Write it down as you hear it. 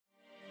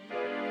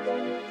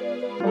Hey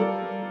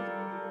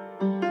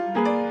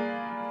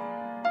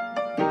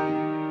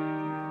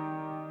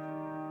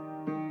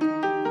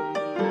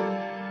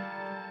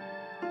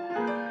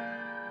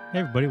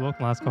everybody, welcome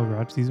to Last Call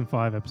Garage, Season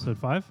 5, Episode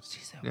 5.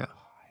 Yeah.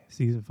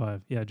 Season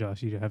 5. Yeah,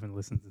 Josh, you haven't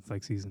listened since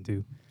like Season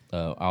 2.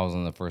 I was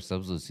on the first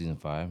episode of season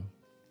 5.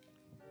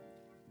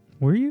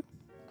 Were you?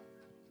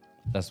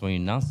 That's when you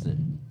announced it.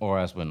 Or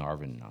that's when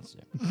Arvin announced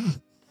it.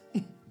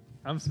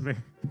 I'm Samir.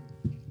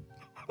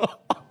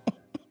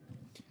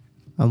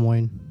 I'm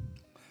Wayne.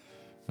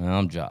 And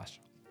I'm Josh.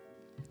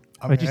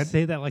 Why'd you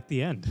say that like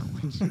the end?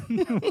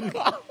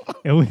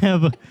 And we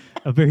have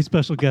a very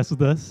special guest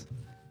with us.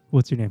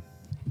 What's your name?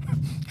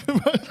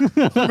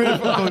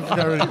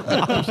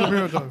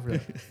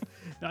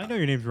 I know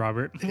your name's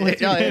Robert.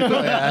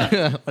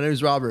 Yeah. My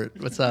name's Robert.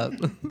 What's up?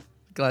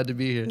 Glad to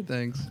be here.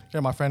 Thanks.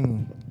 Yeah, my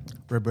friend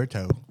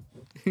Roberto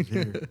is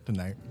here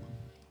tonight.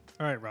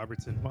 All right,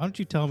 Robertson, why don't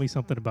you tell me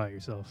something about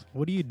yourself?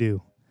 What do you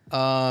do?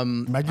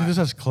 Imagine this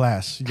as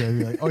class. You gotta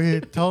be like, oh yeah,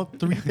 tell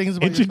 3 things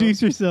about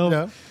Introduce yourself.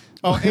 yourself.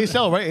 Yeah. Oh,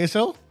 ASL, right?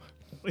 ASL?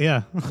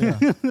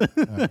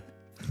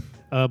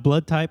 Yeah.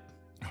 Blood type,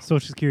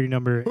 social security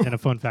number, and a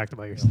fun fact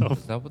about yourself.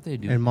 Is that what they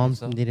do? And mom's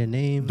stuff? need a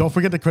name. Don't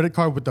forget the credit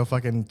card with the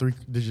fucking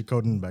 3-digit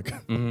code in the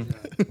back.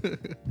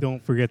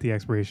 Don't forget the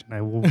expiration.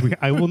 I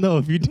will know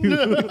if you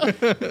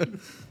do.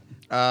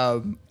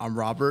 I'm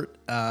Robert.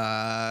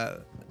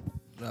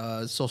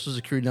 Social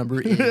security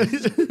number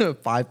is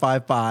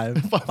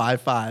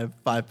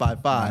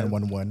 555-555-555.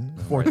 911.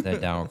 Write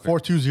that down real quick.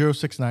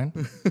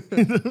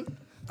 42069.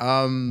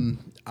 I'm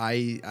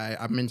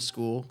in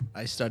school.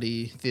 I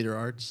study theater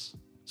arts,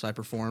 so I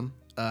perform.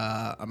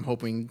 I'm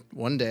hoping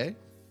one day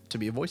to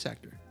be a voice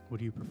actor. What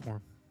do you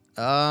perform?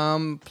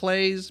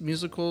 Plays,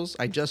 musicals.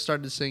 I just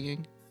started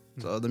singing.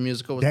 So the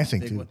musical was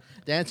Dancing a big too. one.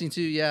 Dancing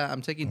too, yeah.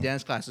 I'm taking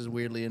dance classes,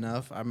 weirdly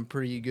enough. I'm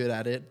pretty good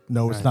at it.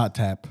 No, it's not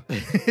tap.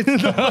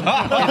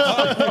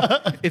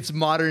 It's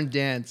modern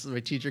dance. My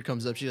teacher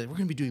comes up. She's like, "We're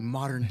gonna be doing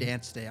modern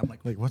dance today." I'm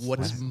like, Like, what's what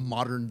is that?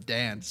 modern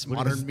dance?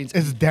 Modern means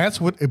It's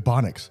dance with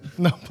Ebonics.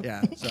 No.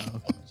 yeah. So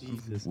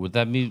Jesus. Would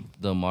that be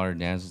the modern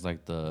dance? Is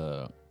like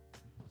the...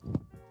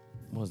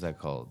 What was that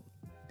called?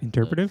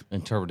 Interpretive?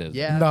 Interpretive.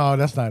 yeah, No,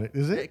 that's not it.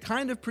 Is it? it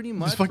kind of pretty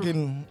much. Just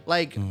fucking.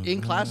 Like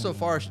in class so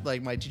far,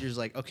 like my teacher's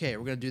like, "Okay,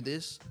 we're gonna do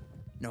this.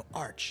 No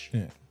arch.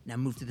 Yeah. Now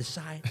move to the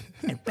side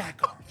and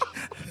back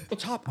arch,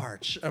 top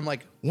arch." I'm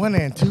like, 1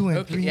 and 2 and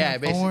okay, 3 yeah,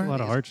 and basically. 4. A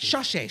lot of arches.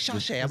 Sashay.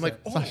 I'm like,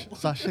 oh,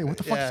 Sashay. What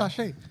the fuck Yeah. is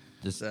Sashay?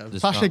 This Sashay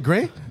sound-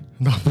 Gray?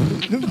 No.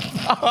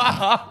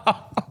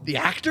 the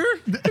actor?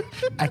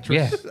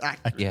 Actress. Yeah.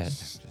 Yeah.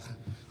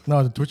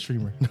 No, the Twitch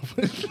streamer.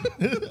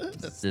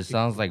 This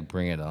sounds like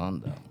Bring It On,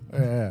 though.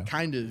 Yeah.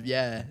 Kind of,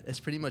 yeah. That's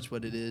pretty much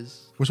what it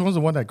is. Which one's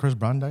the one that Chris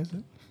Brown dies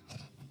in?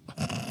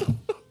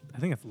 I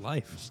think it's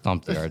life.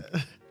 Stomp the yard.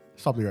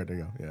 Stop right there,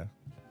 you go. Yeah.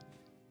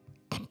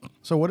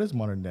 So what is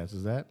modern dance?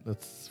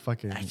 That's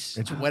fucking.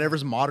 It's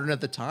whatever's modern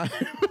at the time.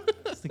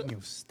 I was thinking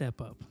of Step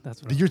Up.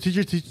 That's what Did your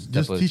teacher just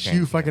Definitely teach you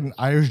changed, fucking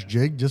Irish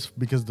jig just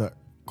because the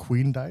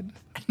queen died?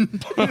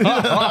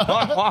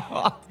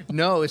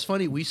 No, it's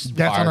funny.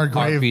 That's on our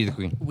grave. R.I.P. the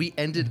Queen. We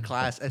ended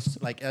class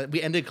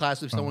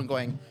with someone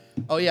going,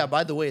 "Oh yeah,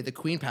 by the way, the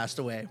queen passed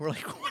away." We're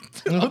like, "What?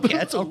 Okay,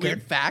 that's a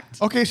weird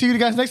fact." Okay, see you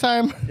guys next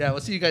time. Yeah,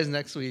 we'll see you guys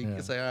next week.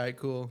 It's like, all right,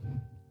 cool.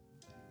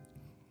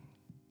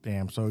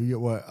 Damn. So you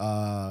what?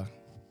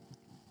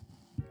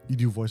 You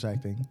do voice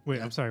acting?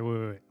 Wait, I'm sorry.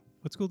 Wait.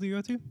 What school do you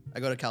go to? I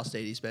go to Cal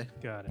State East Bay.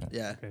 Got it.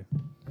 Yeah. Okay.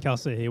 Cal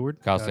State Hayward?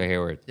 Cal Got State it.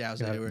 Hayward. Yeah, I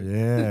was Got at it. Hayward.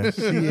 Yeah.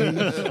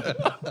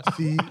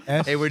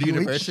 C-S- Hayward C-H?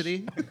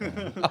 University.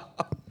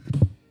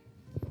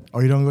 Oh,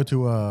 you don't go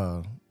to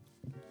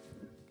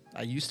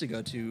I used to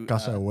go to.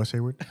 Casa West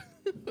Hayward?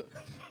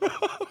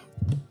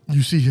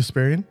 You see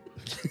Hesperian?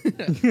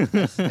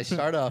 I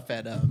start off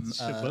at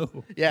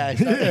Chabot. yeah, I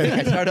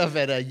start off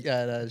at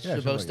Chabot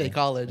Chabot, State yeah.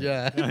 College.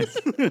 Yeah.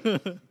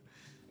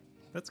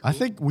 That's cool. I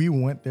think we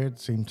went there at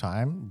the same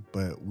time,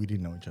 but we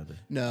didn't know each other.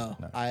 No,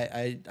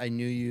 I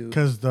knew you.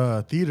 Because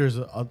the theater's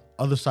the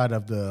other side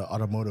of the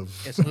automotive.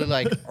 It's literally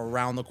like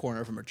around the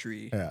corner from a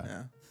tree.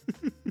 Yeah.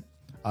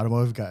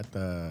 Automotive got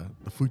the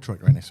food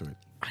truck right next to it.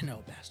 I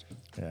know, bastard.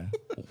 Yeah.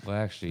 Well,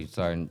 actually,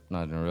 sorry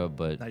not to interrupt,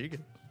 but Now you're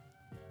good.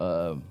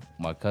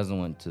 my cousin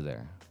went to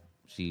there.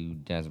 She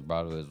danced on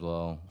Broadway as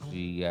well.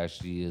 She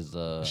actually is.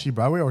 Is she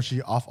Broadway or is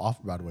she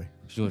off Broadway?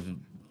 She went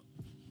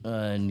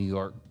to New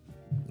York,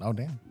 Oh,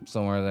 damn.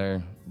 somewhere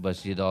there, but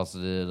she also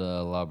did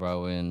a lot of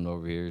Broadway and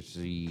over here.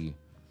 She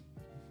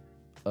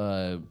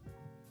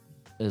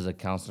is a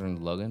counselor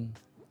in Logan.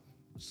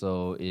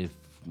 So if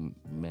you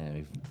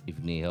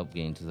need help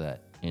getting into that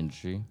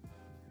industry,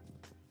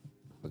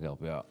 I can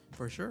help you out.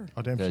 For sure.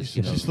 Oh, damn. Because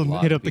She's she knows still. a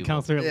lot Hit of up the people.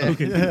 counselor at Yeah.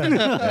 Logan.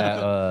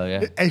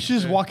 Yeah. Hey, she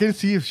just walk in and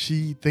see if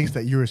she thinks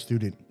that you're a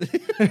student.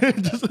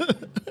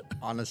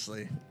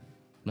 Honestly.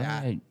 No,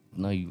 Yeah.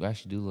 no, you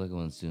actually do look like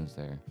one of the students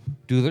there.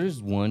 Dude,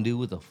 there's one dude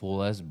with a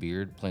full ass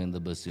beard playing the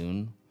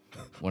bassoon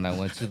when I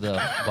went to the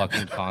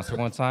fucking concert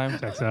one time.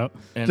 Checks out.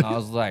 And I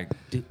was like,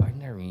 dude, I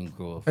never even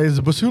grew up. Hey, is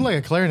a bassoon like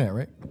a clarinet,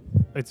 right?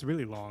 It's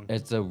really long.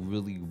 It's a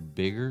really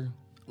bigger,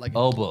 Like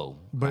Elbow.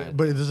 But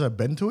is there a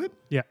bend to it?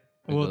 Yeah.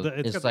 Well,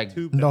 It's it's got like- the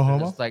tube. No bend.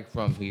 homo? It's like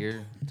from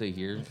here to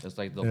here. It's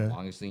like the Yeah.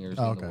 longest thing you've ever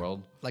seen in okay. the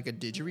world. like a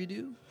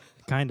didgeridoo.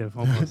 Kind of,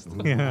 almost.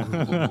 Yeah.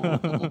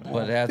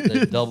 But it has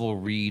the double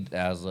reed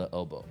as an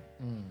elbow.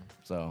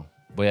 So,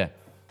 but yeah,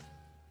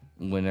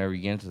 whenever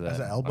you get into that, As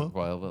an elbow? I'll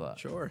probably elbow that.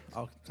 Sure.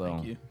 I'll So-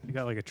 thank you. You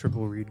got like a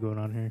triple read going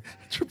on here.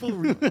 Triple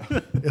reed.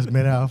 It's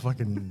made out of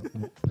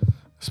fucking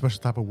special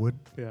type of wood.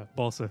 Yeah,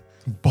 balsa.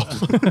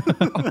 Balsa.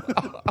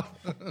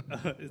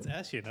 It's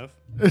ashy enough.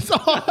 It's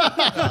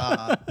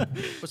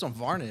Put some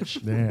varnish.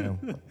 Damn.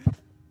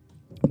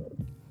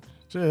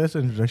 So yeah, that's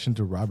an introduction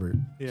to Robert.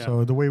 Yeah.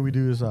 So the way we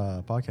do this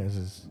podcast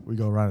is we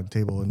go around the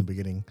table in the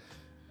beginning,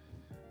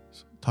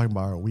 talking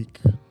about our week.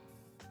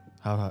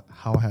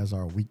 How has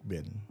our week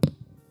been?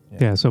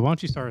 Yeah. So why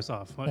don't you start us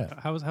off? Yeah.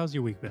 How's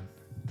your week been?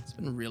 It's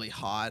been really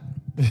hot.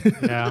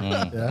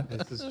 Yeah. Yeah.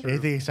 This is true.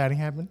 Anything exciting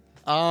happen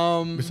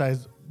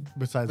Besides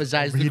besides the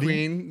overheating?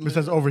 queen.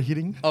 Besides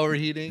overheating?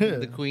 overheating,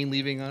 the queen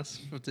leaving us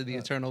to the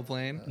eternal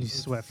plane. You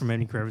sweat from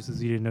any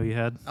crevices you didn't know you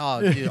had. Oh,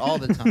 dude, all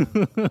the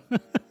time.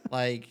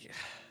 Like,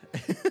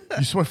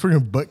 You sweat from your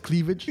butt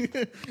cleavage?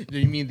 do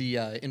you mean the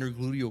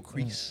intergluteal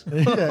crease?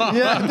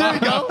 yeah, there you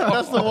go.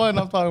 That's the one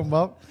I'm talking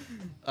about.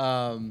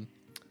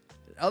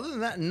 Other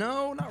than that,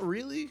 no, not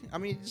really. I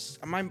mean,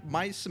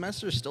 my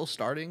semester is still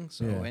starting,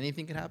 so Yeah.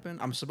 anything could happen.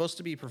 I'm supposed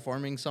to be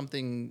performing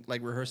something,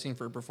 like rehearsing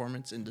for a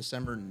performance in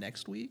December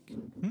next week.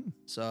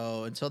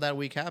 So until that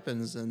week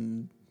happens,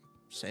 then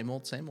same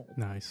old, same old.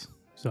 Nice.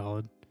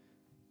 Solid.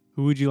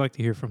 Who would you like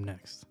to hear from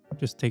next?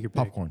 Just take your pick.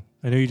 Popcorn.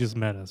 I know you just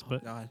met us,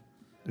 but God.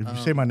 If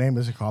you say my name,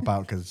 it's a cop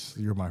out because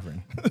you're my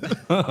friend.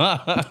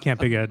 can't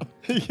big head.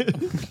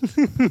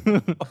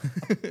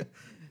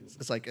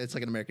 It's like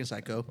an American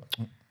Psycho.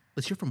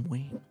 Let's hear from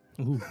Wayne.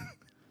 Ooh.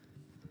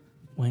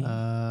 Wayne.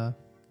 My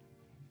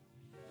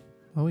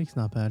week's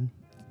not bad.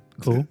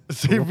 Cool.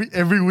 Say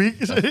every week.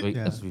 That's what,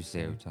 Yeah. that's what we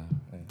say every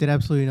time. Did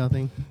absolutely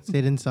nothing.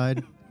 Stayed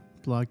inside,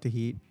 blocked the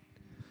heat.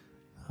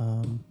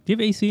 Do you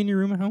have AC in your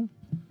room at home?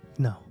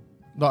 No,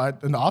 No,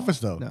 in the office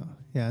though. no.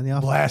 Yeah, in the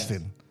office.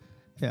 Blasted.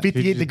 Yeah.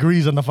 58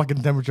 degrees on the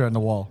fucking temperature on the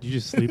wall. Did you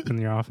just sleep in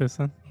your office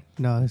then?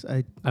 No,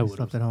 I would've.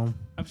 slept at home.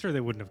 I'm sure they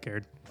wouldn't have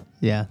cared.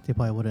 Yeah, they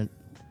probably wouldn't.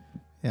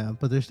 Yeah,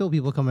 but there's still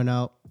people coming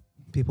out.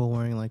 People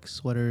wearing like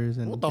sweaters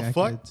and What the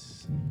fuck?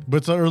 jackets. But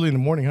it's so early in the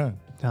morning, huh?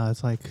 No,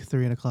 it's like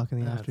 3 o'clock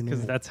in the afternoon.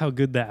 Because that's how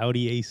good the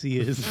Audi AC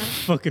is.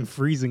 Fucking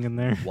freezing in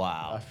there. I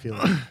Wow. feel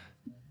it.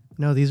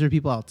 No, these are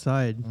people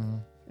outside,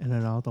 and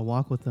then I'll have to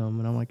walk with them,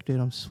 and I'm like, dude,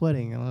 I'm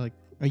sweating. And I'm like,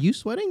 are you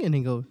sweating? And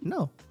he goes,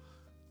 no.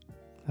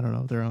 I don't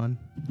know.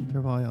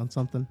 They're probably on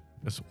something.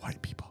 It's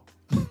white people.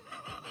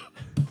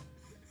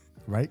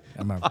 Right?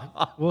 Am I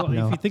right? Well,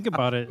 No. if you think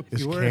about it, if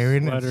It's you wear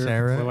Karen a and sweater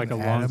Sarah or like a and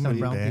long Adam Some and sleeve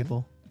brown Dan?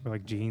 people. or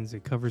like jeans,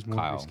 it covers more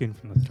of Kyle. your skin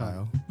from the sun.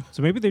 Kyle.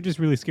 So maybe they're just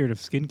really scared of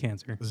skin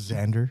cancer.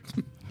 Xander.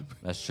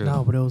 That's true.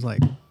 No, but it was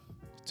like,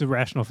 It's a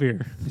rational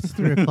fear. it's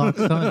 3 o'clock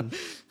sun.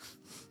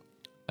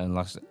 And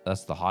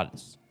that's the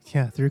hottest.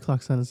 Yeah, 3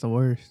 o'clock sun is the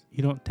worst.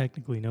 You don't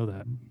technically know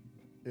that.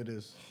 It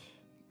is.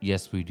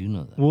 Yes, we do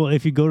know that. Well,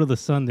 if you go to the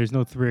sun, there's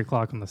no 3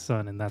 o'clock on the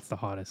sun, and that's the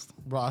hottest.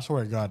 Bro, I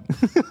swear to God.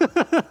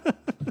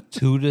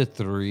 2 to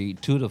 3,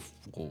 2 to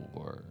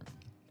 4.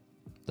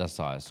 That's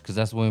the hottest. Because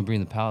that's when we bring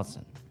the pallets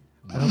in.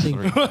 I don't think.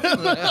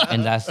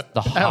 And that's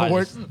the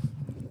hottest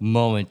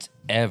moment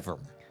ever.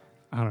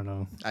 I don't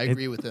know. I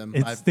agree with him.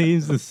 It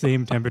stays the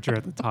same temperature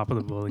at the top of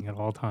the building at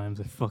all times.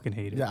 I fucking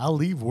hate it. Yeah, I'll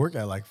leave work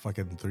at like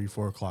fucking 3,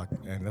 4 o'clock,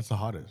 and that's the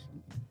hottest.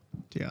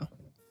 Yeah.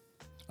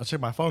 I check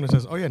my phone. It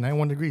says, "Oh yeah,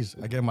 91 degrees."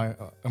 I get in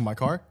my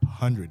car,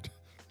 100,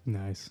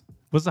 Nice.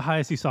 What's the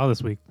highest you saw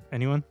this week?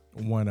 Anyone?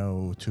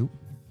 102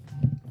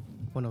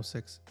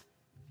 106.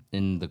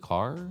 In the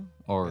car?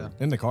 Or? Yeah.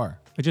 in the car.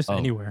 Or just Oh.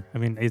 anywhere. I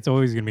mean, it's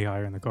always going to be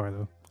higher in the car,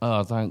 though. Oh,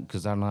 I thought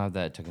because I don't have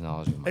that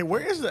technology. Hey,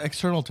 where is the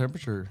external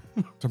temperature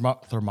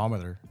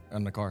thermometer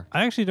in the car?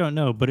 I actually don't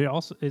know, but it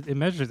also it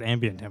measures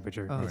ambient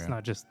temperature. Oh, It's yeah.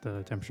 not just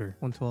the temperature.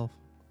 112.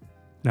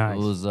 Nice. It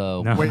was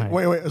No.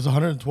 Wait, it's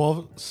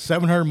 112,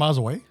 700 miles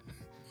away.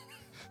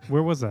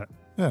 Where was that?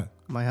 Yeah,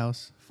 My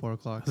house, 4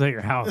 o'clock. Was that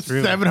your house? it's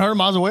Really? 700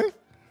 miles away.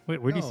 Wait,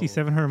 where do you see No.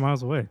 700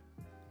 miles away?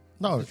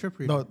 No, It's a trip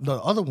reader. the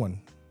other one.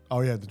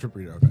 Oh yeah, the trip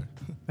reader. Okay,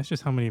 That's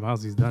just how many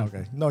miles he's done.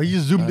 okay. No, he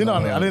just zoomed in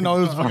on it. I didn't know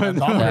it was fucking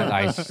that odometer.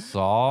 I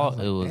saw.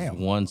 It was Damn.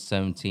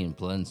 117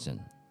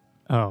 Plinson.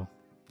 Oh.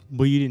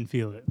 Well, you didn't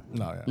feel it.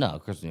 No, yeah. No,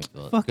 of course we didn't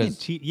feel it. Fucking 'Cause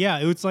cheat. Yeah,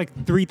 it was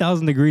like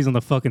 3,000 degrees on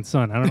the fucking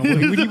sun. I don't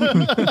know. What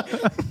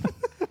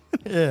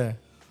do you Yeah.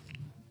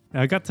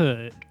 I got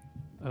to.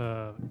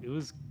 It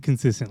was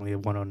consistently at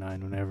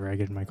 109 whenever I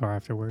get in my car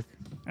after work.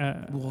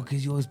 Well,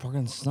 because you always park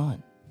in the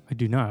sun. I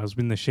do not. I was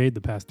in the shade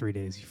the past 3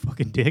 days. You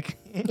fucking dick.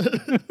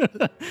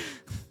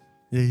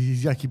 Yeah,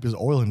 he's got to keep his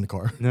oil in the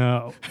car.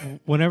 No.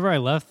 Whenever I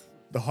left,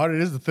 The harder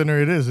it is, the thinner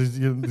it is.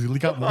 You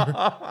leak out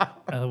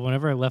more.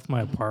 whenever I left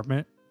my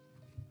apartment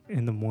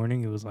in the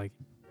morning, it was like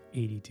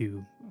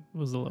 82.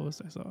 Was the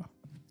lowest I saw.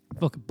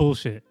 Fucking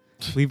bullshit.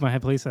 Leave my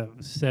place at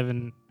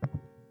 7.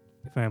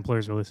 If my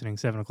employers are listening,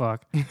 7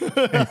 o'clock.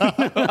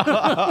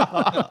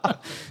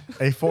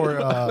 Hey, for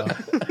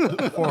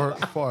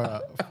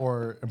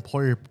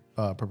employer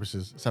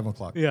purposes, 7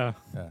 o'clock. Yeah.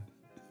 Yeah.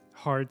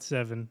 Hard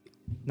 7.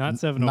 Not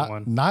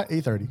 7:01. Not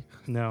 8:30.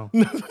 No.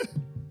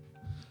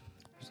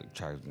 It's like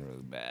charging me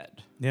really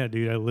bad. Yeah,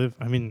 dude.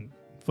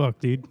 Fuck,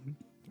 dude.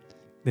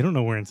 They don't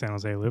know where in San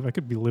Jose I live. I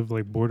could live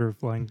like border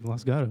flying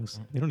Los Gatos.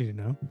 They don't need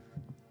to know.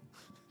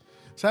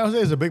 San Jose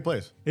is a big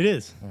place. It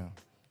is. Yeah.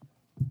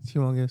 It's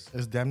humongous.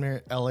 It's damn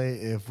near LA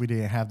if we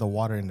didn't have the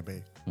water in the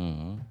bay.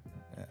 Mm-hmm.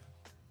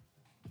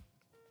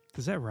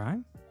 Does that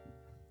rhyme?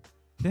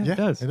 Yeah, Yeah, it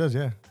does. It does,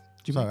 yeah.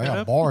 Did you Sorry, make I that got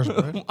up? bars,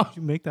 bro. Did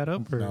you make that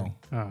up? Or? No.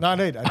 Oh. No, I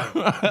did. But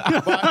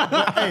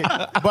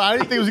I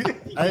didn't think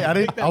it was. I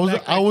didn't.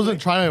 I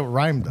wasn't trying to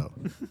rhyme though.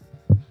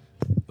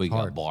 But you got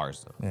Hard.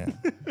 bars though. Yeah,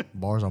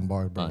 bars on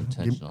bars, bro.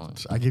 Unintentional.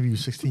 I give you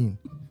 16.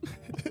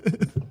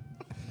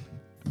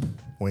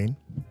 Wayne,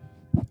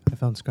 I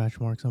found scratch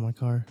marks on my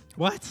car.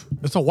 What?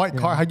 it's a white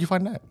car. How'd you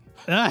find that?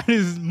 That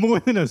is more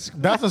than a.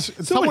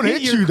 That's someone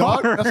hit hit your you,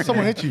 dog. car. That's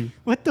someone hit you.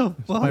 What the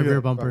fuck? My rear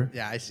bumper.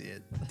 Yeah, I see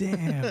it.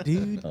 Damn,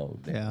 dude. Oh,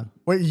 Yeah.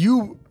 Wait,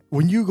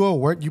 when you go to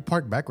work, you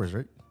park backwards,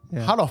 right?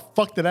 Yeah. How the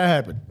fuck did that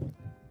happen?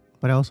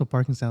 But I also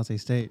park in San Jose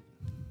State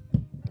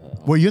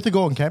Well, you have to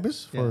go on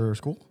campus for Yeah.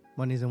 school.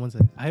 Mondays and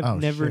Wednesdays. I've Oh,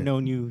 never shit.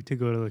 known you to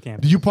go to the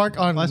campus. Did you park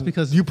on? Well, that's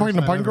because you park in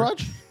the first parking time ever.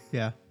 garage.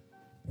 Yeah.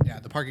 Yeah,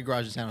 the parking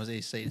garage in San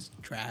Jose State is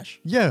trash.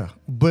 Yeah,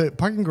 but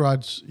parking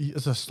garage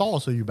it's a stall,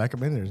 so you back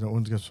up in there. No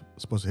one's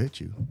supposed to hit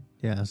you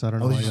Yeah. So I don't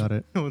know why I got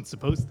it. No one's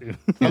supposed to.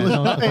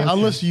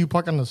 unless you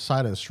park on the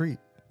side of the street.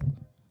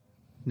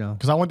 No.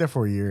 Because I went there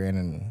for a year, and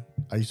then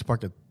I used to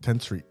park at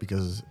 10th Street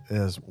because it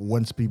has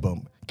one speed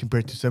bump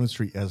compared to 7th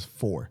Street as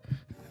 4.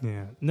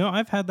 Yeah. No,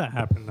 I've had that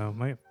happen though.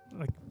 My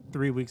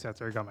 3 weeks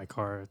after I got my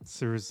car,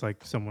 there was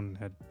like someone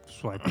had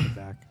swiped it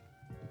back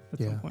at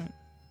Yeah. some point.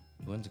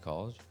 you went to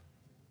college?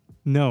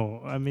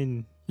 No, I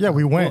mean, Yeah,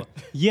 we went.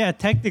 well, yeah,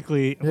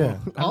 technically. Yeah.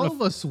 well, I All don't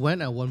know of us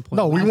went at one point.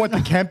 No, we went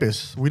to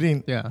campus. We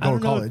didn't Yeah. I go don't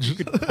to know if college. you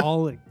could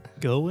call it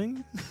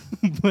going,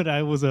 but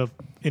I was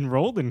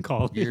enrolled in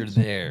college. You're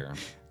there,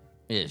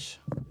 ish.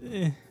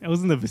 I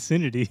was in the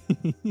vicinity.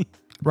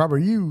 Robert,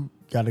 you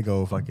got to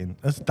go fucking.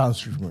 That's down the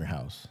street from your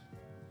house.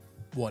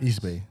 What?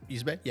 East Bay.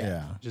 East Bay? Yeah.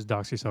 Yeah. Just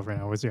dox yourself right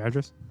now. What's your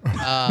address?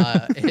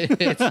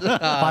 It's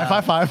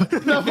 555.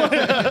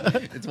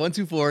 it's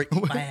 124. Eat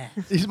my ass.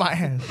 He's my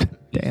ass.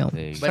 Damn.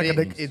 They- But Suck a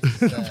dick.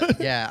 it's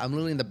yeah, I'm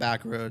literally in the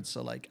back road,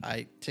 so like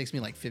it takes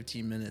me like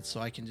 15 minutes, so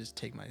I can just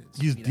take my.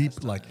 He's sweet deep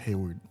ass like time.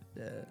 Hayward.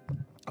 Yeah.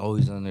 Oh,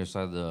 he's on their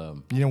side of the.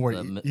 You know where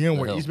the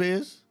hill. East Bay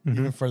is?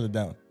 Even further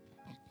down.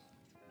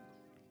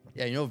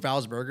 Yeah, you know what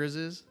Val's Burgers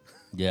is?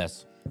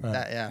 Yes.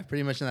 That, yeah,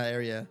 pretty much in that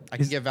area. I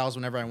can get Val's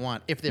whenever I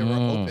want if they were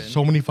open.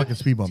 So many fucking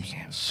speed bumps.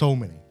 So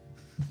many.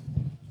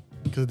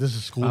 Because this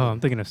is school. Oh, I'm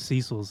thinking of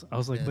Cecil's. I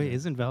was like, wait,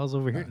 isn't Val's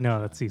over here?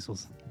 No, that's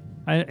Cecil's.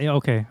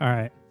 Okay, all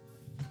right.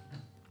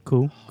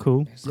 Cool.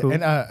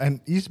 Yeah, and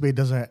East Bay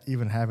doesn't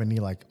even have any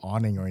like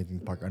awning or anything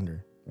to park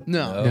under.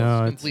 No,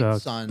 No, it it's complete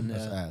sucks. sun.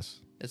 That's Yeah. ass.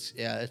 It's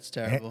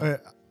And, terrible.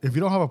 if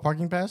you don't have a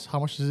parking pass, how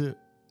much is it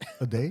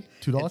a day?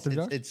 $2,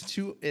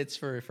 $3? It's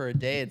for a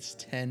day. It's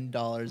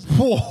 $10.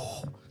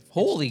 Whoa.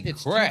 Holy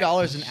It's crap!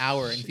 $2 an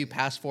hour, and if you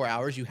pass 4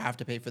 hours, you have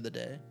to pay for the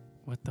day.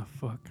 What the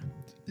fuck?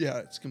 Yeah,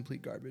 it's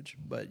complete garbage.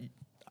 But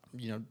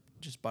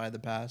just buy the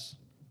pass,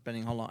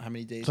 depending how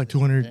many days. It's like it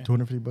is in a day.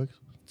 $250.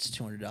 It's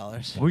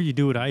 $200. Or you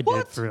do what I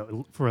did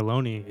for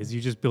Aloni is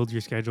you just build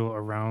your schedule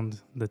around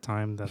the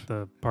time that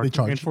the parking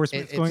charge.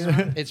 enforcement's going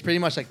on. It's pretty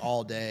much like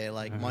all day,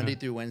 like Monday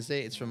through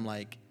Wednesday. It's from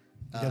like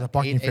Yeah, the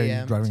parking 8 fare you're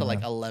a.m. driving to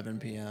like around. 11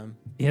 p.m.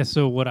 Yeah,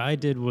 so what I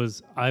did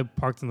was I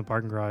parked in the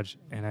parking garage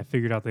and I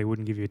figured out they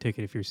wouldn't give you a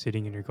ticket if you're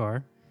sitting in your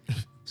car.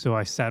 So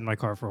I sat in my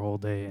car for a whole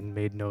day and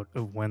made note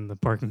of when the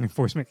parking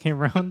enforcement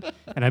came around,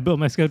 and I built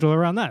my schedule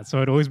around that.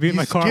 So I'd always be in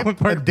my car. Skip when a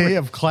parking- day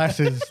of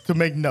classes to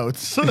make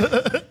notes.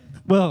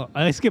 Well,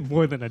 I skipped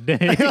more than a day.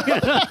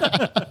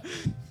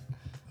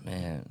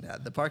 Man, Yeah,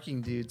 the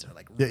parking dudes are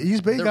like Yeah,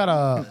 East Bay they're- got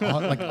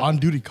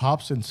on-duty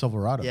cops in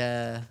Silverado.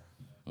 Yeah,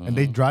 And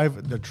they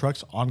drive the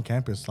trucks on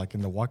campus, like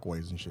in the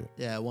walkways and shit.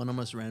 yeah. One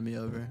almost ran me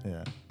over.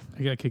 Yeah.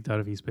 I got kicked out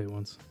of East Bay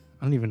once.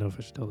 I don't even know if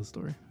I should tell the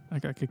story. I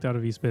got kicked out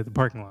of East Bay at the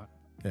parking lot.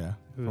 Yeah. It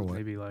For was what?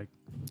 maybe like,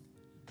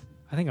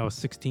 I think I was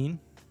 16.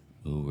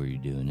 who were you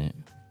doing it?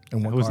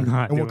 In what I was car?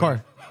 not In doing what car?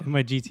 it. In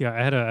my GTI.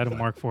 I had a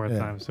Mark IV at the Yeah.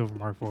 time, silver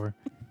Mark IV.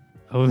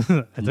 I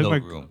took No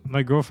room.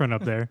 my girlfriend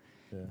up there.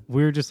 Yeah.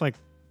 We were just like,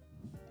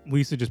 we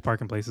used to just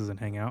park in places and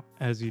hang out,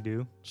 as you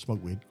do.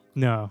 Smoke weed.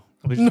 No.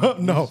 We No, just,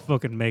 no. just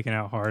fucking making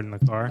out hard in the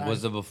car.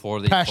 Was it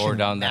before they Passionate. tore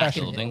down that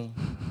Passionate.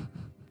 building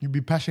You'd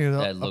be passionate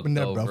that up looked in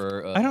there, bro.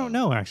 over? I don't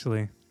know,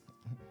 actually.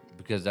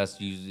 Because that's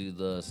usually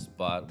the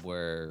spot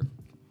where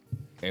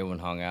everyone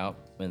hung out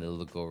and they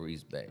look over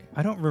East Bay.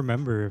 I don't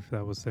remember if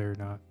that was there or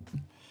not.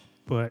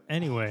 But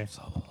anyway,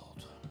 So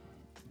old.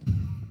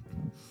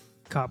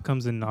 cop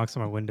comes in, knocks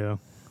on my window.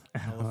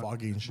 Hella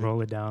foggy and shit.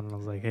 Roll it down, and I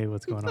was like, hey,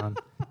 what's going on?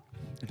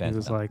 And he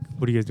was like,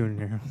 "What are you guys doing in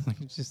here?" I was like,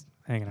 "Just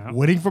hanging out."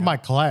 Waiting for my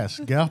class.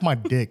 Get off my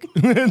dick.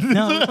 No,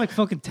 it was like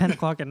fucking 10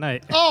 o'clock at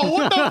night. Oh,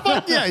 what the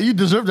fuck? Yeah, you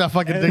deserve that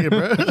fucking ticket,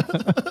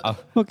 bro.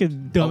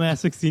 Fucking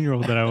dumbass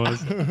 16-year-old that I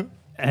was.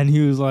 And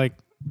he was like,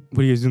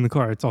 "What are you guys doing in the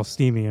car? It's all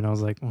steamy." And I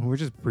was like, "Well, we're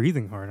just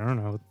breathing hard. I don't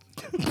know."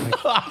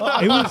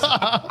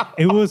 Like,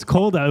 it was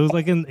cold out. It was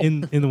like in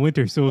the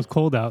winter, so it was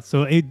cold out.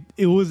 So it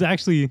was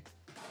actually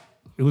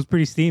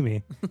pretty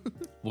steamy.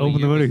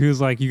 Open the window. He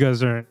was like, "You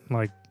guys aren't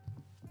like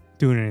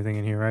doing anything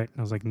in here, right?" And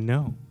I was like,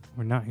 "No,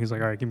 we're not." He was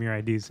like, "All right, give me your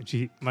IDs."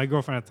 And my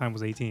girlfriend at the time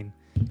was 18.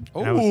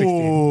 And I was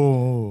 16.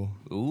 Oh,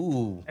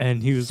 Ooh.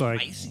 And he was like,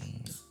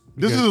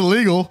 this is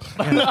illegal.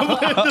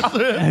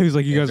 and he was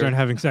like, "You guys aren't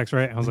having sex,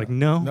 right?" I was like,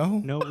 "No,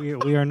 No.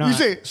 we are not." You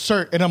say,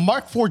 sir, in a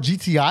Mark IV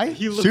GTI?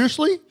 He looks-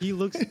 Seriously? He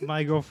looks at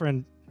my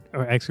girlfriend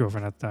or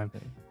ex-girlfriend at the time,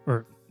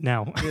 or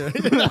now,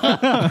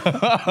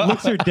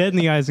 looks her dead in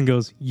the eyes and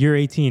goes, "You're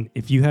 18.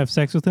 If you have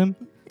sex with him,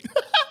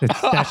 it's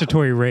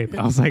statutory rape."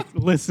 I was like,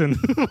 "Listen,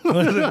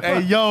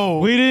 Hey, yo.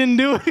 we didn't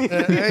do it."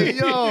 Hey,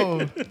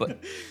 yo.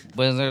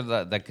 But is there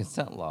that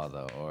consent law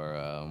though,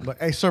 or But,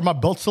 hey, sir, my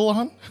belt's still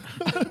on?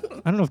 I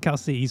don't know if Cal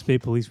State East Bay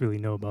Police really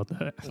know about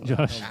that,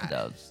 Josh.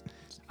 does?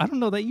 I don't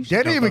know that you should. They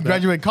know didn't even about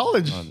graduate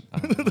college.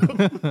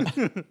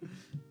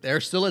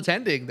 They're still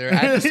attending. They're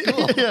at the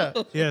school. Yeah.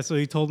 that. Yeah, so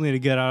he told me to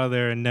get out of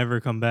there and never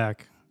come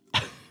back.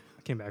 I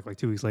came back like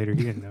 2 weeks later.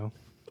 He didn't know.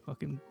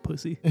 Fucking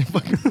pussy.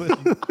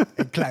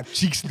 And clap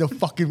cheeks in the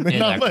fucking man.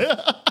 Yeah,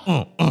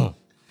 I'm like,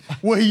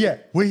 where he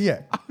at? Where he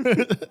at?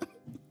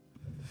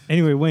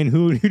 Anyway, Wayne,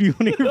 who do you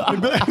want to hear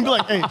from? I'd be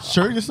like, hey,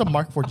 sir, this is a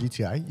Mark IV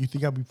GTI. You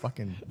think I'll be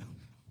fucking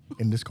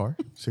in this car?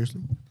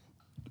 Seriously?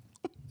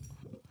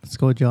 Let's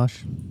go,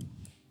 Josh.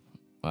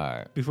 All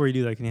right. Before you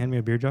do that, can you hand me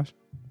a beer, Josh?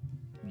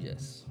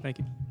 Yes. Thank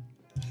you.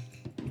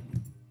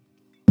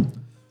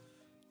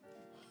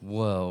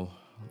 Well,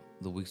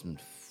 the week's been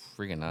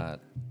freaking hot.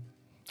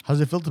 How's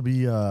it feel to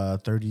be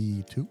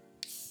 32?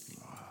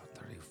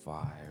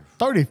 35.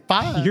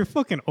 35? You're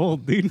fucking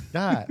old, dude.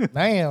 God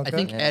damn. I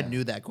think cuz. Ed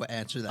knew that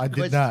answer. To that I did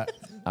question. not.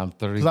 I'm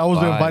 35. Because I was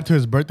invited to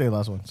his birthday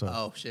last one. So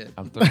Oh shit.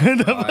 I'm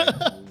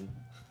 35.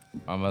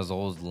 I'm as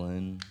old as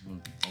Lynn.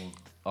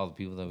 All the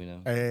people that we know.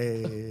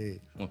 hey.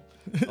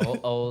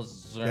 Oh,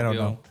 I don't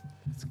know.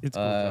 It's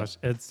cool, Josh.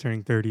 Ed's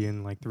turning 30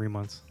 in like 3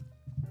 months.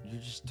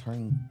 You're just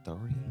turning 30?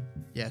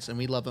 Yes, and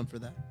we love him for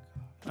that.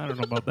 I don't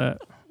know about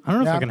that. I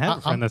don't know if I can have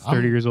a friend that's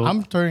 30 years old.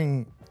 I'm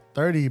turning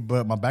 30,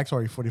 but my back's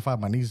already 45.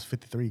 My knees is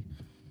 53.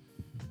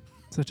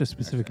 Such a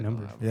specific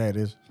number. Yeah, it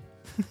is.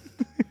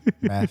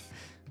 Math.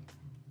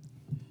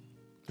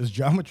 It's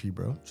geometry,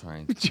 bro.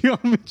 Trying.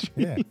 Geometry.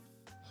 Yeah.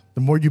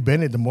 The more you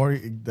bend it, the more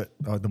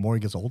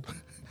it gets old.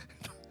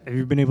 Have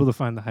you been able to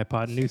find the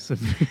hypotenuse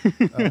of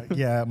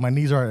Yeah, my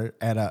knees are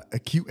at a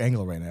acute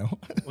angle right now.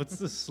 what's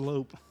the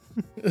slope?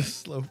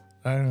 Slow.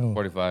 I don't know.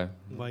 45.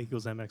 Y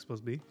equals mx plus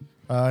b.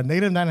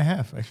 Negative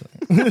 9.5, actually.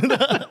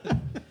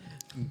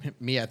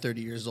 Me at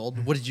 30 years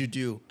old. What did you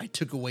do? I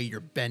took away your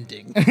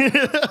bending.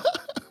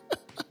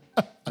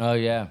 Oh,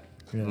 yeah.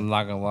 I'm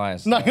not going to lie.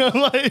 Not gonna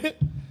lie.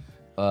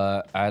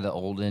 I had an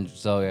old injury.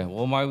 So, yeah.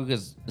 Well, my week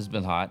it's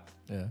been hot.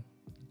 Yeah.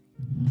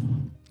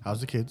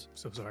 How's the kids?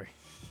 So sorry.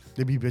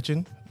 They be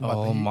bitching?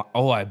 about the heat?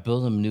 I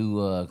built them a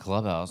new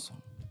clubhouse.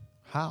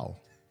 How?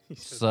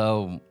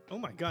 So, Oh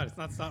my god, it's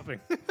not stopping.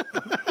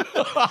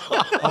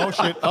 Oh,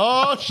 shit.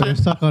 Oh, I'm shit.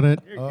 stuck on it.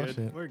 You're Oh, good.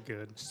 shit. We're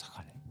good.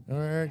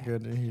 We're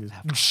good.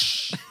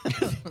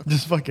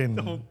 Just fucking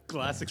Oh,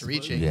 glass It's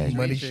reaching. yeah, It's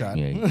money reaching. shot.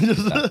 yeah, you get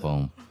that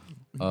foam.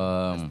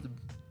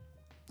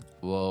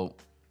 Well,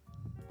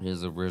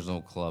 his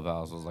original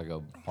clubhouse was like a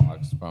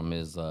box from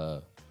his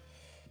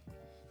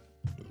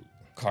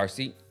car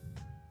seat,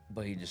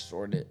 but he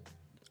destroyed it.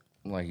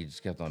 Like he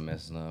just kept on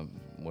messing up,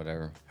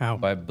 whatever. How?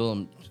 But I built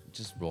him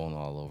just rolling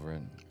all over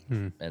it,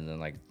 and then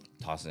like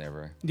tossing it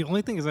everywhere. The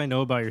only things I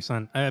know about your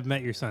son, I have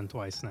met your son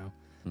twice now.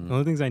 The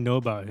only things I know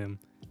about him,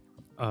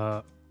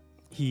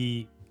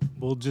 he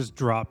will just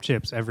drop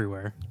chips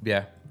everywhere.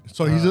 Yeah.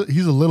 So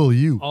he's a little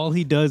you. All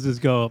he does is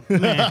go,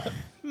 meh,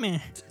 meh.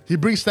 He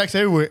brings snacks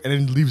everywhere and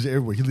then leaves it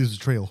everywhere. He leaves a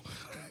trail.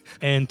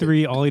 And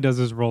 3, all he does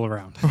is roll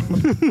around.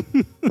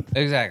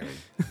 Exactly.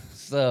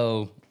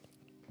 So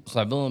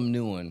I built him a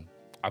new one.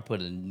 I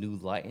put a new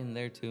light in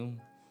there too.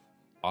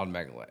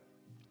 Automatic light.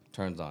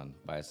 Turns on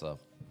by itself.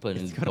 Put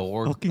a new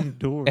door. Fucking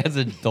door. As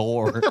a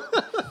door.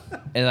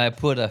 And I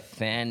put a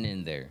fan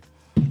in there.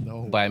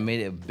 No. But I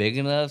made it big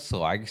enough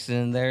so I could sit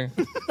in there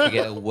to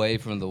get away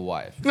from the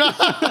wife.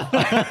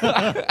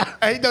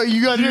 Hey, no,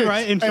 you got You're it.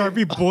 right, in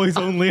Sharpie, boys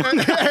only.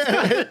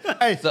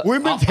 Hey, So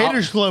Women's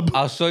Haters Club.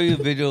 I'll show you a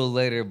video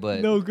later,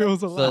 but No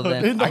girls so allowed.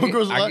 then No I, can,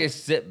 girls I allowed. can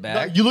sit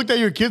back. You looked at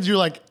your kids, you're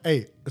like,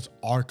 hey, it's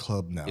our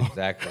club now.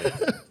 Exactly.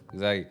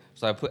 Exactly.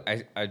 So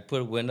I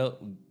put a window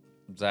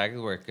exactly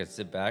where I could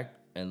sit back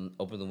and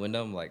open the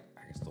window. I'm like,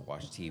 I get to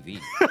watch TV.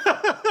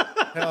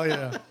 Hell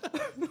yeah.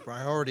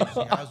 Priorities.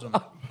 He has them.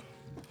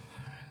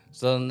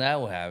 So then that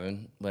will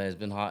happen, but it's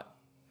been hot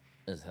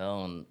as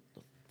hell in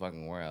the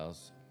fucking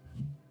warehouse.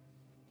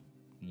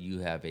 You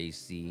have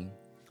AC.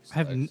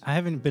 I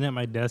haven't been at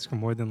my desk for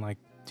more than like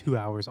 2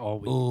 hours all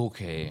week,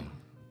 Okay.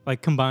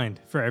 like combined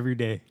for every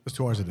day. It's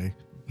 2 hours a day.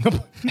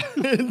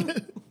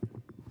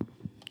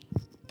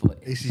 But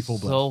AC it's full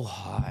so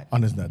hot.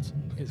 On his nuts.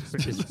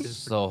 It's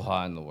So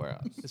hot in the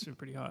warehouse. been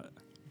pretty hot.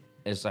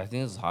 I think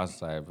it's the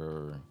hottest I've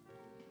ever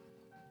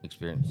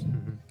experienced.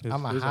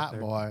 I'm a hot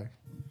boy.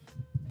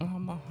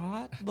 I'm a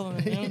hot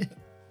boy.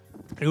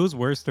 It was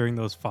worse during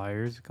those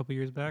fires a couple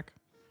years back.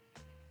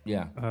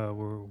 Yeah.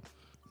 Where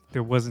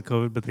there wasn't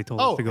COVID, but they told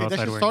Oh, us to go hey, that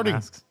outside shit's wearing starting.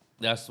 masks.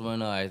 That's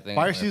when I think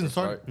Fire when I season first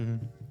started. started.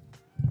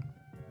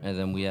 And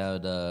then we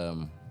had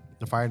The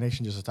Fire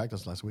Nation just attacked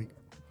us last week.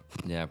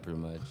 yeah, pretty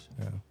much.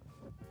 Yeah.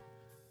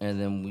 And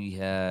then we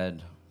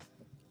had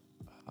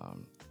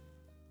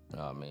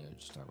oh man,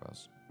 just talk about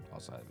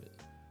outside of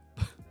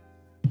it.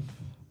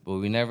 But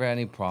we never had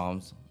any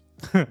problems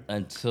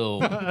until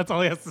That's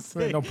all he has to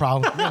say. No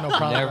problem. Yeah, no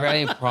problem. never had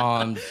any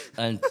problems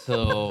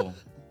until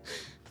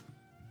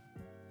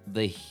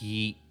the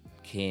heat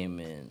came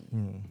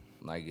in.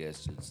 I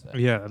guess you'd say.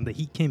 Yeah, and the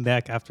heat came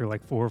back after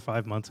like 4 or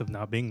 5 months of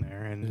not being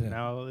there, and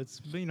now it's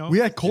We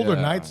had colder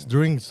Yeah. nights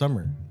during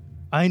summer.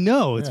 I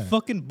know it's Yeah.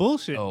 fucking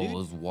bullshit. Oh, dude. it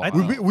was I wild.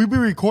 think- We'd be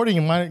recording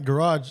in my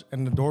garage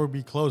and the door would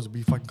be closed. It'd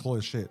be fucking cold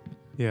as shit.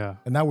 Yeah,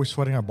 And now we're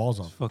sweating our balls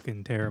off.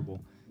 fucking terrible.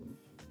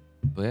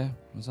 But yeah,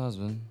 that's how it's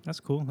been. That's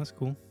cool. That's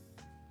cool.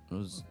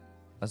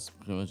 That's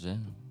pretty much it.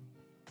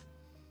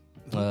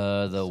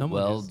 The Someone is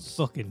welds,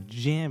 fucking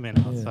jamming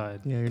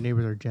outside. Yeah, your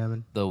neighbors are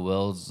jamming. the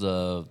welds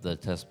of the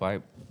test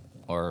pipe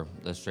or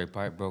the straight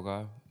pipe broke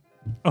off.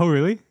 Oh,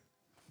 really?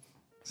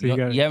 So you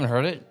got you haven't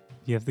heard it?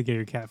 you have to get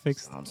your cat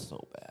fixed. Sounds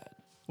so bad.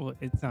 Well,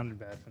 it sounded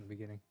bad from the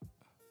beginning.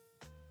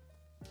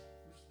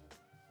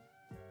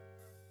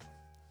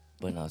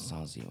 But no, it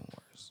sounds even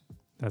worse.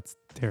 That's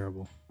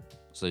terrible.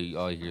 So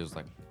all you hear is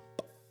like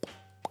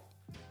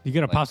You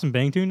got a Pops and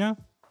Bang tune now?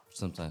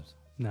 sometimes.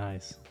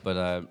 Nice. But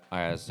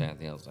I asked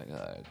Anthony, I was like,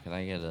 can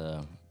I get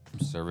a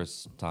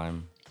service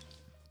time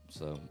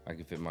so I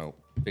can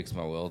fix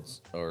my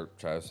welds or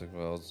try to fix my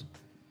welds?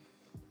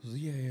 He was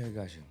like, yeah, I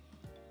got you.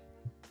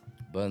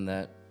 But in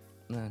that,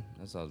 nah,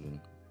 that's all it's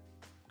been.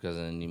 Because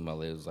then my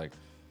lady was like,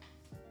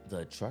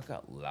 the truck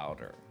got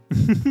louder.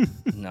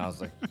 And I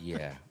was like,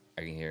 yeah,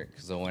 I can hear it.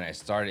 Because when I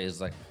started,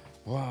 it's like,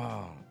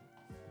 wow.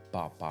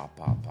 Pop, pop,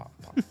 pop, pop,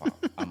 pop,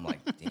 pop. I'm like,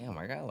 damn,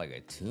 I got like a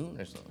tune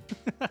or something.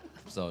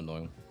 So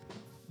annoying.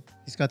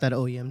 He's got that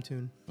OEM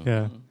tune.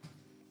 Yeah,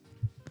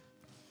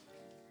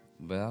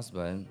 But that's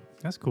bad.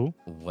 that's cool.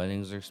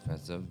 Weddings are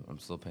expensive. I'm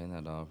still paying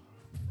that off.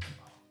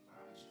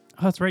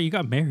 Oh, that's right. You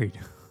got married.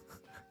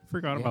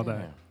 Forgot about Yeah.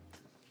 that.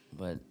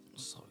 But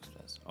so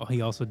expensive. Oh,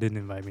 he also didn't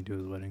invite me to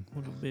his wedding.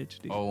 What a bitch,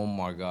 dude. Oh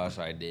my gosh,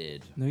 I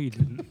did. No, you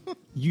didn't.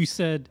 You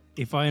said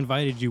if I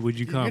invited you, would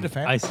you You come? get a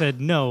fan? I said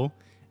no,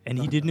 and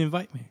he didn't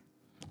invite me.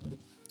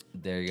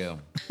 There you go.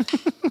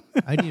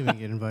 I didn't even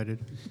get invited.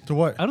 To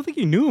what? I don't think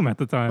you knew him at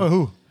the time. Oh,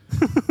 who?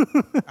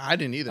 I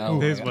didn't either. Oh,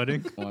 His I got-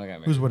 wedding? When I got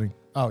married. Who's winning?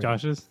 Oh, yeah.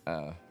 Josh's?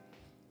 Uh,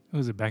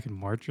 Was it back in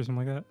March or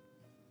something like that?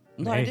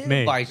 no, May- I did May.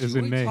 invite It you. was What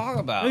in are May. you talking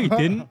about? No, you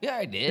didn't. Yeah,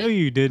 I No, did.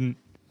 you didn't.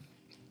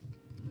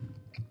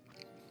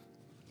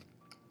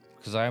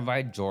 Because I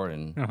invited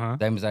Jordan. Uh-huh.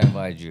 That means I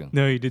invited you.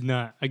 No, you did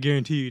not. I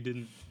guarantee you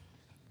didn't.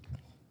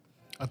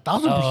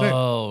 1,000%.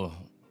 Oh,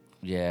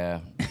 yeah,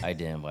 I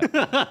did invite you.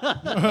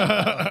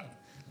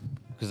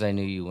 Because I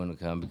knew you wouldn't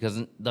come.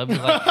 Because that'd be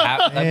like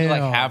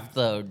Damn. half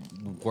the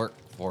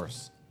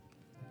workforce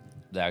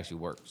that actually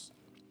works.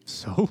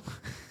 So?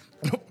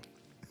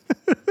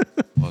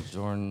 Well,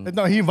 Jordan,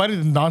 No, he invited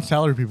the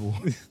non-salary people.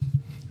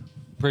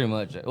 pretty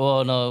much.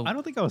 Well, no. I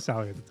don't think I was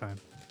salary at the time.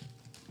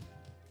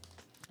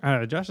 I don't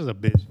know. Josh is a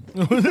bitch.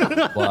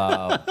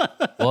 Wow.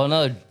 Well,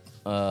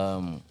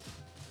 no.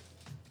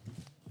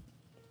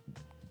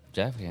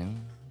 Jeff came.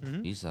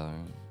 He's salary.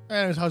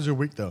 And how's your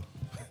week, though?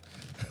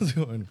 How's it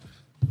going?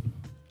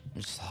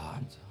 It's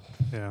hot.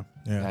 Yeah.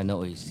 Yeah. I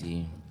know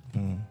AC.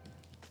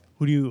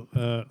 Who do you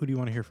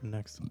want to hear from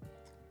next?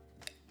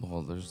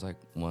 Well, there's like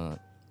one.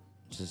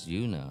 Just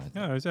you now. I think.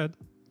 Yeah, I said.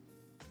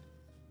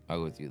 I'll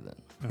go with you then.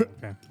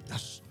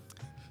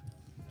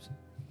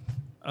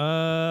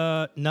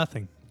 Oh, okay.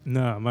 Nothing.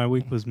 No, my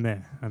week was meh.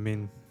 I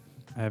mean,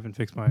 I haven't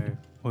fixed my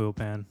oil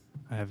pan.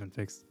 I haven't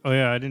fixed. Oh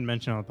yeah, I didn't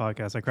mention on the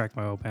podcast. I cracked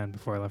my oil pan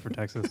before I left for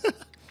Texas.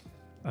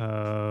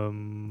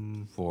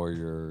 For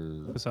your.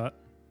 Passat.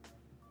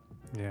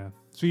 Yeah.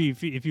 So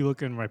if you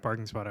look in my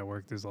parking spot at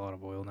work, there's a lot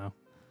of oil now.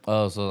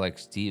 Oh, so like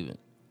Steven.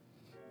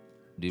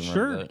 Do you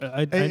Sure. remember that?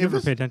 I Hey, never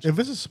pay attention. If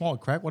it's a small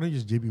crack, why don't you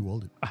just JB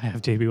weld it? I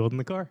have JB Weld in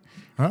the car.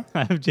 Huh?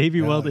 I have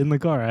JB Weld in the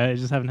car. I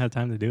just haven't had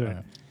time to do it.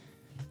 Yeah.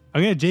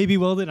 I'm gonna JB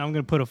Weld it. And I'm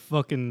gonna put a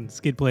fucking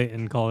skid plate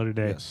and call it a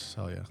day. Yes.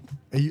 Hell yeah.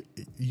 Hey,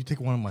 you take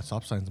one of my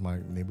stop signs in my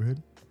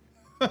neighborhood?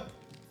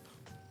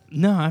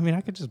 No, I mean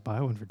I could just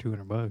buy one for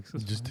 $200.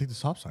 That's Just fine. take the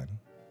stop sign.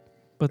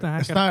 But then I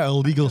It's gotta not a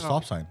legal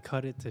stop sign.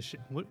 cut it to shit.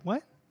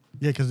 What?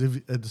 Yeah, because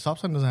if the stop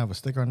sign doesn't have a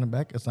sticker on the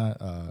back, it's not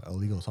a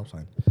legal stop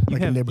sign. You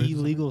in have neighborhoods.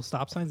 illegal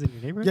stop signs in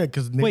your neighborhood? Yeah,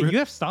 because Wait, you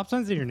have stop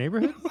signs in your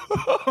neighborhood?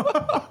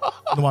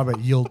 No, my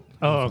bad. Yield.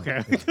 Oh,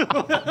 okay.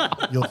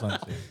 Yield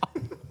signs.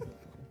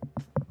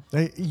 Yeah.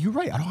 Hey, you're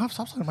right. I don't have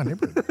stop sign in my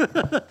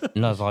neighborhood.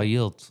 No, it's all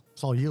yields.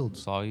 It's all yields.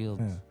 It's all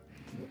yields. Yeah.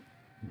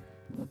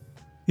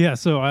 Yeah,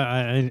 so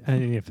I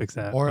need to fix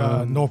that.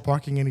 Or no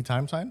parking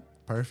anytime sign.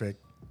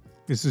 Perfect.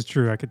 This is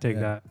true. I could take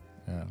Yeah. that.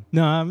 Yeah.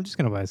 No, I'm just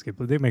gonna buy a skip.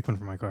 They make one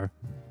for my car.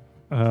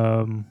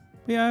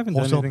 Yeah, I haven't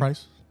done Wholesale anything.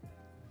 price.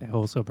 Yeah,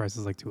 wholesale price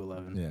is like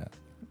 $211. Yeah.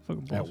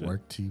 Fucking At bullshit.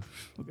 work too.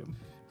 Okay.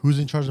 Who's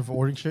in charge of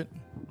ordering shit?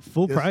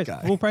 Full This price.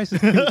 guy. Full price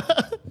is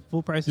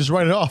full price is Just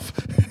write it off.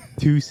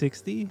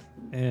 $260,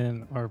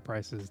 and our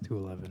price is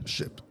 $211.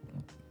 Shipped.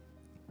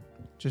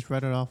 Just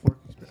read it off.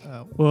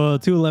 Well,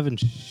 $211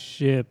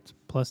 shipped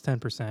plus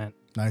 10%,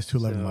 Nice.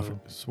 211.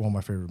 So- It's one of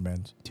my favorite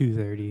bands.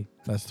 $230.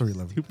 That's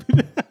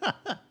 311.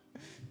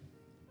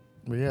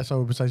 But yeah.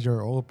 So besides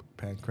your oil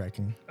pan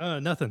cracking,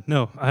 Nothing.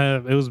 No,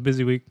 it was a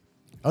busy week.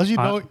 at least you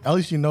know. At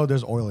least you know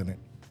there's oil in it.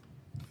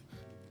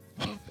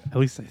 At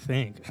least I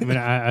think. I mean,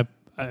 I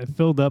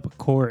filled up a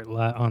quart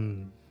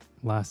on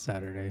last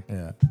Saturday,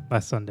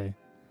 last Sunday.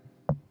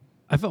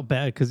 I felt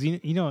bad because you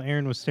know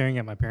Aaron was staring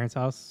at my parents'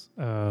 house.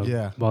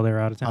 Yeah. While they were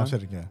out of town. House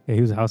sitting. Yeah. Yeah,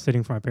 he was house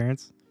sitting for my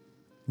parents.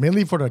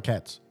 Mainly for the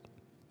cats.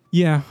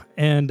 Yeah,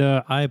 and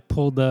I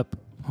pulled up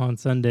on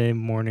Sunday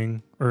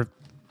morning, or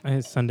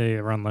Sunday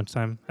around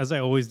lunchtime, as I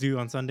always do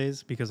on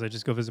Sundays, because I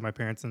just go visit my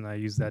parents and I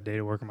use that day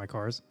to work on my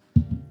cars.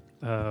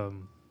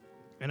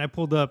 And I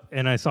pulled up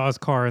and I saw his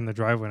car in the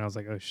driveway, and I was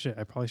like, oh shit,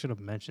 I probably should have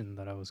mentioned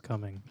that I was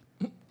coming.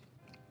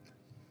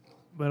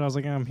 But I was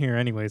like, I'm here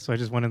anyway, so I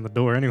just went in the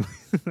door anyway.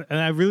 And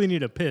I really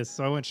need a piss,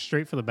 so I went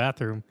straight for the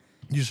bathroom.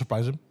 You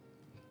surprise him.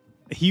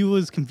 He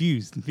was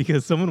confused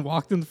because someone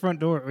walked in the front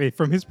door. Wait,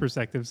 from his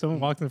perspective, someone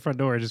walked in the front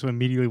door. I just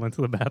immediately went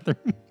to the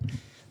bathroom.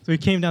 So he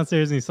came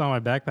downstairs and he saw my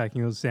backpack and he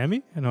goes,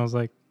 Sammy? And I was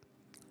like,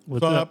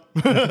 what's up?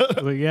 I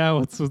was like, yeah,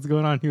 what's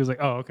going on? He was like,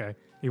 oh, okay.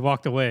 He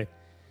walked away.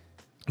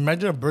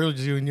 Imagine a burglar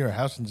just in your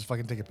house and just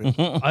fucking take a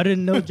picture. I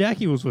didn't know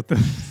Jackie was with them.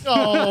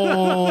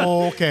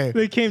 Oh, okay.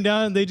 They came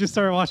down and they just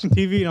started watching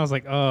TV and I was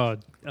like, oh,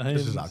 I'm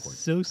This is awkward.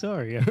 so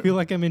sorry. I feel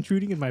like I'm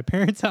intruding in my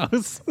parents'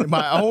 house. In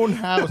my own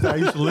house that I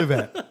used to live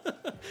at.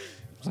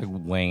 It's like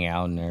weighing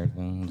out and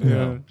everything.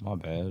 Yeah. My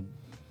bad.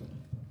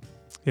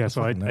 Yeah,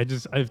 so fucking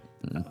nuts.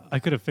 I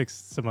could have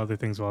fixed some other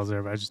things while I was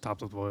there, but I just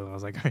topped up the oil and I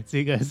was like, all right, see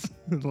you guys.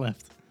 And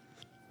left.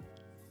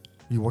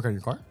 You work on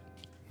your car?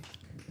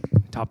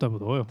 Topped up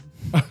with oil.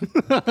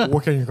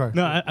 Work on your car.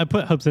 No, I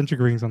put hub centric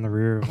rings on the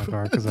rear of my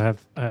car because I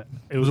have.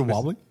 Was it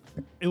wobbling?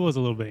 It was a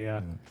little bit,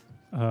 yeah.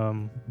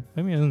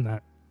 Maybe other than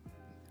that,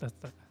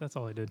 that's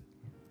all I did.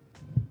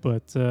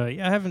 But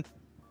yeah, I haven't.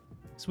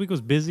 This week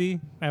was busy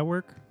at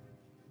work,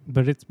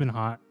 but it's been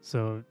hot,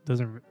 so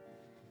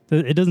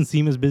it doesn't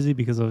seem as busy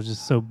because I was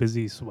just so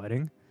busy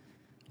sweating.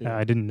 Yeah.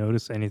 I didn't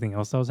notice anything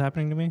else that was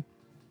happening to me.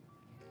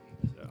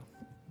 So,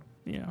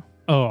 yeah.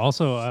 Oh,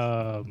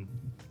 also,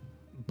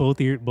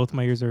 both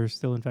my ears are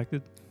still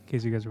infected. In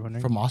case you guys are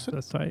wondering. From Austin?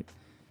 That's tight.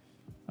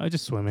 I was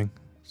just swimming,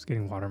 just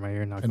getting water in my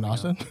ear. Not In coming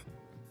Austin? out.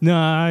 No,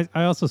 I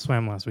also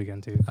swam last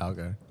weekend too. Oh,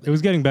 okay. It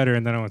was getting better,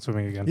 and then I went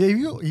swimming again. Yeah,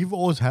 you've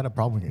always had a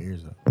problem with your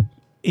ears, though.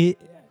 It.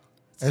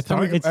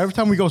 Every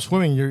time we go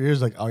swimming, your ears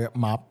like, oh yeah,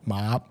 mop.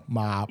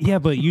 Yeah,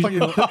 but usually,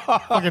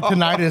 Fucking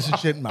tinnitus and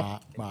shit,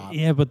 mop.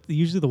 yeah, but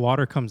usually the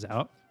water comes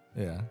out.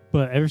 Yeah.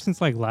 But ever since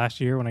like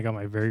last year when I got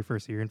my very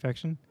first ear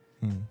infection,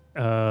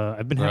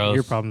 I've been having Gross.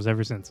 ear problems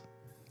ever since.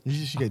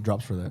 You should get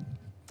drops for that.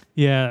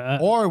 Yeah.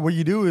 Or what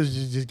you do is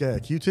you just get a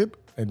Q-tip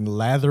and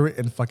lather it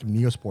in fucking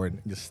Neosporin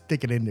and just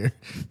stick it in there.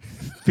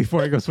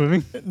 Before I go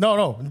swimming,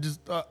 No, just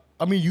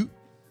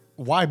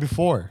why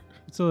before?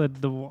 so that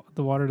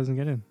the water doesn't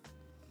get in.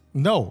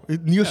 No,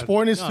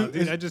 Neosporin is No,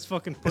 dude, I just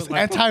fucking put it's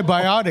like,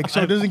 antibiotic,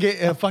 so it doesn't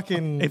get a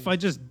fucking. if I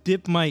just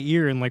dip my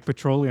ear in like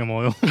petroleum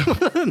oil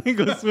and then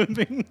go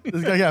swimming.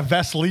 This guy got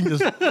Vaseline,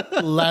 just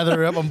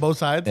lather it up on both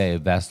sides. Hey,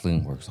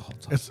 Vaseline works all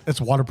the time.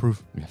 It's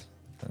waterproof. Yes.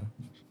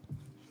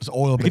 It's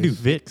oil I could do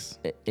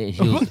based. Vicks. It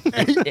heals.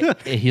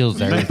 it heals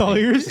Menthol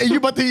everything. ears. Hey, you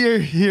about to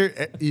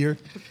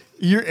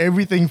hear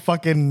everything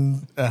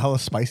fucking hella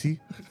spicy?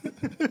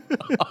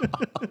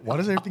 Why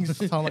does everything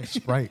sound like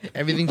Sprite?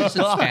 Everything just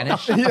in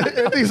Spanish. Yeah,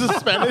 everything's in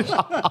Spanish.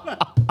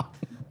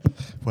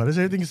 Why does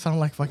everything sound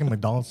like fucking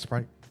McDonald's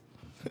Sprite?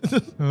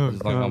 Oh,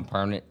 It's like on God.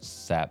 permanent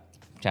SAP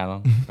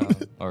channel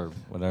or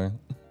whatever.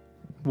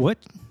 What?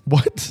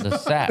 What? The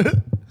SAP.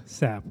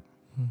 Sap.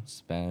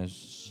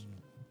 Spanish.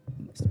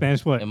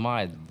 Spanish what? Am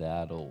I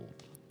that old?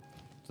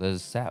 So there's a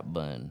SAP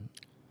button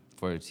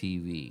for a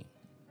TV.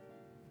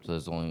 So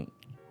it's only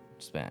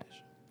Spanish.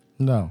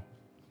 No.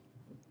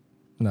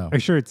 Are you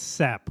sure it's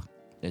SAP?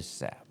 It's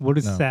SAP. What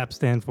does No. SAP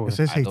stand for? It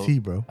says I don't-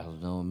 HT, bro. I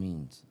don't know what it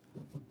means.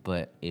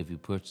 But if you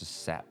push the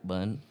SAP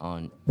button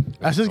on...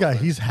 That's this guy.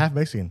 He's half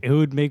Mexican. It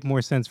would make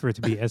more sense for it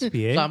to be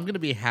SPA. So I'm gonna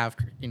be half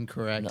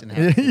incorrect and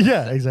half.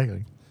 Yeah,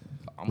 exactly.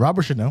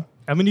 Robert should know.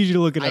 I'm gonna need you to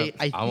look it up. I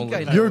think I'm I looking know.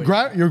 at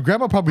Your your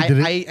grandma probably did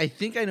it. I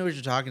think I know what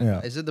you're talking Yeah.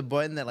 about. Is it the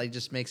button that like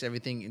just makes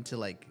everything into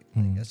like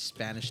a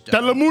Spanish?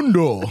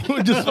 Telemundo.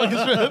 Just fucking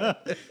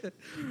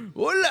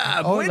Hola,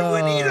 Hola.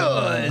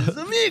 buenos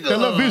amigos.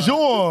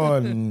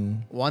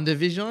 television.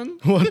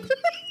 WandaVision. What?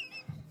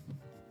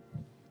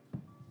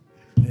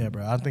 Yeah,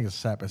 bro. I don't think it's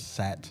SAP. It's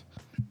SAT.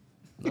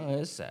 No,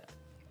 it's SAT.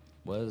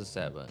 What is a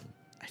SAT button?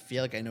 I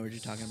feel like I know what you're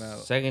talking about.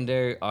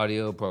 Secondary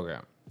audio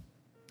program.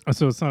 Oh,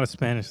 so it's not a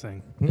Spanish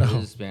thing. It is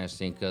a Spanish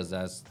thing because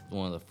that's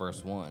one of the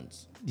first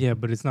ones. Yeah,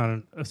 but it's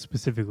not a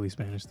specifically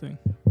Spanish thing.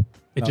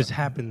 It No. just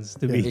happens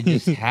to It be.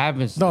 just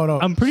happens. No.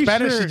 I'm pretty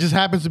Spanish sure- it just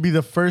happens to be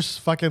the first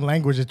fucking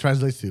language it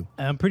translates to.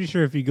 I'm pretty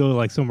sure if you go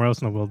like somewhere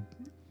else in the world,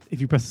 if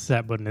you press the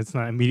SAT button, it's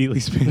not immediately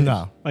Spanish.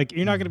 No. Like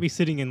you're not gonna be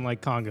sitting in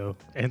like Congo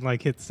and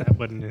like hit the SAT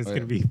button and it's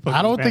gonna be.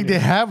 I don't think they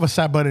Spanish. have a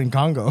SAT button in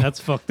Congo. That's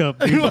fucked up.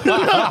 Dude.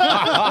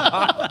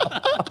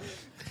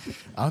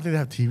 I don't think they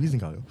have TVs in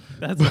Congo.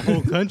 That's a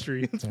whole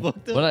country. It's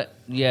fucked up. But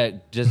yeah,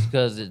 just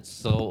because it's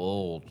so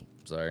old.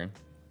 Sorry.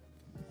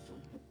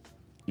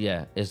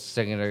 Yeah, it's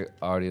secondary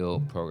audio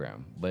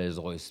program, but it's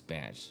always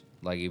Spanish.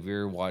 Like if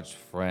you watch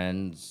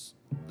Friends,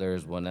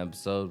 there's one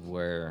episode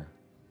where.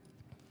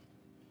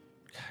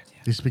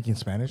 They speaking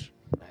Spanish?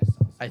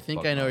 I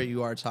think I know what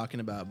you are talking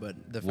about, but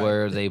the fact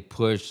Where they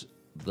push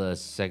the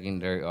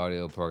secondary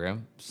audio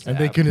program, And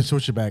they snap, couldn't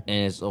switch it back.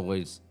 and it's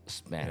always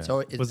Spanish. so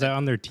it's, Was that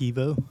on their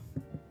TiVo?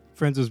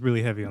 Friends was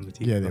really heavy on the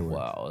TiVo. Yeah, they were.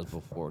 Wow, it's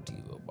before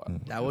TiVo.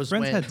 But that was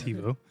Friends when had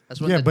TiVo. that's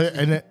when Yeah, the but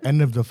at the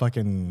end of the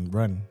fucking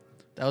run.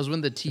 that was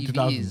when the 2000s.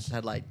 TVs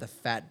had like the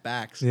fat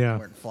backs Yeah. that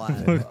weren't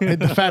flat. Hit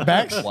the fat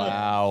backs?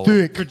 Wow.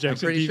 Thick. I'm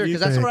Projection pretty sure TVs.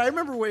 because that's what I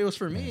remember. Where it was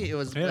for me, it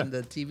was Yeah. when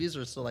the TVs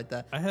were still like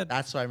that. I had-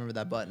 That's why I remember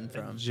that button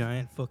from.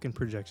 Giant fucking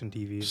projection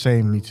TV.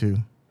 Same, me too.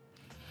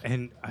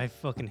 And I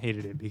fucking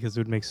hated it because it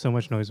would make so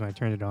much noise when I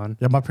turned it on.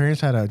 Yeah, my parents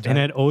had a And giant,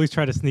 I'd always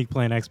try to sneak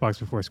play an Xbox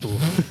before school.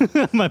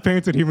 My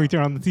parents would hear me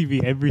turn on the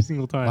TV every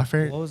single time.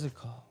 What was it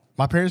called?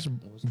 my parents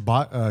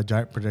bought a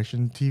giant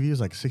projection TV. It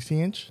was like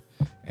 60-inch,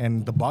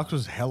 and the box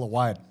was hella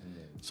wide.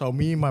 So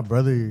me and my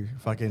brother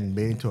fucking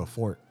made into a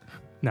fort.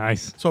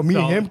 Nice. So me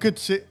and Solid. him could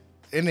sit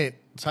in it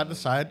side to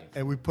side,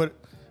 and we put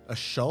a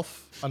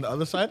shelf on the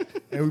other side,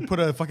 and we put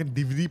a fucking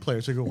DVD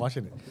player so you could watch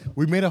it.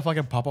 We made a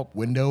fucking pop-up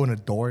window and a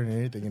door and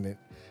everything in it.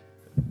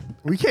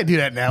 We can't do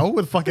that now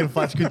with fucking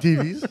flat screen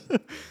TVs.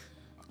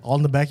 All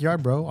in the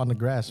backyard, bro, on the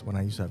grass when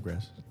I used to have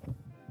grass.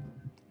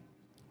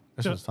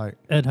 That's just tight.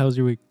 Ed, how's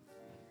your week?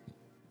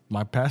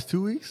 My past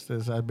 2 weeks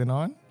that I've been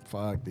on,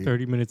 fuck, dude.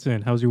 30 minutes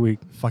in. How's your week?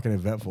 Fucking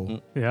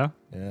eventful. Yeah?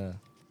 Yeah.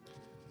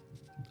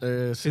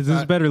 Is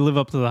this better live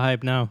up to the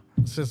hype now?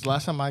 Since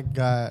last time I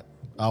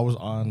was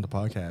on the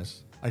podcast,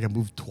 I got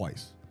moved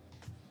twice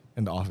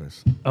in the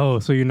office. Oh,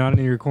 so you're not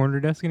in your corner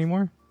desk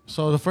anymore?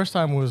 So the first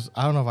time was,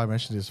 I don't know if I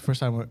mentioned this, first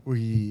time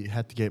we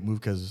had to get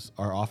moved because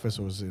our office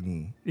was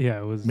in Yeah,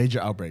 it was. major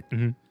outbreak.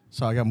 Mhm.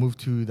 So I got moved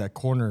to that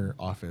corner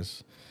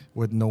office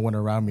with no one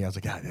around me. I was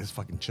like, God, this is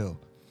fucking chill.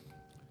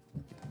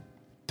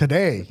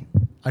 Today,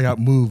 I got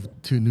moved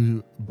to a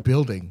new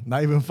building,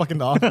 not even fucking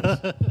the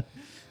office.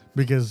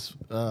 Because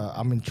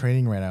I'm in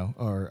training right now,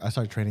 or I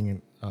started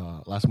training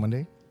last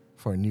Monday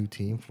for a new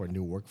team, for a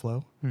new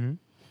workflow. Mhm.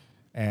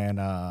 And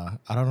I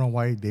don't know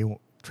why they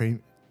want,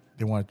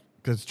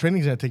 because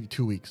training's gonna take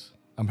 2 weeks.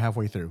 I'm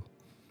halfway through.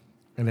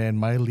 And then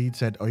my lead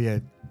said, oh yeah,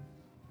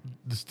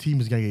 this team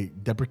is gonna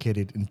get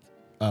deprecated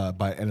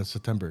by end of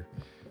September.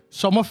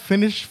 So I'm gonna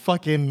finish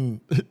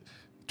fucking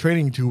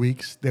training 2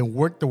 weeks, then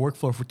work the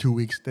workflow for 2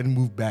 weeks, then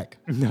move back.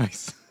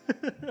 Nice.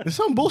 It's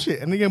some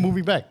bullshit, and they get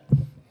moving back.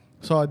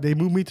 So they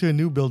moved me to a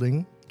new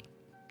building,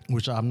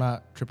 which I'm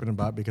not tripping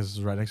about because it's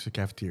right next to the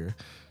cafeteria.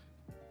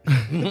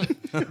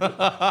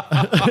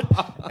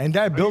 And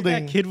that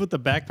building, That kid with the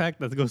backpack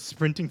that goes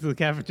sprinting to the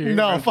cafeteria.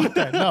 no, fuck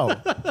that,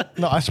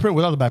 no, I sprint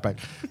without the backpack.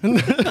 No,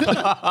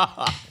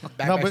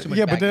 Backpack's but too much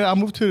yeah, but then backpack. I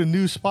moved to the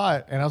new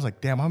spot, and I was like,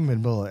 damn, I'm in the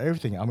middle of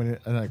everything. I'm in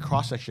a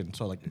cross section,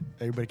 so like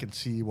everybody can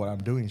see what I'm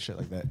doing, and shit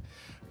like that.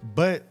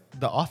 But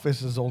the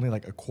office is only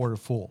like a quarter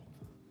full.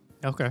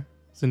 Okay.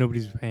 So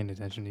nobody's paying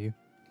attention to you.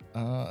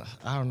 I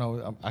don't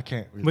know. I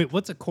can't. Wait,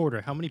 what's a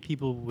quarter? How many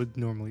people would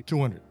normally?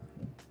 200.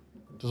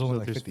 There's only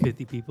like There's 50.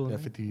 50 people. Yeah,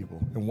 in there? 50 people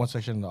in one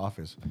section in the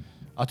office.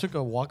 I took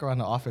a walk around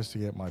the office to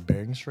get my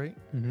bearings straight,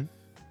 Mhm.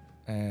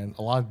 and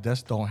a lot of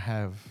desks don't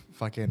have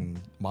fucking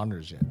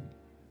monitors yet,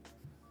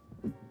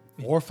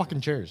 or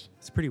fucking chairs.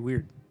 It's pretty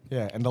weird.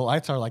 Yeah, and the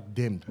lights are like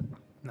dimmed.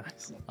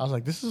 Nice. I was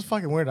like, this is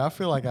fucking weird. I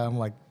feel like I'm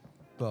like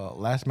the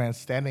last man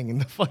standing in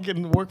the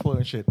fucking workflow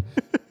and shit.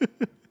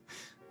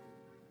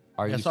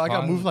 Are Yeah, you so I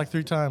got fine- moved like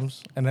 3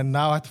 times, and then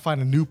now I have to find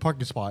a new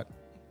parking spot.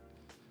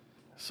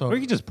 So Or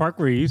you could just park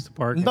where you used to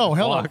park. and no, just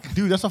hell no. walk.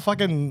 Dude, that's a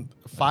fucking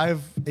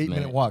 5-8 minute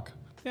Minute. walk.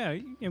 Yeah,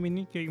 I mean,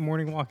 you get your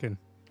morning walk in.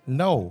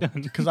 No,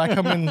 because I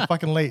come in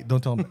fucking late.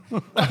 Don't tell me.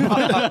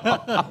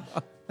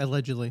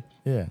 Allegedly.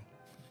 Yeah.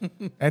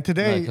 And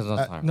today, No, 'cause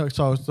that's time. no.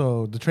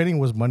 So the training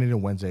was Monday to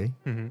Wednesday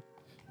Mm-hmm.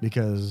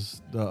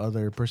 because the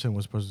other person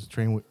was supposed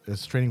to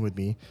is training with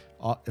me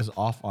is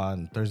off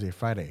on Thursday,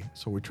 Friday.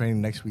 So we're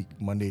training next week,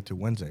 Monday to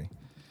Wednesday.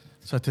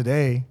 So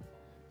today,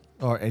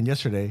 and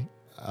yesterday,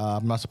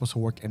 I'm not supposed to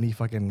work any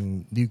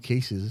fucking new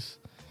cases.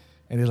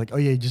 And they're like, oh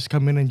yeah, just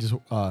come in and just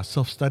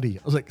self study.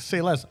 I was like,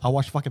 say less. I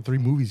watched fucking 3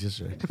 movies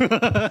yesterday.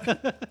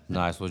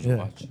 Nice. What'd you Yeah.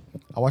 watch?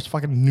 I watched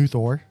fucking new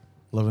Thor,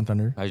 Love and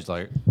Thunder, How'd you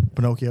like it?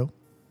 Pinocchio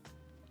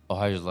Oh,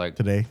 how'd you like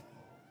today.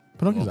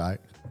 Pinocchio's alright.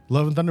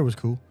 Love and Thunder was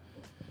cool.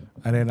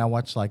 And then I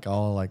watched like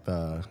all like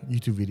the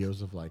YouTube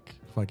videos of like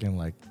fucking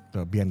like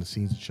the behind the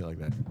scenes and shit like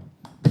that.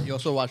 You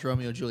also watched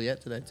Romeo and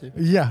Juliet today too.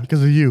 Yeah,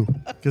 because of you.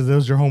 Because that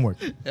was your homework.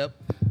 Yep.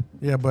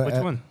 Yeah, but Which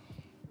one?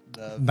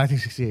 The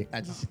 1968.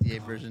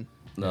 1968 version.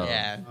 No.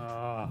 Yeah,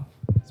 Ah.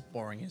 it's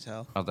boring as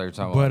hell. I thought you were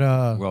talking But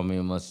about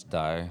Romeo Must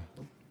Die.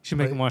 Should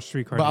make him watch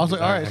Streetcar. But I was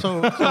like, Ninja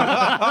all right,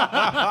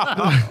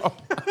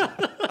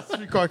 so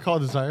Streetcar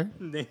Called Desire.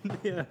 Desire.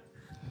 Yeah.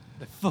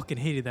 I fucking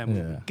hated that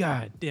movie. Yeah.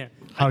 God damn.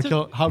 How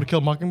to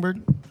Kill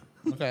Mockingbird.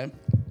 Okay.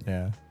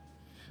 Yeah.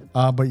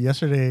 But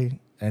yesterday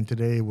and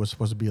today was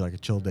supposed to be like a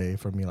chill day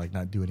for me, like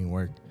not do any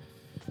work.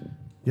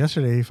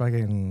 Yesterday,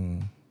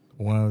 fucking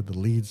one of the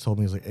leads told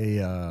me, he's like, hey,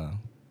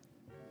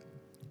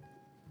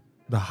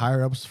 the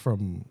higher ups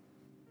from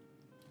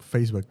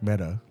Facebook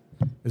Meta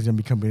is gonna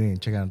be coming in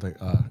and checking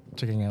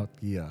out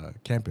the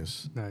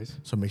campus. Nice.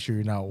 So make sure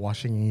you're not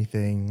washing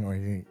anything or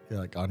anything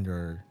like on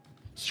your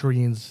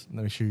screens.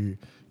 Make sure you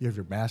have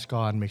your mask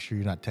on. Make sure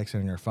you're not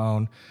texting on your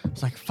phone.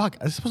 It's like, fuck,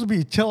 it's supposed to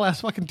be a chill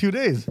ass fucking 2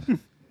 days.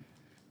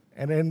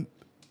 And then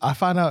I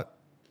found out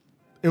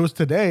it was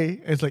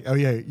today. It's like, oh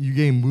yeah, you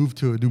getting moved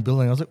to a new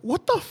building. I was like,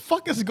 what the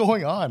fuck is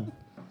going on?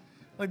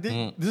 Like,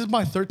 this is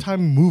my third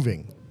time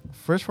moving.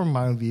 First from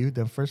Mountain View,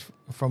 then first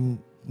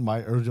from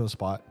my original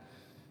spot.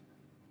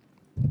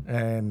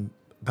 And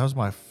that was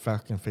my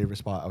fucking favorite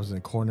spot. I was in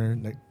a corner,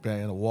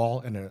 in a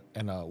wall,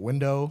 and a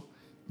window,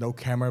 no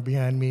camera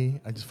behind me.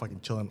 I just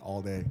fucking chilling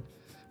all day.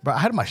 But I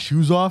had my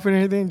shoes off and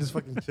everything, just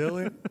fucking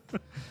chilling.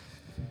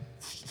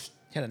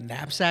 Had a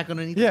knapsack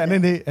underneath. Yeah,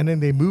 and then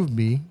they moved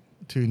me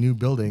to a new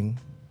building.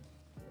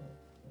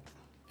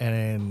 And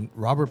then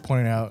Robert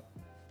pointed out,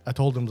 I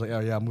told him, like, oh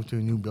yeah, I moved to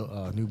a new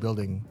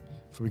building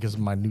because of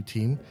my new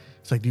team.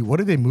 It's like, dude, what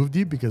did they move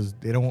you? Because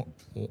they don't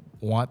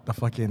want the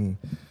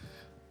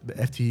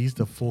FTEs,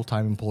 the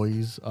full-time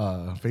employees,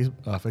 face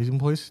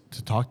employees,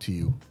 to talk to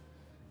you,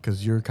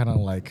 because you're kind of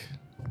like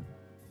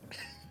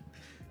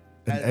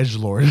an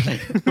edgelord.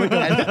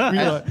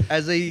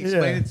 As they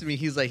explained it to me,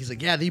 he's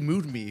like, yeah, they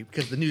moved me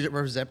because the new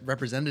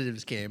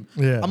representatives came.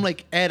 Yeah. I'm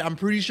like, Ed, I'm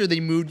pretty sure they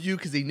moved you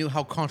because they knew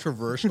how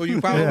controversial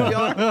you probably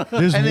are.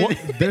 There's And then- one,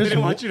 They there's didn't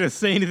one, want you to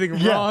say anything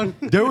yeah, wrong.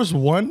 there was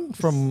one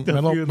from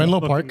Stuff you in the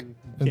Menlo Park, fucking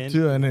and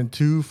can. then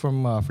two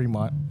from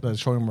Fremont that's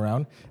showing them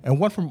around, and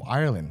one from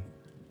Ireland.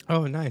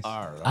 Oh, nice.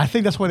 I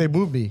think that's why they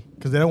moved me,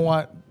 because they don't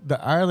want the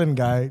Ireland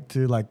guy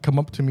to like come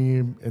up to me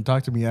and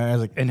talk to me. And I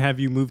was like, And have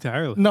you moved to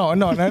Ireland? no,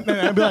 and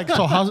I'd be like,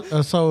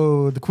 so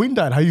so the Queen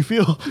died. How you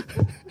feel?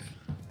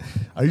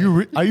 Are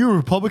you a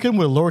Republican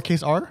with a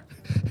lowercase r?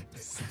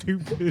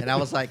 Stupid. And I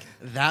was like,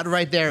 that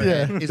right there Yeah,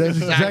 Ed, is that's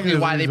exactly exactly the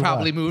why they reason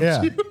probably why. moved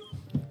Yeah. you.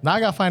 Now I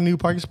gotta find a new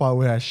parking spot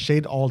where I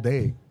shade all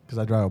day because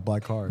I drive a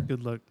black car.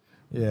 Good luck.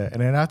 Yeah,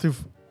 and then I have to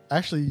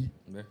actually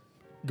Yeah.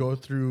 go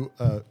through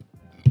a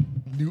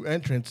new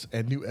entrance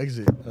and new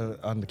exit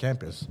on the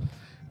campus.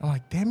 I'm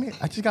like, damn it,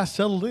 I just got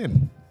settled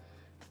in.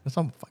 That's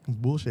some fucking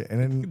bullshit. And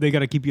then They got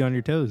to keep you on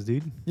your toes,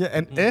 dude. yeah,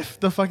 and if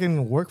the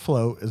fucking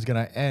workflow is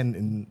gonna end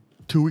in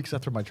 2 weeks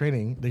after my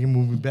training, they can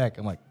move me back.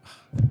 I'm like,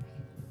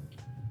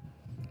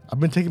 I've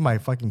been taking my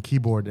fucking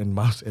keyboard and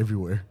mouse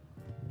everywhere.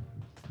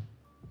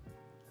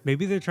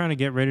 Maybe they're trying to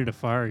get ready to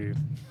fire you.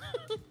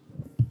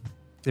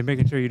 They're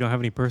making sure you don't have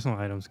any personal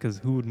items, because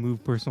who would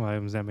move personal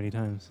items that many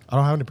times? I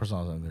don't have any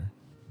personals on there.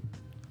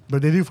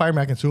 But they do fire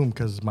me, I can sue them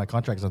because my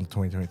contract is on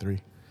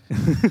 2023.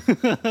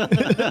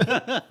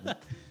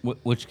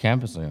 Which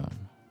campus are you on?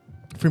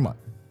 Fremont.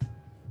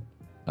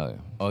 Oh, yeah.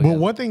 Oh, But yeah.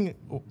 one thing,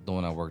 The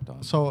one I worked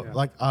on. so Yeah.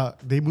 like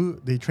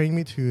they trained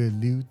me to a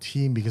new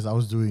team because I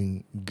was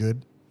doing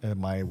good at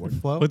my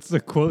workflow. What's the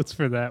quotes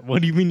for that?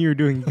 What do you mean you're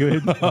doing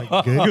good?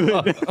 Like,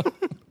 good.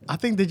 I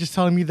think they're just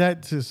telling me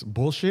that to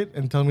bullshit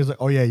and telling me it's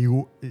like, oh yeah,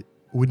 you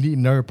would need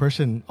another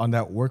person on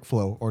that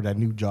workflow or that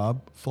new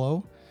job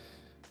flow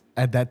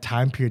at that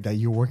time period that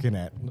you're working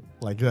at.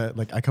 Like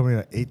I come in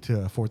at 8 to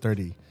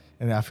 4:30,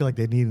 and I feel like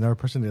they need another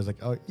person that's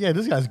like, oh yeah,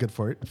 this guy's good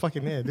for it.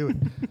 Fucking yeah, do it.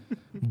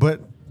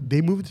 But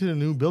they moved to the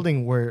new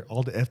building where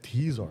all the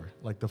FTEs are,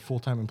 like the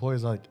full-time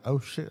employees. Are like, oh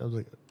shit, I was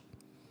like,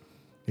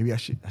 maybe I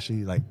should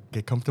like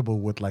get comfortable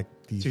with like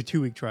It's these. your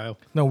 2-week trial.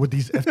 No, with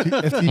these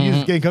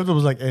FTEs getting comfortable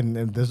was like, and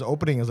there's an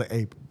opening. I was like,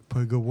 hey,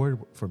 put a good word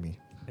for me.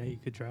 Yeah, you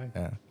could try.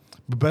 Yeah.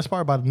 The best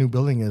part about the new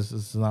building is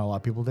there's not a lot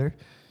of people there.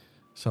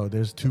 So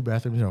there's 2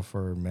 bathrooms,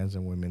 for men's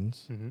and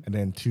women's, Mhm. and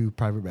then 2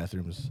 private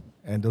bathrooms.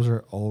 And those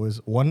are always,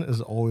 one is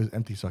always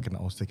empty, so I can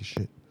always take a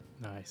shit.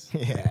 Nice.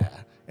 Yeah,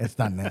 it's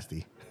not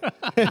nasty.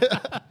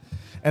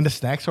 And the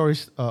snacks are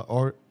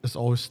it's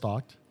always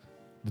stocked.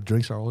 The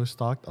drinks are always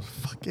stocked. Oh,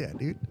 fuck yeah,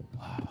 dude.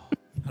 I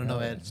don't know,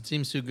 Ed. It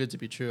seems too good to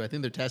be true. I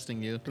think they're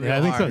testing you. Yeah,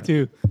 I think so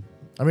too.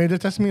 I mean, if they're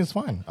testing me, it's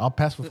fine. I'll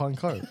pass with flying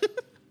colors.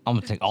 I'm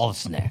gonna take all the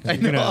snacks.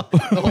 You're gonna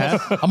pass?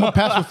 I'm gonna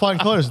pass with flying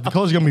colors. The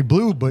colors gonna be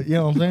blue, but you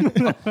know what I'm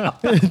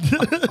saying?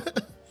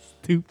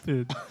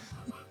 Stupid.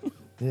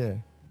 Yeah,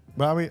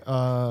 but I mean,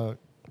 I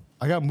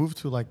got moved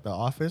to like the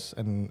office,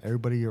 and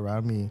everybody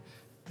around me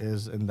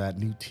is in that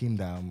new team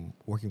that I'm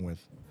working with.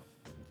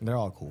 And they're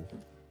all cool.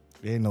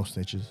 They ain't no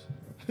snitches.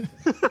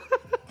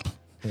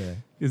 Yeah.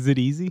 Is it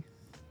easy?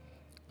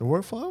 The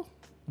workflow,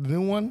 the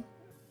new one,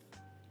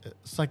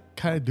 it's like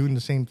kind of doing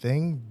the same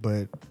thing,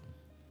 but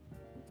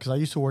because I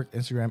used to work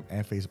Instagram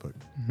and Facebook,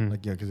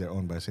 like because they're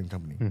owned by the same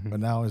company. But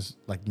now it's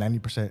like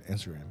 90%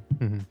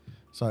 Instagram,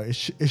 so it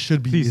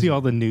should be. Do you see easier.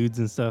 all the nudes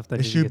and stuff that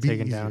It need to should get be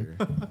taken easier.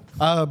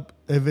 down?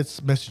 If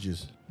it's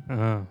messages,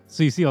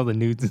 So you see all the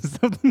nudes and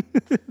stuff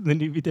that need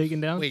to be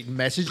taken down? Wait,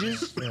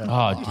 messages?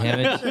 Oh, damn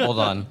it. Hold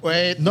on.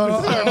 Wait, no.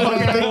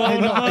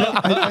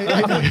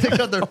 take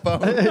out their phone.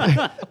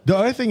 The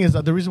other thing is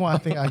that the reason why I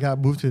think I got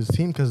moved to his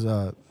team because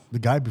the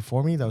guy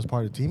before me that was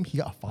part of the team, he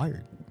got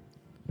fired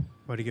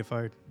Why'd he get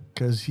fired?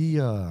 because he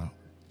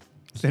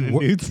Sending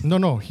wor- nudes?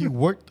 No, he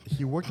worked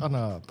on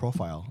a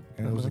profile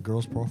and it was a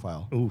girl's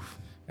profile. Oof.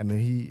 And then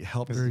he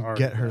helped This her is already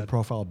get her bad.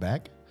 profile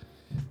back.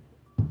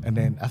 And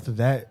then after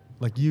that,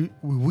 like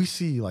we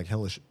see like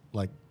hellish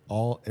like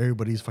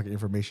everybody's fucking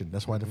information.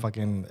 That's why the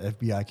fucking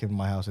FBI came to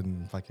my house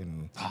and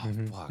fucking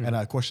Fuck.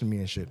 and questioned me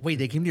and shit. Wait,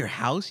 they came to your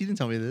house? You didn't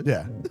tell me this.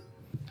 Yeah.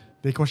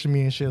 They questioned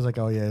me and shit. It's like,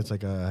 oh yeah, it's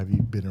like, have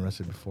you been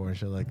arrested before and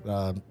shit? Like,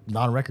 not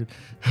on record.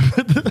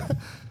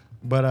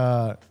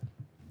 But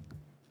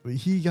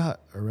he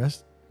got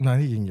arrested. No,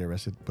 he didn't get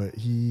arrested, but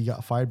he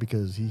got fired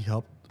because he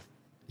helped.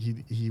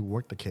 He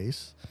worked the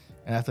case,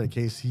 and after the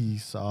case, he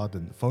saw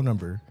the phone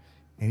number,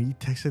 and he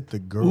texted the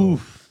girl.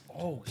 Oof.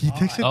 He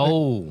texted.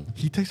 Oh.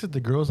 He texted the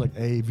girls like,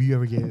 "Hey, if you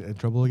ever get in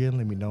trouble again,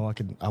 let me know.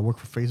 I work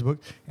for Facebook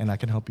and I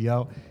can help you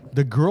out."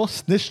 The girl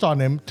snitched on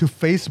him to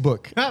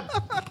Facebook,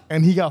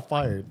 and he got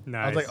fired. I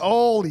Nice. was like,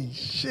 "Holy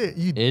shit,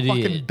 you Idiot.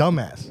 fucking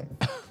dumbass!"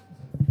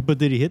 But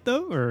did he hit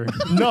though, or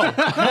No,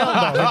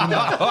 hell no,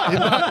 he did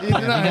not. He did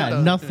not You hit got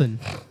those. nothing.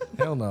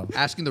 Hell no.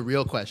 Asking the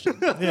real question.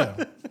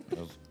 Yeah,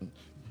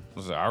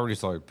 I already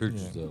saw your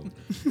pictures, though.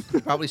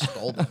 He probably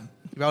stole them.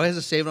 He probably has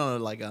it saved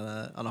on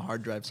a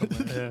hard drive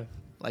somewhere. yeah.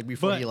 Like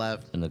before But- he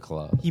left. In the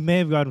cloud. He may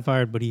have gotten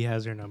fired, but he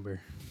has her number.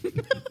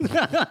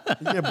 yeah,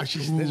 but she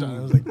snitched on him.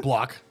 It was like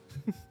block.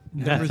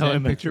 That's how I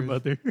met your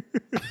mother.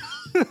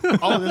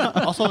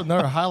 Also,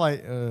 another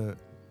highlight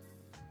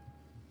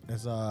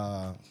is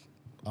I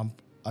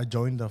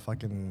joined the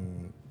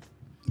fucking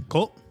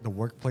Colt. the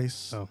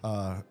workplace Oh.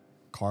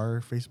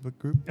 car Facebook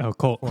group Oh,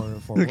 Colt.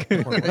 for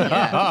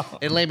Yeah.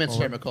 In layman's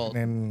term, Nicole.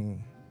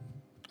 and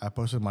I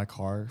posted my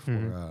car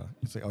for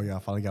it's like, oh yeah, I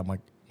finally got my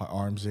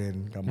arms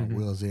in, got my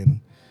wheels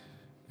in,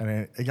 and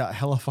then it got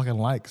hella fucking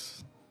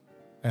likes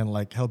and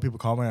like hella people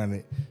comment on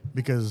it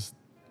because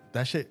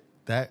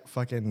that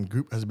fucking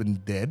group has been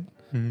dead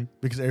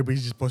because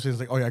everybody's just posting it's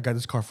like, oh yeah, I got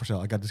this car for sale,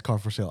 I got this car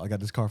for sale, I got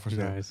this car for sale.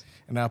 Nice.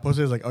 And I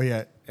posted it's like, oh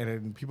yeah, and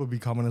then people be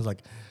commenting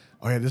like,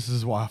 oh yeah, this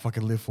is what I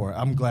fucking live for.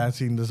 I'm glad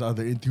seeing this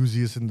other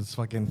enthusiast in this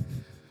fucking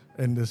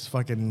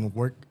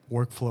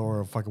workflow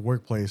or fucking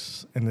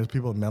workplace. And there's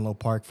people in Menlo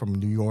Park from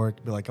New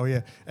York be like, oh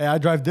yeah, hey, I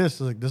drive this.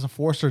 It's like there's a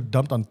Forester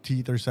dumped on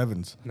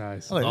T37s.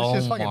 Nice. I was like, Oh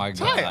this shit's my fucking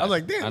god! tight. I was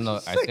like, damn, I know.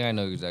 this is I sick. think I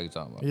know exactly what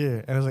you're talking about.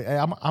 Yeah, and I was like, hey,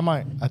 I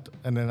might,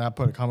 and then I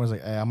put a comment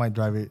like, hey, I might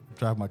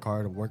drive my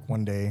car to work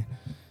one day.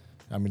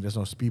 I mean, there's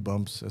no speed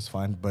bumps, it's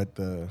fine, but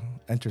the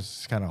entrance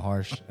is kind of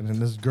harsh. And then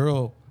this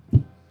girl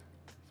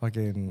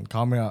fucking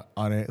comment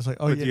on it. It's like,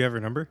 oh But yeah, do you have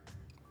her number?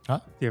 huh?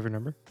 Do you have her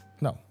number?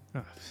 No,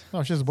 Oh,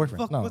 no, she has a boyfriend.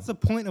 fuck, no, what's the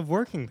point of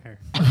working there?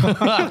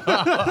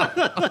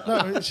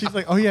 no, she's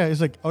like, oh yeah,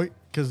 it's like, oh,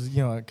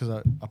 because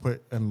I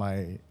put in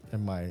my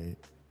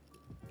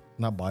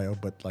not bio,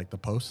 but like the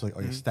post, like,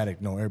 oh yeah,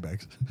 static, no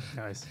airbags.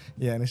 Nice.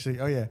 Yeah, and it's like,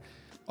 oh yeah,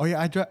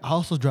 I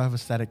also drive a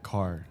static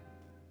car,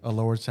 a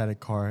lowered static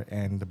car,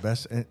 and the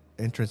best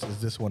entrance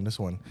is this one.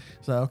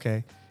 So okay,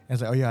 and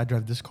it's like, oh yeah, I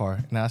drive this car,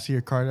 and I see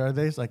your car the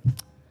other day. It's like,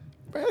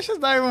 bro, it's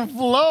just not even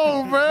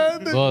flow, bro.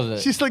 What was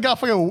it? She still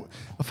got a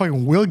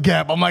fucking wheel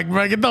gap. I'm like,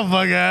 bro, get the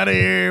fuck out of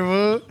here,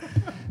 bro.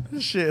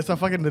 Shit, it's a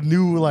fucking the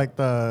new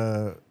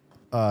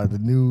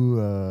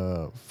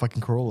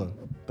fucking Corolla,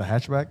 the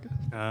hatchback.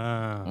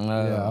 Ah.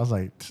 Yeah, I was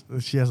like,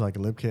 she has like a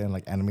lip kit and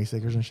like anime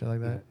stickers and shit like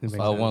that. It makes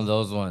Oh, sense. one of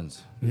those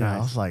ones. Yeah, I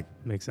Nice. was like,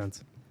 Makes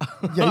sense.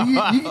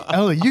 yeah, I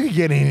was like, you can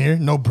get in here,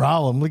 no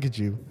problem. Look at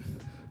you.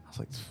 I was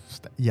like,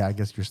 yeah, I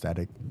guess you're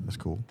static. That's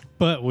cool.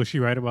 But was she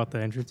right about the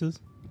entrances?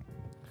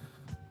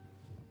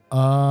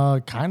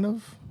 Kind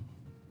of,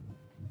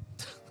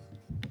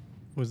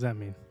 What does that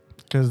mean?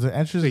 because the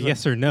entrance. So is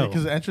yes or no?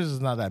 Because the entrance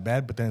is not that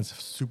bad, but then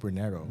it's super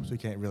narrow, so you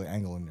can't really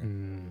angle in there.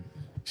 Mm.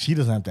 She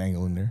doesn't have to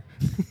angle in there.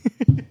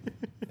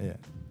 Yeah.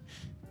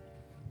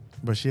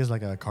 But she has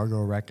like a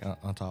cargo rack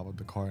on top of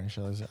the car and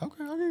shit. I was like,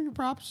 okay, I'll give you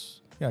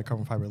props. Yeah,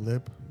 carbon fiber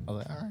lip. I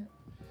was like, all right.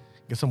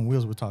 Get some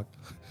wheels, we'll talk.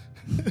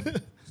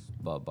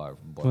 But Well,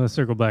 let's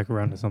circle back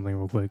around to something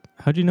real quick.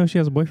 How'd you know she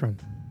has a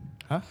boyfriend?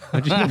 Huh?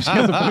 How'd you know she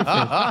has a boyfriend?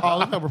 Oh,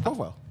 look at her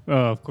profile. Oh,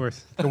 of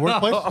course. The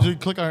workplace, so you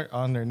click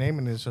on their name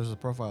and it shows the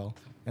profile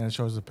and it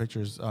shows the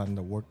pictures on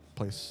the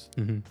workplace.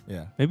 Hmm.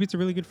 Yeah. Maybe it's a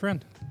really good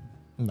friend.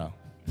 No.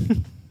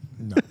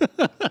 No.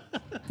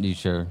 you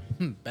sure?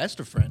 Best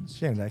of friends.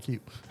 She ain't that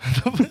cute.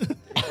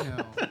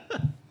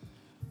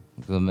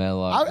 The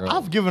Medlock girl.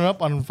 I've given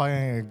up on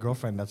finding a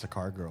girlfriend that's a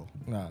car girl.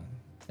 No.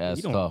 Yeah, You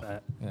it's don't tough. want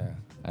that. Yeah.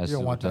 That's You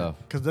don't super want that tough.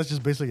 because that's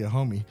just basically a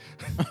homie.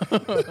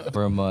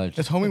 Very much.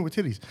 It's homie with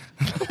titties.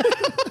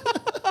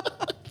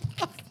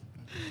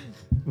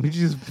 We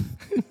just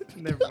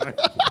never mind.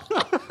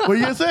 What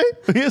you gonna say?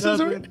 What you gonna say?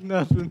 Sorry?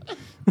 Nothing.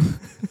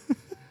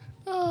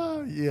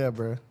 Yeah,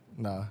 bro.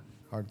 Nah,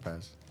 hard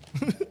pass.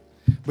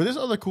 But there's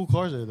other cool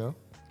cars there though.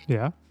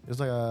 Yeah. It's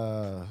like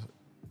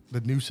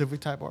the new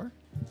Civic Type R.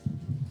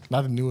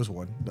 Not the newest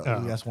one, the Oh.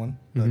 ugly ass one,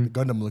 the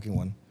Gundam looking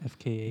one.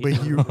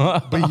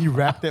 FK8. But he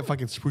wrapped that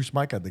fucking spruce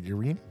mic at the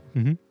green.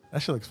 Mm-hmm.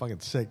 That shit looks fucking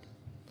sick.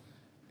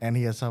 And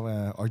he has some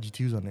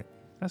RG2s on it.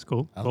 That's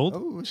cool. I was Gold.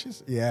 like, oh,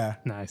 shit's yeah.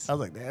 Nice. I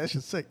was like, that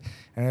shit's sick.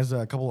 And there's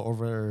a couple of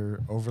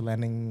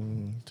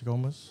overlanding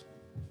Tacomas.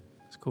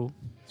 It's cool.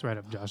 It's right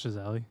up Josh's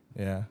alley.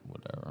 Yeah.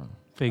 Whatever.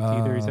 Fake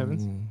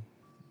T37s.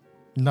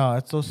 No,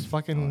 it's those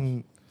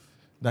fucking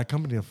that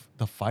company of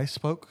the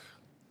 5-spoke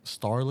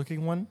star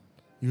looking one.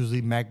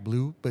 Usually Mac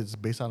Blue, but it's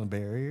based on the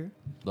Bay Area.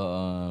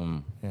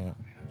 The Yeah.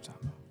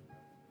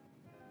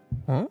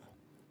 Huh?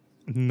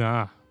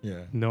 Nah.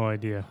 Yeah. No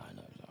idea.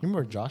 You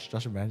remember Josh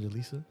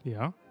Evangelista?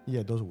 Yeah.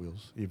 Yeah, those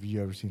wheels. If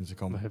you ever seen the I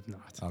Tacoma. have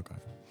not. Okay.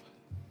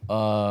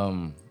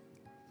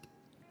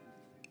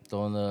 the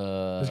one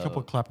There's a couple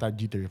of clapped out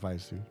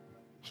G35s too.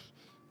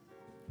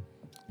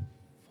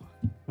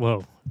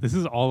 Whoa. This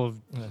is all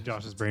of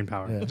Josh's brain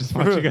power. Yeah. Just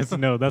want you guys to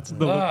know that's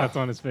the look that's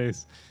on his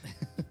face.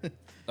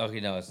 Okay,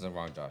 no, it's the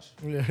wrong Josh.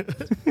 Yeah.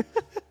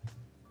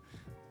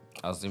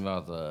 I was thinking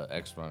about the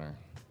X Runner.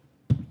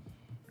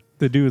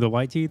 The dude with the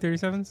white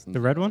T37s? The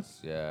red one?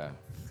 Yeah.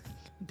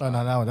 No,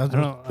 that one. That's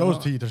I don't- those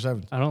I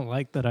T37s. I don't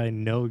like that I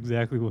know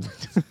exactly what.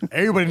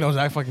 Everybody knows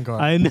that fucking car.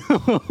 I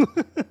know.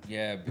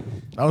 Yeah.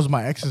 That was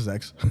my ex's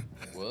ex.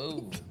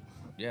 Whoa.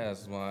 Yeah,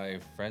 that's my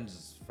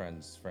friend's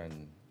friend.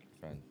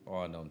 Oh,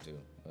 I know him too,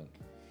 but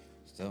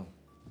still.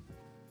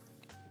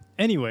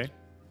 Anyway.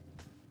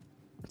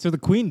 So the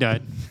queen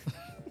died.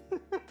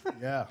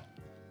 Yeah.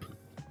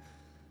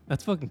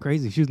 That's fucking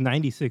crazy. She was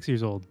 96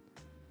 years old.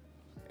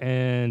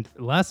 And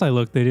last I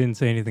looked, they didn't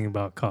say anything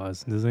about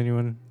cause. Did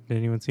anyone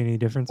see any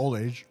difference? Old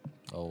age.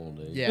 Old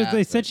age. Yeah.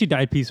 They said she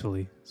died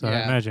peacefully. So I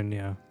Yeah. imagine,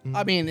 yeah.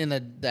 I mean, in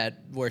that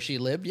where she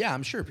lived, yeah,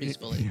 I'm sure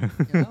peacefully. You know,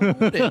 who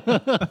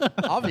wouldn't?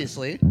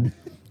 Obviously.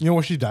 You know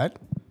where she died?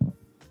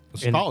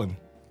 Stalin.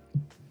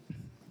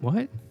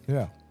 What?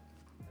 Yeah.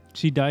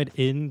 She died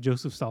in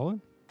Joseph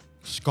Stalin?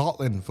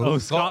 Scotland. Oh, fool.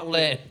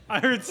 Scotland. I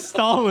heard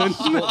Stalin.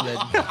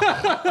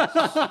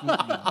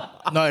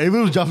 No, if it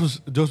was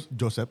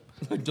Joseph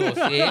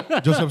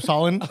Joseph.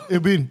 Stalin,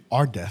 it'd be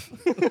our death.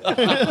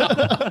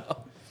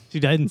 She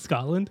died in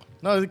Scotland?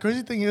 No, the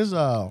crazy thing is,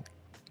 the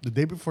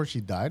day before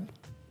she died,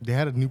 they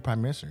had a new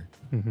prime minister.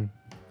 Mm-hmm.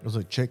 It was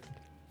a chick,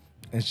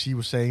 and she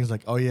was saying, "It's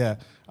like, oh yeah,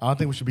 I don't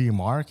think we should be a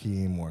monarchy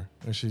anymore.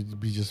 It should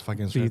be just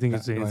fucking." So you think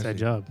it's an inside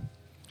job?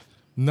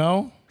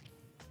 No,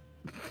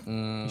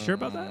 You sure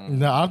about that?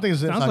 no, I don't think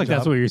it's an Sounds inside like job.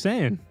 that's what you're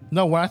saying.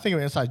 No, when I think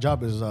of inside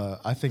job is,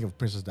 I think of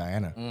Princess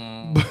Diana.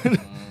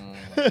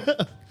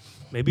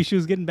 Maybe she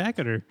was getting back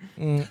at her.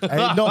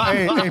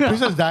 Hey,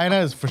 Princess Diana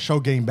is for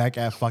sure getting back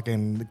at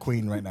fucking the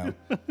queen right now.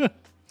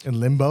 In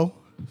limbo.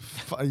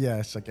 Yeah,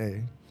 it's like,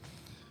 hey.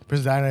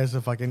 Princess Diana is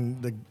the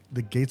fucking,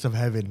 the gates of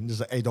heaven. Just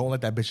like, hey, don't let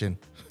that bitch in.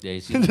 Yeah,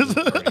 you see.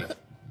 The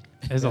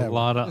There's Yeah, a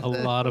lot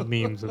of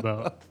memes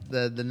about.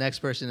 The next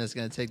person that's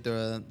gonna take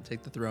the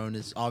throne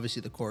is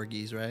obviously the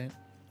corgis, right?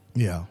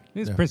 Yeah.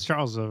 It's yeah. Prince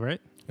Charles though,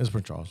 right? It's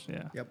Prince Charles.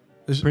 Yeah. Yep.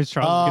 It's- Prince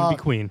Charles is gonna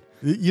be queen.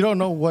 You don't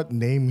know what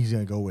name he's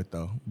going to go with,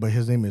 though. But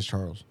his name is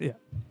Charles. Yeah.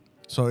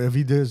 So if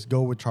he does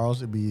go with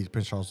Charles, it'd be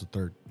Prince Charles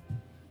III.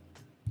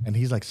 And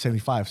he's like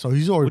 75. So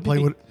he's already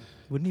playing with...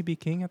 Wouldn't he be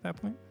king at that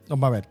point? Oh,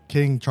 my bad.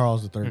 King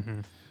Charles III. Mm-hmm.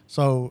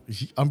 So,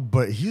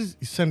 but he's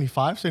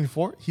 75,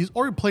 74. He's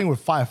already playing with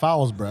 5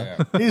 fouls, bro.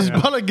 Yeah. He's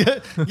about to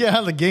get out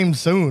of the game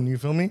soon. You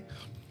feel me?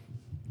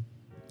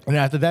 And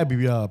after that,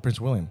 be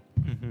Prince William,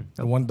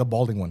 the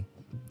balding one.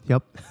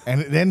 Yep.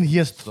 And then he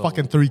has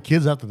fucking 3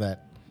 kids after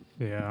that.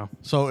 Yeah.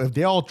 So if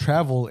they all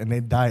travel and they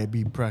die, it'd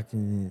be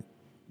fucking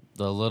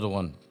the little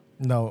one.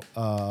 no.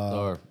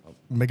 Or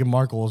Meghan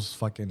Markle's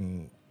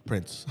fucking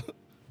prince,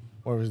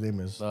 whatever his name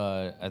is,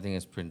 I think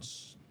it's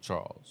Prince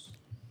Charles.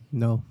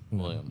 No.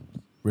 William.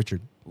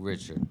 Richard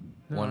Richard.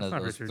 No, One it's of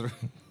not those Richard.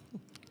 3.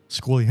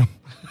 Squilliam.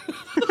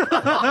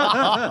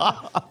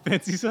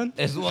 Fancy son?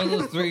 It's one of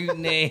those 3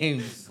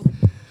 names.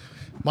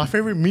 My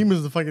favorite meme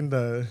is the fucking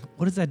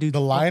What does that dude's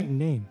The line? fucking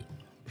name?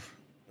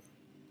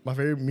 My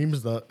favorite meme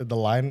is the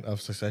line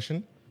of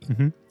Succession.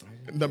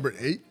 Number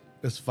 8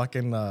 is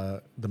fucking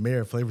the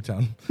mayor of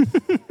Flavortown.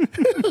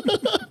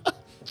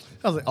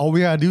 I was like, all we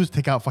gotta do is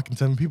take out fucking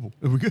 7 people.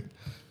 We're good.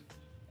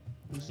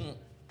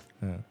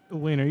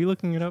 Wayne, are you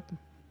looking it up?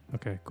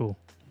 Okay, cool.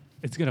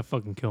 It's gonna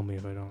fucking kill me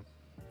if I don't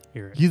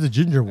hear it. He's the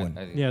ginger I one,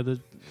 think Yeah,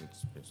 it's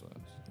Prince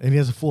William. and he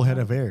has a full head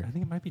of I hair.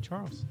 think it might be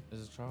Charles.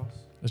 Is it Charles?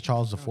 It's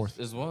Charles the Fourth.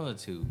 It's one of the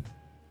 2.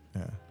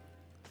 Yeah.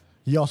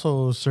 He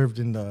also served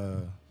in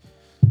the.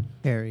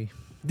 Harry.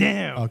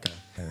 Damn. Okay.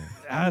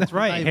 That's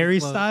right. I Harry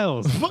love-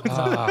 Styles.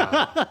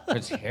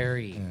 Prince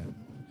Harry.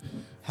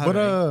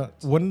 But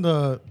when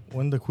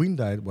the queen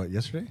died, what,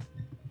 yesterday?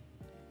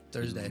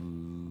 Thursday.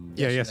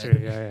 Yeah,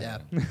 yesterday. Yeah.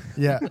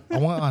 Yeah, I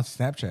went on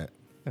Snapchat.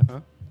 Uh-huh.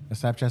 The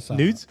Snapchat's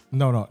Nudes?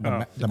 No,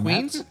 Oh. the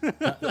Queens?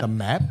 map, the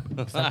map,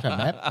 Snapchat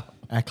map.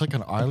 And I click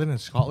on Ireland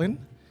and Scotland.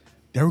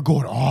 They were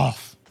going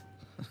off.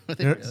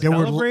 They were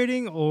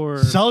Celebrating or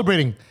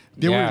celebrating.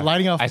 They Yeah, were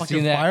lighting off I fucking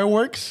seen that.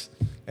 fireworks.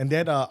 And they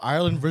had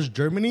Ireland versus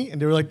Germany,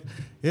 and they were like,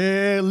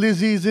 "Yeah,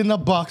 Lizzie's in a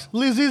box.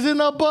 Lizzie's in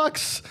a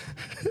box."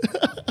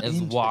 It's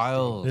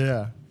wild.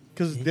 Yeah,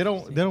 because they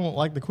don't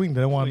like the Queen.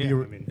 They don't want to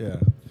Well, be. yeah, I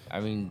mean- yeah, I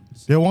mean,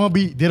 they don't want to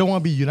be. They don't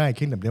want to be United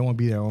Kingdom. They want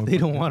to be their own. they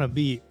don't want to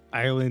be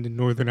Ireland and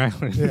Northern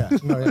Ireland. Yeah,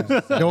 no, yeah.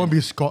 They want to be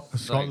it's like,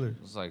 Scotland.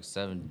 it's like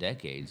 7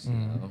 decades, you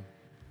know?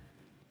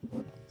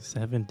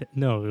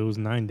 No, it was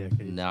 9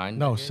 decades. 9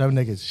 No, decades? 7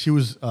 decades. She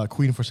was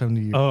Queen for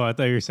 70 years. Oh, I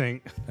thought you were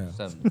saying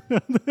 7.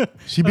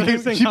 She I was became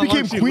saying she how long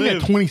became she Queen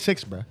lived. at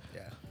 26, bro.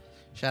 Yeah.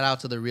 Shout out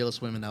to the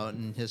realest women out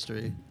in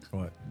history.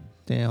 What?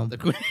 Damn. The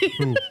Queen.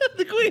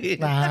 the Queen.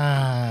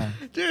 Nah,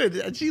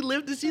 Dude, she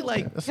lived to see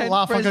like that's a 10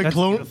 lot of fucking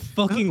presidents. that's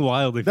fucking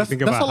wild if That's you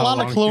think a about how lot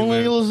long of she lived.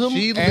 colonialism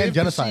She and lived to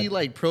genocide. see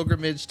like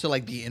pilgrimage to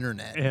like the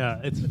internet.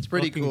 Yeah, it's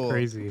pretty fucking cool.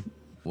 crazy.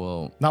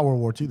 Well, Not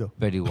World War II though.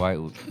 Betty White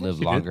lived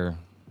did. longer.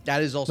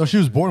 That is also No, she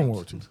was born in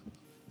World War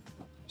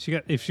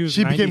II. If she was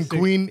She became 96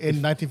 queen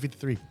in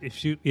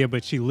 1953.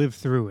 but she lived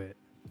through it.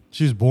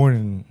 She was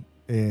born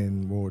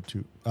in World War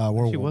II.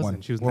 World She War wasn't.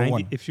 One. She was World 90.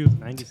 One. If she was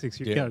 96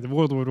 years, Yeah. yeah,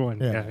 World War One.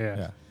 Yeah,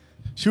 Yeah.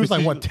 She was But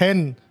like she- what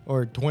 10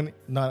 or 20?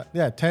 Not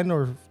 10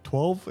 or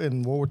 12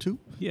 in World War II.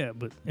 Yeah,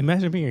 but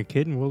imagine being a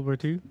kid in World War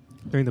II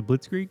during the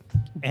Blitzkrieg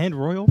and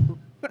royal,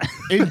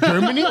 In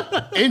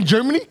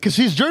Germany, because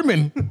she's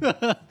German.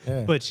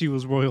 Yeah. but she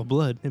was royal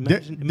blood.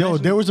 Imagine,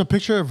 There was a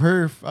picture of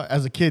her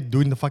as a kid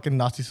doing the fucking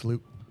Nazi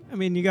salute. I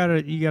mean, you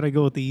gotta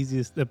go with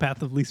the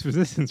path of least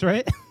resistance,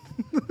 right?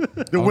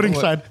 The winning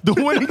side. The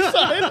winning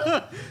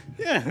side.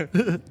 Yeah,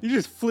 you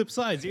just flip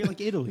sides. You're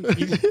like Italy.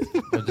 You just-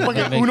 But does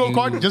Fucking it make Uno you-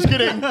 card. Just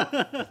kidding.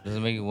 Does it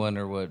make you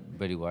wonder what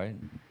Betty White?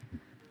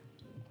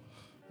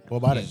 What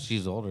about it?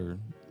 She's older.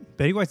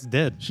 Betty White's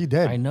dead. She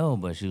dead. I know,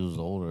 but she was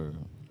older.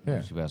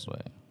 Yeah. She passed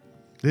away.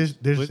 There's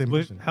the same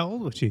person. How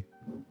old was she?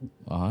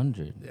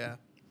 100. yeah.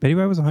 Betty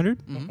White was 100.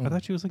 I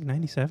thought she was like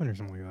 97 or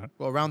something like that.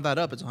 Well, round that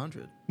up, it's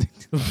 100.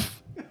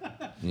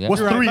 Yeah. What's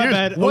You're right, 3 my years?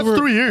 bad. What's Over-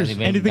 3 years? I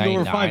think- Anything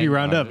over 5, you 99,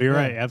 round up. You're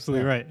 100. right.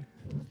 Absolutely right.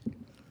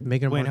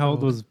 Meghan Wayne, how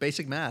old was?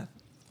 Basic math.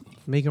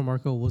 Meghan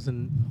Markle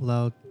wasn't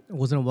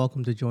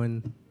welcome to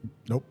join.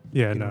 Nope.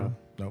 Yeah, no.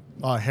 Nope.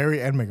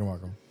 Harry and Meghan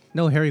Markle.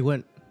 No, Harry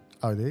went.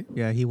 Oh, they?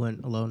 Yeah, he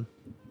went alone.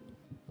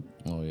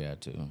 Oh, yeah,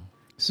 too.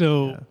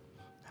 So,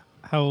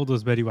 how old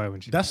was Betty White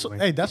when she? That's died, Wayne?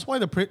 hey. That's why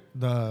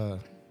the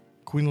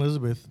Queen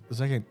Elizabeth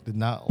II did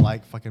not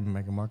like fucking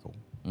Meghan Markle.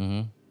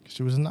 Mm-hmm.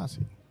 She was a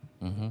Nazi.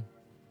 Mm-hmm.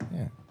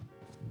 Yeah.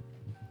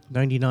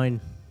 99.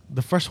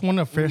 The first one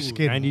of fair Ooh,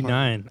 skin.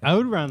 99. I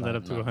would round that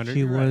up to 100. She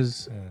You're right.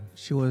 was. Yeah.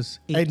 She was.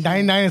 Hey, 18.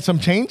 99 and some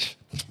change.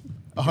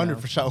 100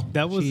 for sure.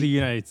 That was She- the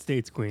United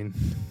States queen.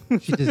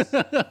 She just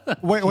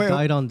Wait,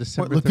 died on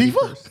December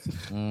Latifah?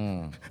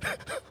 31st.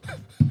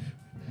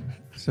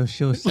 So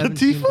she was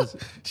 17.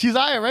 Latifah? She's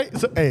alright, right?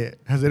 So, hey,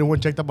 has anyone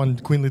checked up on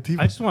Queen Latifah?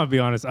 I just want to be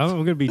honest. I'm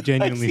gonna be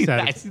genuinely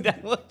sad. I seen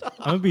that one.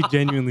 I'm gonna be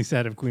genuinely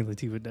sad if Queen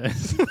Latifah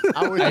dies.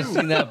 I would I too.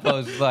 seen that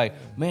post like,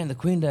 man, the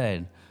Queen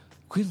died.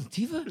 Queen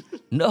Latifah?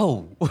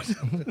 No. I was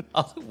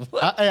like,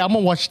 what? Hey, I'm gonna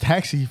watch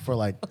Taxi for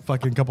like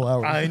fucking couple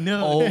hours.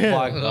 know. Oh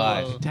my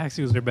gosh.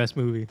 Taxi was their best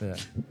movie. Yeah.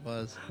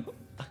 Was.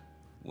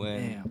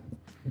 When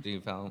Jimmy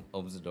Fallon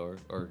opens the door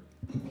or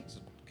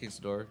kicks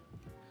the door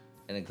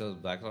and it goes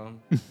back on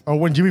him. Or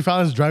when Jimmy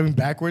Fallon's driving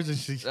backwards and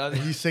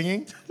he's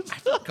singing.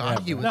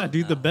 God, he was. No,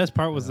 dude, the best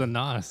part was the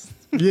Nas.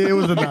 Yeah, it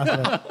was a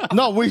nice.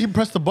 No, when he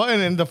pressed the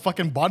button and the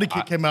fucking body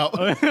kick came out.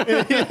 To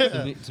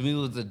me, it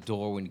was the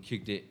door when you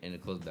kicked it and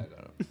it closed back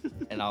on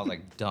him. And I was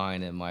like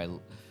dying in my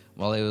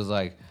leg was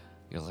like,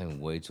 you're like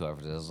way too hard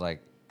for this. I was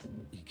like,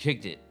 he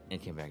kicked it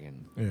and came back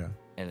in. Yeah.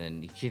 And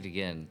then he kicked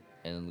again.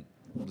 And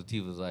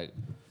Latifah was like,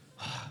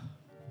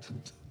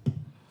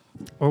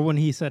 Or when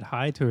he said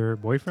hi to her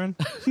boyfriend.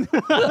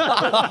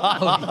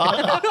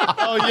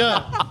 Oh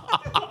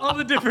yeah. All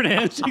the different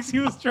handshakes he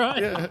was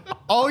trying.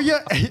 Oh yeah.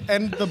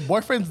 And the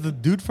boyfriend's the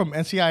dude from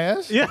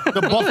NCIS. Yeah.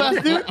 The buff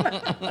ass dude.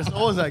 It's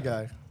always that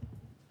guy.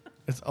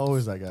 It's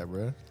always that guy,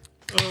 bro.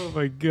 Oh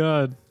my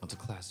god. that's a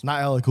class.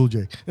 Not LL Cool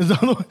J. It's the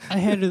other one.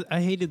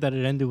 I hated that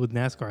it ended with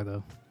NASCAR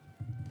though.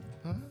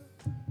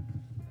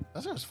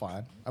 That's just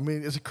fine. I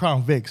mean, it's a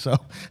Crown Vic, so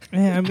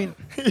Yeah, I mean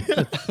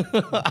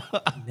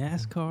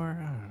NASCAR.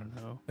 I don't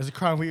know. it's a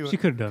Crown Vic. She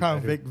could've done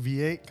Crown better. Vic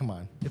V8. Come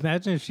on.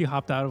 Imagine if she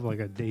hopped out of like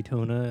a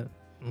Daytona,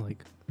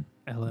 like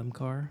LM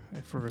car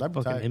for That'd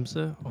be fucking tight.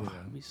 IMSA. Oh,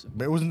 that'd be so.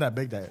 But it wasn't that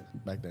big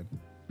back then.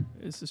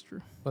 This is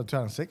true. What,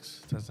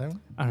 2006, 2007?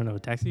 I don't know.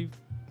 Taxi,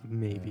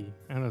 maybe.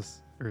 I know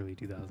it's early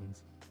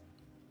 2000s.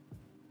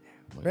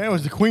 Man, it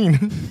was the Queen,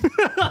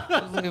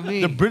 Look at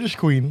me. the British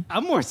Queen.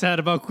 I'm more sad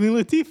about Queen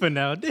Latifah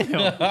now.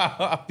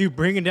 Damn, dude,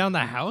 bringing down the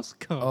house.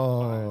 Come on,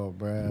 Oh,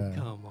 bruh.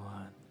 come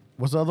on.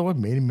 What's the other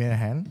one? Made in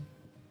Manhattan?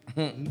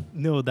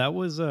 No, that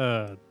was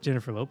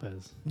Jennifer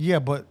Lopez. Yeah,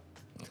 but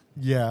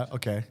yeah,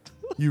 okay.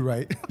 You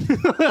right.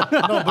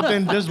 No, but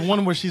then there's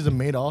one where she's a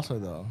maid also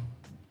though,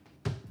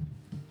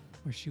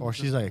 Where she or was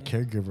she's like a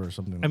caregiver or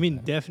something. I mean,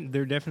 like that.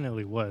 there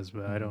definitely was,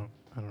 but I don't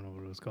know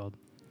what it was called.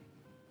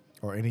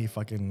 Or any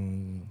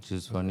fucking She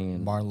was funny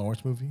and Martin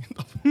Lawrence movie.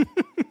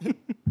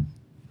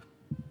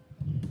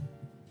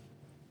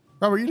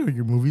 Robert, you know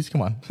your movies.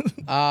 Come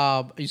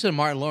on. You said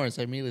Martin Lawrence.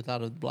 I immediately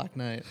thought of Black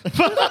Knight.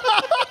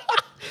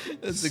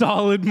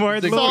 Solid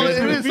Martin Solid, Lawrence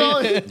it is movie.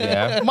 solid.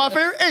 yeah. My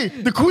favorite. Hey,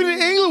 the Queen of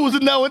England was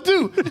in that one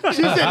too.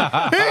 She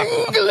said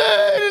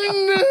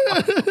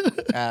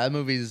England. That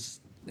movie's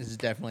is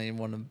definitely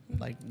one of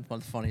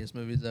the funniest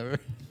movies ever.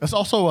 That's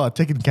also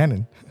Taken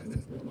Cannon.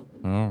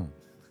 Oh.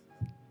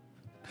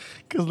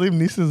 Because Liam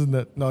Neeson's in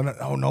that. No, it's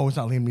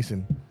not Liam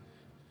Neeson.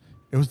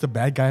 It was the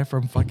bad guy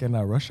from fucking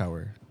Rush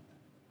Hour.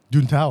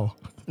 Jun Tao.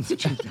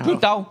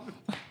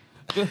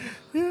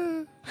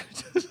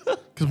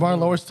 Because Martin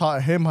Lawrence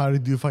taught him how to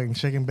do fucking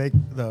shake and bake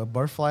the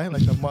butterfly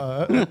like the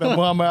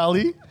Muhammad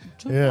Ali.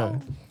 Yeah.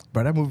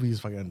 But that movie is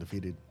fucking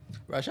undefeated.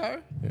 Rush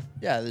Hour?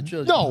 Yeah, the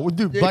trilogy. No,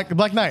 dude,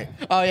 Black Knight.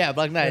 Oh yeah,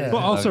 Black Knight. Yeah.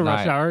 But also Dark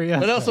Rush Knight. Hour, yeah.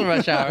 But also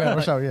Rush Hour. Yeah,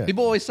 Rush Hour, yeah.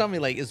 People always tell me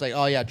it's like,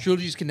 oh yeah,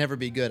 trilogies can never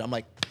be good. I'm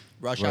like,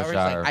 Rush Hour. It's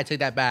Hour. like, I take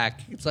that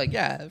back. It's like,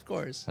 yeah, of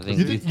course. I think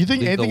You think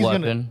Lethal anything's gonna-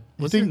 Weapon.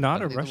 You Was there think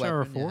not a Lethal Rush Hour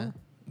Weapon, 4? yeah.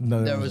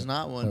 No, There was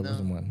not one, There no.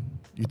 wasn't one.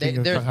 You think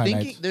of They're Shanghai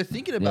thinking. Nights? They're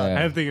thinking about. Yeah.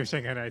 I am thinking of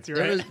Shanghai Nights, you're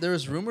right. There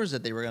was rumors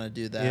that they were gonna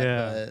do that.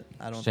 Yeah.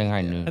 But I don't.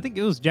 Shanghai think, Noon. I think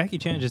it was Jackie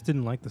Chan just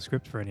didn't like the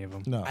script for any of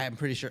them. No. I'm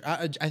pretty sure.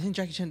 I think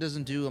Jackie Chan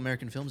doesn't do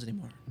American films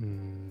anymore.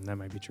 That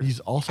might be true. He's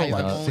also I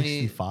like only-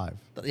 65.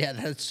 Yeah,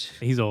 that's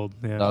He's old.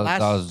 Yeah. That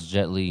Last- was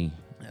Jet Li.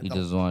 He the-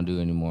 doesn't want to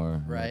do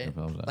anymore. right. American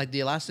films. Like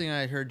the last thing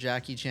I heard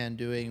Jackie Chan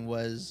doing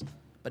was,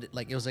 but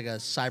it was like a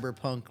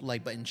cyberpunk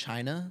but in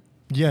China.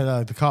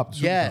 Yeah, the cop.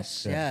 super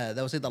Yes, cop, yeah.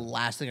 That was like the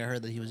last thing I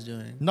heard that he was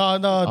doing. No, oh,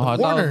 the I thought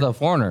it Warner. was the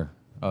Foreigner.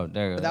 Oh,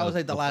 there you go. But that was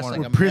like the last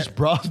Foreigner. like With Pierce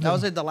Brosnan. That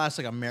was like the last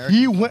like American.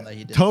 He film went that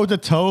he did. toe to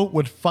toe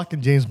with fucking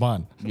James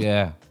Bond.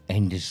 Yeah,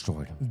 and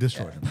destroyed him.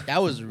 Destroyed him.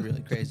 That was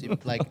really crazy,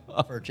 like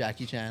for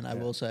Jackie Chan, I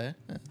will say.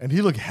 And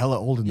he looked hella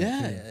old in that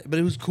Yeah, too. but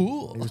it was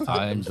cool.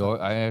 I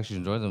actually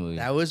enjoyed the movie.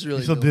 That was really.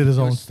 He still cool. did his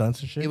It own was- stunts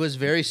and shit. It was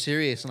very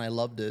serious, and I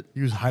loved it. He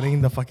was hiding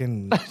in the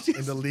fucking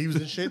in the leaves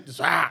and shit. Just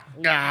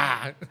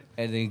And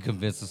then he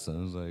convinced us. I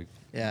was like,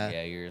 Yeah.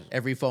 yeah, you're.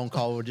 Every phone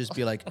call would just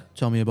be like,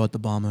 "Tell me about the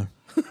bomber.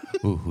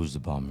 Who's the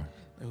bomber?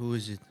 Who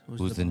is it?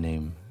 Who's the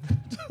name?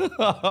 Give me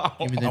the I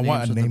names want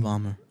a of the name.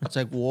 bomber." It's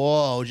like,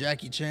 whoa,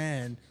 Jackie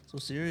Chan, so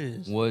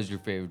serious. What is your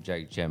favorite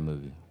Jackie Chan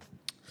movie?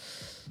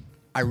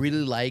 I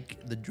really like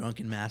the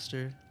Drunken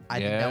Master. I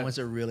think Yeah. that one's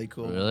a really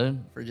cool Really?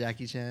 for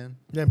Jackie Chan.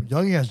 yeah,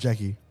 young ass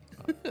Jackie.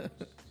 There's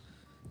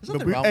But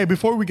nothing wrong. hey,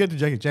 before we get to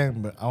Jackie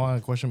Chan, but I want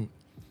a question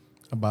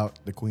about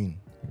the Queen.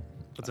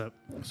 What's up?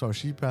 So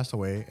she passed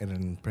away, and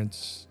then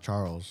Prince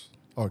Charles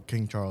or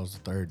King Charles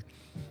III.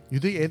 You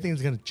think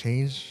anything's gonna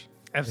change?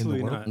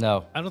 Absolutely world? not.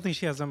 No. I don't think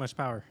she has that much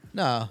power.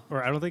 No,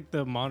 Or I don't think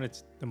the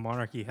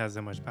monarchy has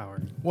that much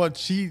power. Well,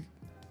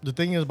 the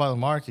thing is about the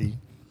monarchy,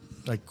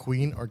 like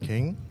Queen or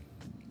King,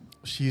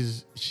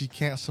 she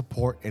can't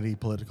support any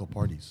political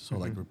parties. So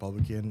like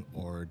Republican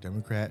or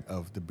Democrat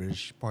of the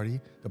British Party,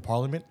 the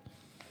Parliament.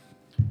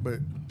 But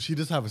she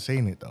does have a say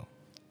in it though.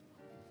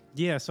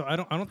 Yeah, so I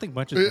don't think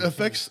much of It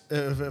affects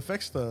if it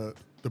affects the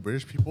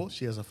British people.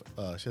 She has a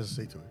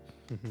say to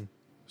it.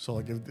 So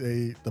like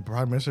if the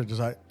prime minister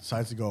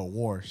decides to go to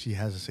war, she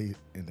has a say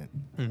in it.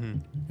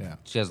 Yeah.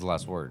 She has the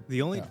last word.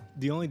 The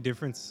only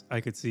difference I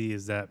could see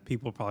is that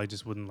people probably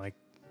just wouldn't like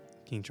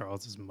King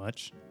Charles as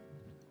much.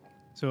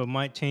 So it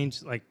might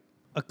change like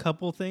a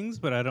couple things,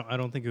 but I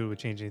don't think it would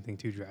change anything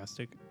too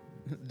drastic.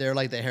 they're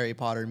like the Harry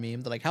Potter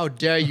meme. They're like, "How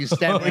dare you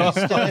stand where you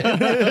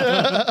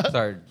stand?"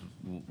 Sorry,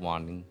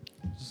 wanting.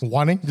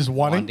 Wanting.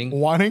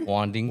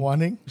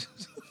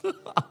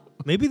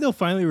 Maybe they'll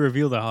finally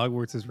reveal that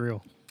Hogwarts is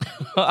real.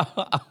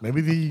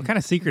 Maybe the What kind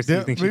of secrets do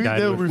you think she maybe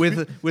died they'll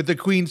with? with the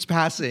Queen's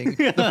passing,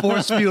 the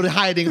force field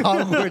hiding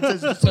Hogwarts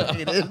is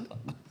dissipated.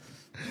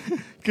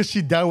 because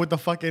she died with the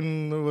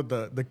fucking with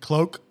the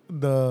cloak,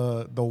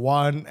 the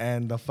wand,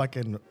 and the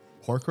fucking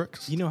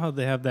Horcrux. You know how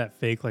they have that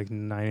fake like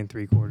 9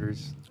 3/4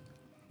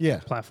 Yeah,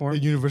 platform? the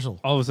Universal.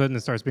 All of a sudden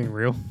it starts being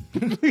real.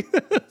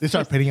 They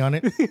start painting on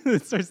it.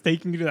 It starts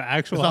taking you to the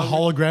actual. It's a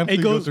hologram It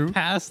to go goes through.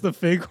 past the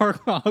fake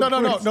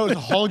Hogwarts. No. It's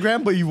a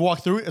hologram, but you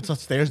walk through it. It's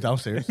upstairs,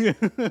 downstairs. It's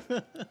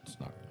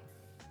not real.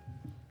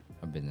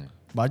 I've been there.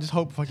 But I just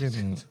hope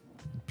fucking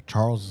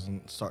Charles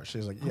doesn't start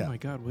shit. Like, Oh yeah, my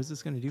God, what's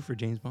this gonna do for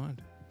James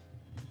Bond?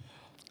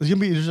 it's gonna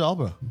be Idris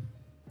Elba.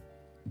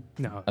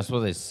 No, That's what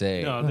they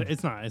say. no,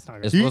 it's not. It's not.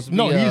 Gonna It's be. supposed to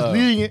be, He's uh,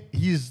 leading it.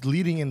 He's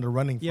leading in the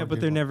running. Yeah, for but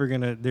James they're Bond. never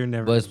gonna. They're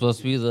never. But it's supposed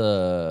to be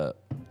the.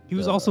 He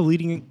was also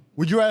leading.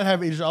 Would you rather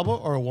have Idris Elba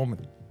or a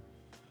woman?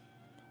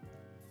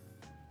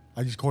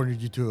 I just cornered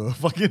you to a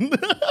fucking.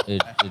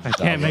 I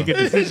can't make a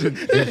decision.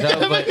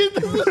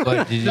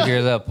 But did you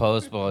hear that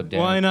post about Dan?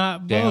 Why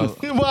not Daniel-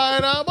 both? Why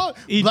not? Black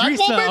Idrissa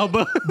woman?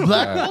 Elba.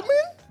 Black woman?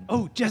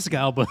 Oh, Jessica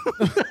Alba.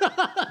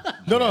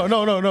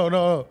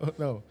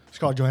 No.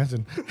 Scarlett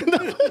Johansson.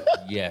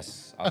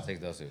 Yes, I'll take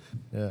those two.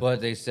 Yeah.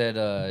 But they said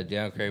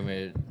Daniel Craig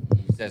made.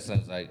 He that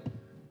sounds like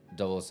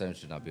 007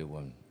 should not be a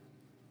woman.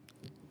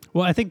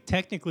 Well, I think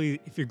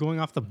technically, if you're going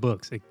off the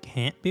books, it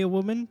can't be a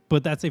woman.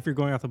 But that's if you're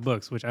going off the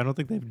books, which I don't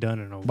think they've done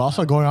in a But while.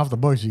 also going off the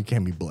books, you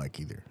can't be black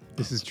either.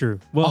 This is true.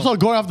 Well, Also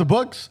going off the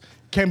books,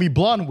 can't be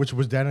blonde, which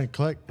was Daniel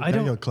Craig. I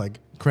don't-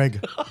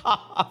 Craig.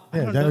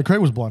 Yeah, Daniel Craig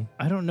was blonde.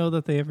 I don't know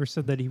that they ever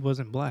said that he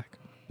wasn't black.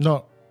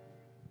 No,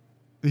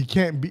 he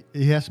can't be.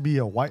 He has to be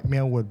a white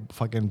male with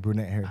fucking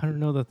brunette hair. I don't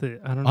know that they.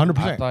 I don't know.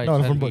 100%. thought he No,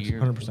 said from he books. year-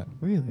 100%.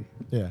 Really?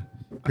 Yeah.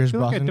 I Pierce feel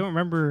like I Brosnan, don't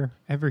remember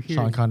ever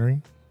hearing. Sean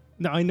Connery.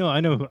 No, I know.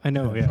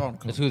 Yeah. Sean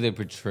That's who they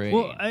portray.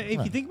 Well,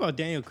 if you think about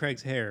Daniel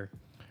Craig's hair,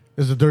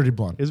 Is a dirty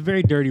blonde. it was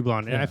very dirty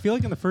blonde, and I feel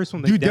like in the first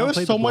one, they Dude, there was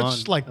downplayed so the much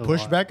blonde like a lot.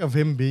 pushback of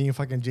him being a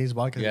fucking James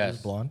Bond because he was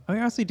Yes. blonde. I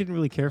honestly didn't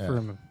really care for Yeah.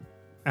 him.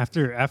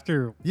 After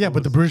Yeah, what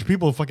but the was- British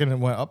people fucking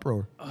went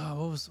uproar. what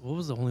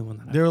was the only one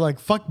that They were like,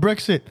 "Fuck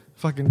Brexit."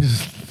 Fucking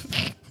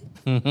just.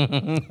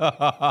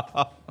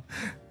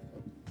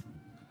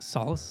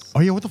 Solace? Oh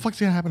yeah, what the fuck's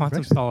gonna happen? to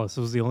Quantum Brexit? Solace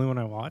was the only one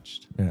I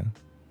watched, Yeah,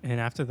 and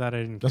after that,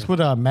 I didn't. that's care.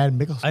 what Mad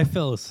Mikkelsen. I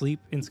fell asleep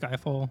in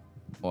Skyfall.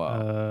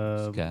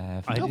 wow.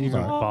 I didn't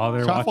even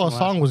bother Skyfall watching.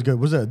 song was good.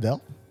 Was it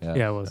Adele?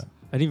 Yeah, it was.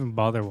 I didn't even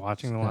bother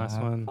watching the last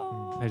one.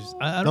 I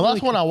don't The last really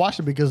one I watched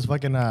it because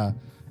fucking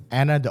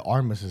Anna de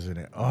Armas is in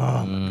it.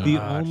 Oh, The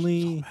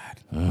only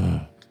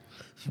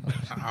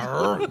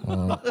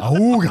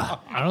oh god.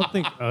 I don't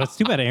think it's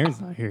too bad Aaron's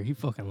not here. He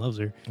fucking loves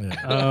her.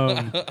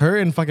 Her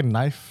and fucking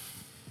Knife.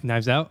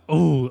 Knives Out.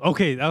 Oh,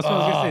 okay. That's what I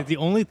was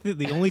gonna say.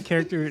 The only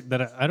character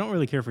that I don't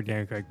really care for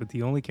Daniel Craig, but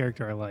the only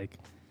character I like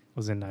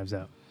was in Knives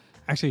Out.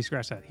 Actually,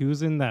 scratch that. He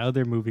was in that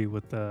other movie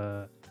with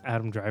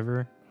Adam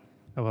Driver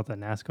about the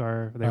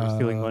NASCAR. They were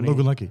stealing money.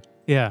 Logan Lucky.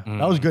 Yeah,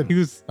 That was good. he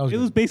was. That was it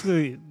good. was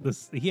basically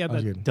this. He had That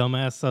that was good.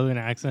 dumbass Southern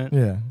accent.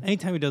 Yeah.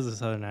 Anytime he does a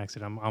Southern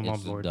accent, I'm on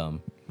It's board.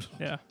 dumb.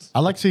 Yeah,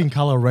 I like seeing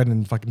Kylo Ren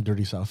in fucking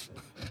Dirty South.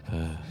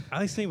 I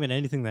like seeing him in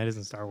anything that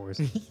isn't Star Wars.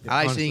 I like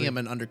honestly. seeing him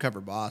in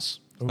Undercover Boss.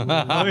 Oh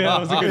yeah, that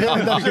was a good.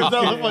 that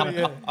was funny.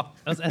 Yeah. That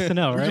was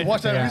SNL, right? You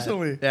watched that Yeah.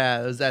 recently.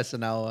 Yeah, it was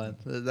SNL one.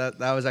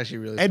 That was actually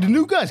really. And the fun.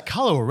 new guy's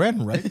Kylo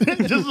Ren, right?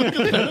 Just look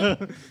at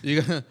that.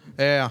 You go,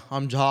 yeah,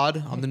 I'm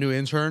Todd. I'm the new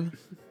intern.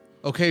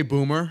 Okay,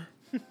 Boomer.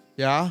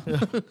 Yeah.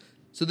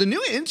 So the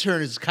new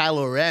intern is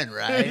Kylo Ren,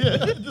 right?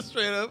 Just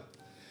straight up.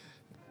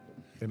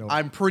 You know,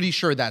 I'm pretty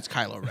sure that's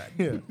Kylo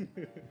Ren.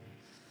 yeah.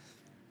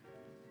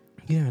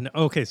 Yeah. No,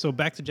 okay, so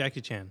back to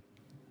Jackie Chan.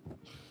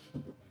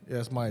 Yeah,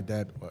 that's my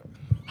dad. What?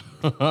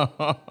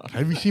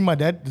 Have you seen my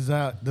dad?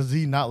 Does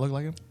he not look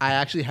like him? I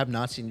actually have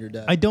not seen your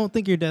dad. I don't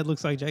think your dad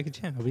looks like Jackie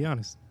Chan. I'll be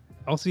honest.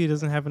 Also, he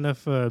doesn't have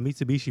enough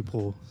Mitsubishi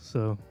pull.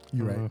 So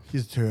You're I don't right.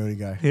 He's a Toyota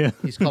guy. know. Yeah.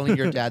 He's calling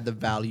your dad the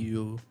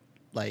value,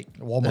 like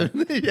Walmart.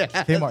 yeah,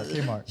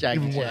 Kmart. Jackie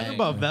Even worse. Chan.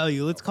 About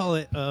value, let's call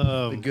it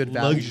good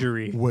value.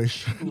 luxury.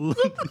 Wish.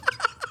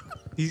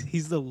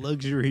 He's the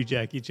luxury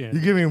Jackie Chan.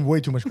 You're giving him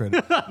way too much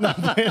credit.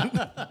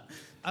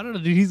 I don't know,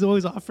 dude. He's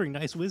always offering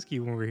nice whiskey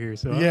when we're here.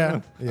 So I don't yeah.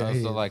 know. Yeah. I he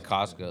also is. like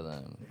Costco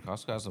then.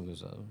 Costco has some good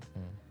stuff.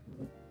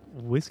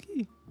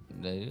 Whiskey?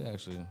 They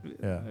actually,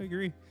 Yeah. I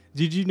agree.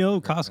 Did you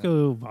know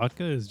Costco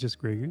vodka is just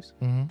Grey Goose?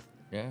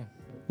 yeah.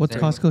 What's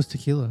Same. Costco's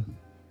tequila?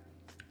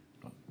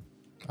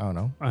 I don't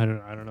know. I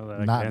don't know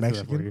that. I Not can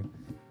answer that for Mexican?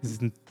 you. This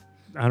isn't-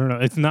 I don't know.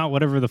 It's not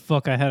whatever the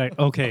fuck I had.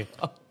 Okay.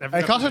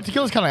 Hey, Costco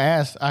tequila's kind of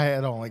ass.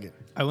 I don't like it.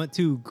 I went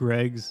to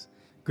Greg's.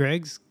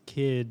 Greg's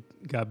kid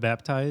got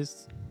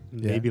baptized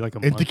maybe like a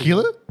In month ago.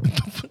 tequila?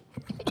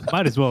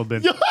 Might as well have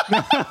been.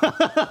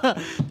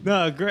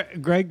 No,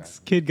 Greg's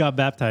kid got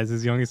baptized,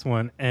 his youngest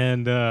one,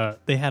 and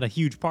they had a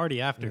huge party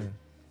after.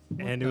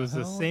 And it was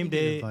the same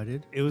day.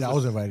 Invited? It was. I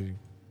was invited.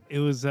 It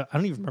was. I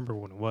don't even remember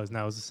when it was.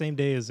 Now it was the same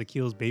day as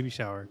Akil's baby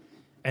shower,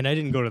 and I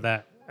didn't go to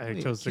that. I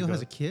chose to Keel go.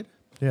 has a kid?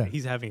 Yeah.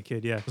 He's having a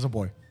kid. Yeah, It's a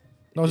boy.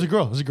 No, it's a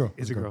girl. It's a girl.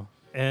 it's a girl.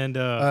 And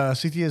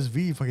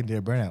CTSV fucking did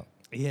a burnout.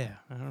 yeah,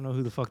 I don't know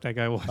who the fuck that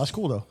guy was. That's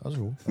cool though. That's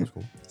cool. That's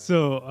cool.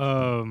 So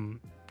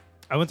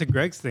I went to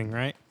Greg's thing,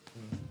 right?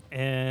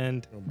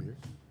 And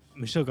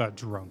Michelle got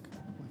drunk.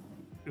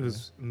 It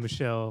was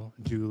Michelle,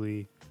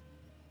 Julie,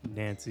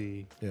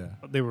 Nancy. Yeah.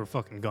 They were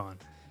fucking gone.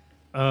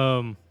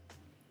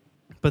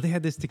 But they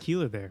had this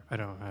tequila there. I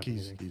don't have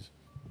Keys. anything. Keys.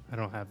 I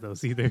don't have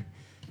those either.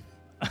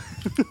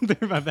 They're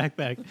in my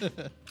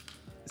backpack.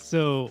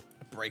 So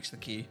Breaks the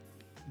key.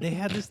 they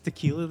had this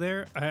tequila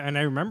there, and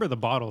I remember the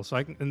bottle. So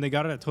and they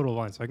got it at Total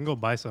Wine, so I can go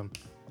buy some.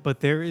 But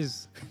there.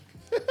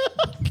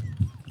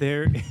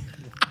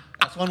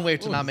 That's one way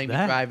to What not was make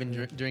that? me drive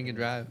and drink and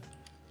drive.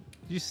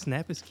 Did you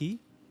snap his key?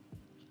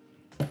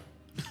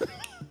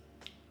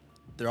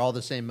 They're all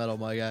the same metal,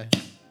 my guy.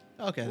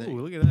 Okay, there Ooh,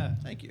 you look at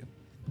that. thank you.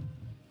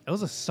 That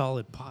was a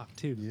solid pop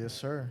too. Yes,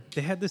 sir.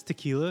 They had this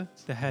tequila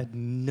that had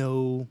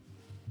none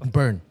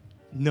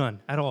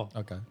at all.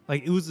 Okay.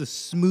 Like it was the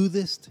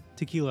smoothest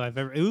tequila I've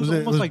ever. It was, Was it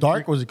almost like dark?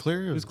 drink- Was it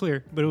clear? It was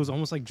clear, but it was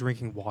almost like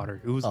drinking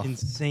water. It was Oh,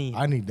 insane.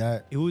 I need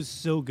that. It was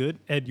so good,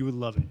 Ed. You would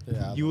love it.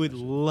 Yeah, I you love would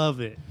love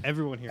it.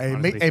 Everyone here. Hey,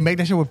 honestly. make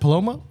that shit with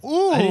Paloma.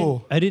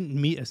 Ooh. I didn't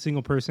meet a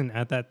single person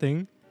at that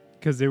thing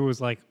because there was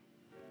like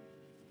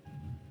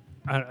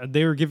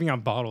They were giving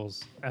out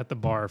bottles at the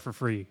bar for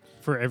free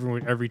for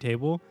every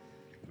table,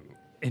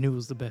 and it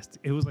was the best.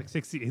 It was like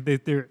 60.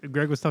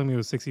 Greg was telling me it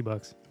was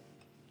 $60. It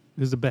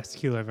was the best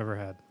tequila I've ever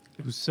had.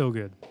 It was so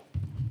good.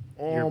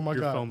 Oh You're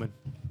god. foaming.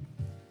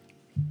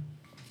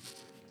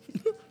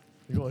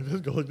 Go like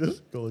this. Go like this.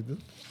 Go like this.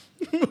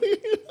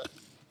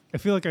 I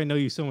feel like I know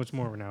you so much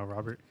more now,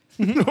 Robert.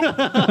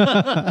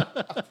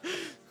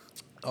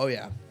 Oh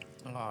yeah.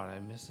 Oh, did I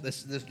miss it?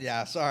 This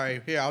yeah.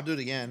 Sorry. Here, I'll do it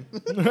again.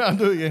 I'll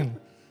do it again.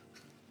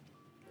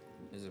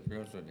 Is it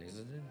pretty much what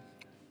Hazel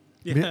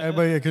did?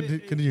 Everybody,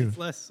 continue. It's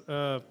less.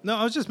 No,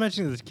 I was just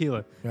mentioning the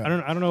tequila. Yeah.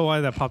 I don't know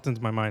why that popped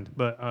into my mind,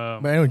 but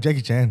But anyway,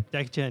 Jackie Chan,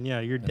 Jackie Chan.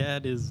 Yeah, your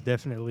dad is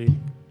definitely.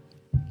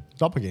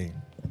 doppelganger.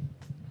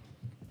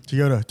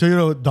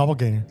 Toyota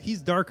doppelganger.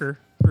 He's darker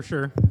for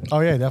sure. Oh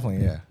yeah,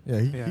 definitely. Yeah.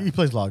 Yeah. He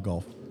plays a lot of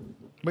golf.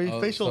 But his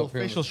Oh, facial so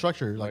pretty facial much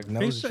structure, like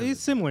nose. He's, and shit. he's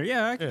similar.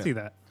 Yeah, I can Yeah. see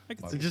that. I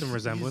can see Just- some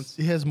resemblance.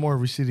 He has more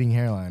receding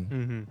hairline.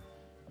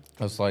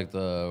 Mm-hmm. It's like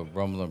the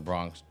Rumble in the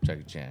Bronx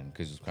Jackie Chan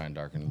because he's kind of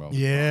dark in Rumble.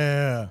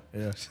 Yeah.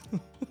 Yeah.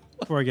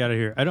 Before I get out of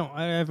here,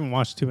 I haven't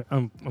watched too.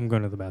 I'm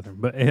going to the bathroom,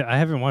 but I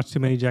haven't watched too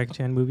many Jackie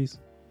Chan movies.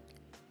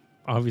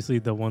 Obviously,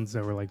 the ones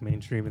that were like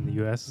mainstream in the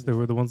U.S. They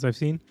were the ones I've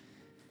seen.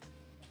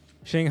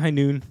 Shanghai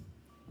Noon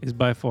is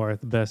by far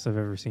the best I've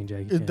ever seen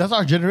Jackie Chan. That's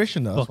our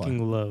generation, though. That's why.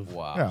 Fucking love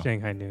Wow. Yeah.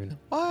 Shanghai Noon.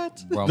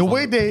 What? The Rumble-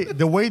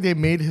 way they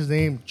made his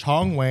name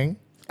Chong Wang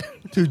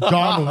to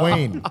John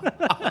Wayne,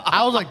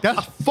 I was like,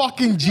 that's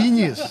fucking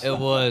genius. It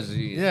was.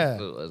 Yeah, It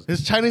was.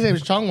 his Chinese name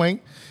is Chong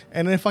Wang,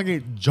 and then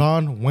fucking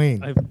John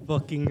Wayne. I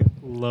fucking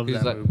love He's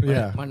that like, movie.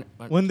 Yeah.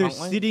 When they're Chong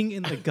Wang? sitting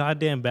in the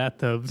goddamn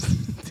bathtubs.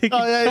 taking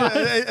Oh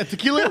yeah, shots.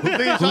 tequila.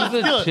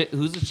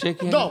 Who's the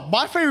chicken? No,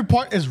 my favorite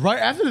part is right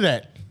after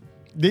that.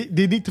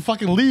 They need to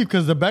fucking leave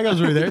because the bad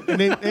guys were there, and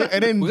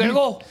then We gotta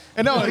go.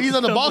 And no, he's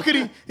on the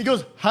balcony. He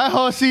goes, "Hi,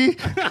 horsey,"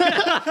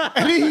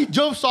 and then he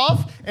jumps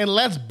off and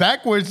lands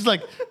backwards. He's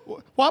like,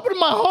 "What happened to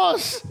my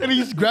horse?" And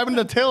he's grabbing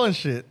the tail and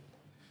shit.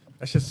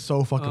 That's just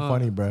so fucking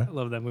funny, bro. I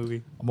love that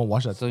movie. I'm gonna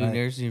watch that So you tonight.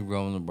 never seen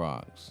Rumble in the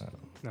Bronx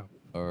No,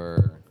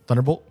 or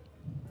Thunderbolt?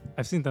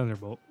 I've seen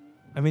Thunderbolt.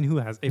 I mean, who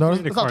has? If No, you're it's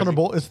into not cars,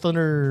 Thunderbolt. It's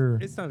Thunder.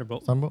 It's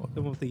Thunderbolt. Thunderbolt.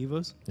 The one with the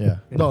Evos. Yeah.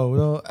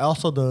 No.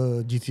 Also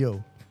the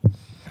GTO.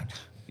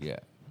 yeah?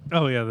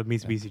 Oh yeah, the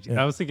Mitsubishi.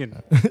 Yeah. I was thinking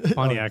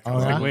Pontiac. I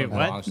was Oh, like, yeah? wait, Rumble in the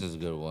what? Bronx is a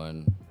good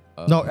one.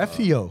 No,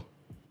 FTO.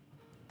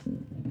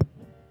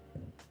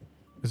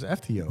 It's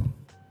FTO.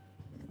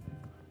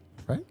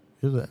 Right?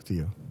 Here's the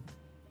FTO.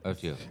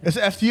 FTO. It's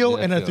an FTO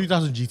Yeah, and a FTO.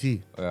 3000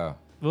 GT. Yeah.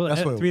 Well,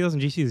 That's what- 3000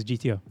 GT is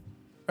GTO.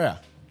 Yeah.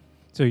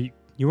 So you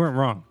weren't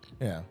wrong.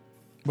 Yeah.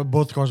 But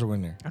both cars are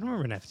in there. I don't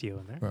remember an FTO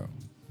in there. Bro.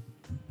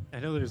 I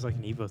know there's like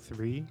an Evo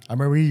 3. I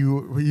remember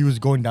he was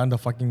going down the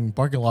fucking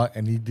parking lot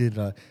and he did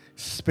a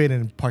spin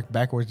and park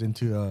backwards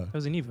into That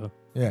was an Evo.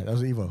 yeah, that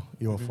was an Evo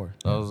 4.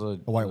 That was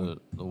The white one.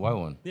 The white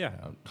one. Yeah.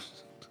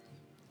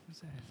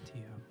 What's that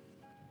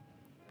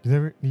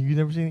FTO? You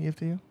never seen an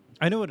FTO?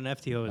 I know what an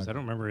FTO is. I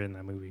don't remember it in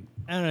that movie.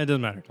 I don't know. It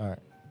doesn't matter. All right.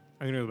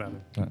 I'm gonna go to the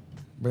bathroom. All right.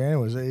 But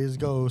anyways, it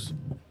goes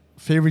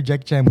favorite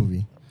Jackie Chan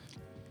movie.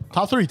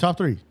 Top three.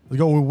 Let's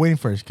go with Wayne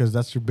first because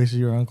that's basically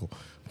your uncle.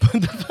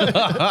 It's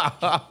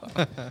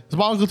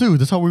my uncle too.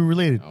 That's how we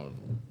related.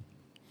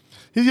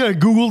 He's gonna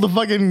Google the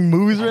fucking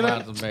movies I'm right gonna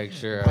now. have to make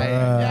sure.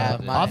 Yeah,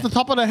 I- my- Off the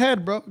top of the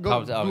head, bro.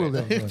 Go Top- okay. Google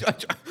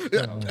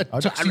that.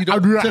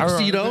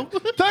 Tuxedo.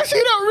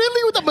 Tuxedo,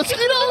 really with the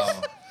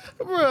mosquitoes,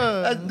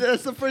 bro.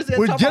 That's the first thing.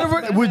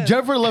 Would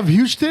Jennifer love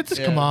huge tits?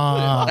 Come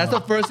on. That's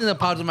the first thing that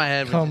pops in my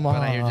head Come when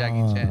on. I hear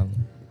Jackie Chan.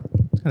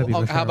 It's gotta be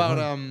Rush How Hour about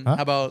 1. Huh?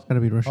 how about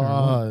Gotta be Rush Hour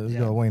 1. Let's Yeah.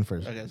 go Wayne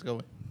first. okay, let's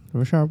go.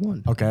 Rush Hour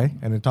 1. Okay,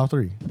 and then top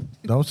three.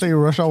 Don't say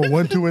Rush Hour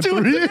 1, 2, and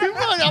 3.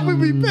 I'm gonna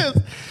be pissed.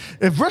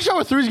 If Rush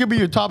Hour 3 is gonna be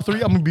your top 3,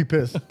 I'm gonna be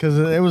pissed because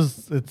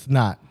it's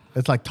not.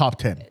 It's like top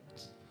 10.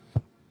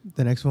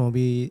 The next one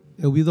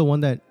it'll be the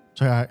one that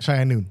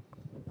Cheyenne Noon.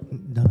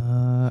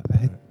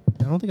 I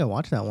don't think I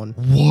watched that one.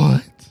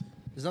 What?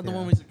 It's not the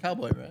one where he's a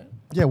cowboy, right?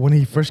 Yeah, when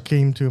he first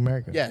came to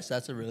America. Yes,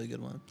 that's a really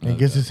good one. And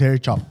gets his hair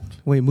chopped.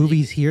 Wait,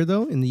 movies here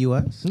though in the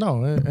US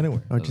No,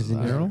 anywhere. or just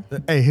in general?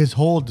 Hey, his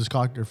whole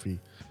discography.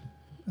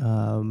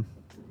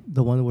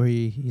 The one where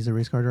he's a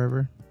race car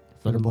driver.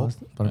 for the Thunderbolt.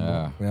 most-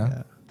 Thunderbolt. Yeah.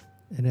 Yeah.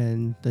 And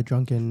then the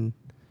drunken.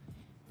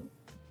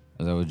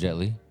 Is that with Jet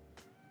Li?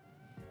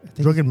 I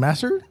think- Drunken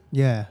Master?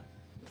 Yeah.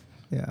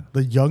 Yeah.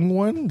 The young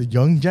one? The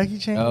young Jackie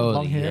Chan? with Oh,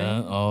 long hair?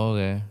 yeah. Oh,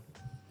 okay.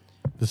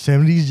 The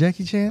 70s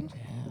Jackie Chan?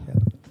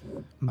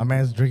 My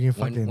man's drinking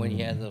When, fucking. when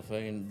he had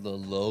the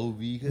low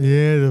V.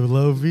 Yeah, the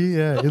low V.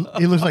 Yeah,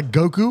 he looks like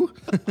Goku.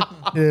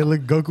 Yeah,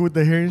 like Goku with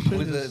the hair and shit.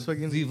 With Just the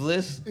fucking-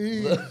 sleeveless.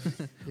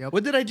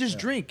 What did I just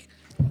drink?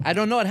 I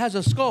don't know. It has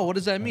a skull. What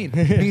does that mean?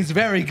 It means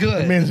very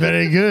good. That man's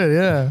very good.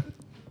 Yeah.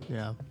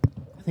 Yeah.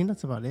 I think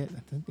that's about it. I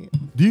think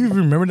Do you even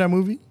remember that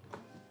movie,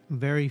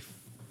 very,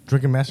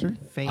 Drunken Master?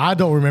 Faint. I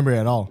don't remember it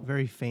at all.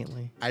 very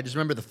faintly. I just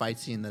remember the fight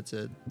scene. That's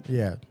it.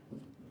 Yeah.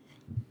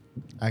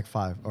 Act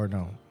 5 or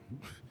no?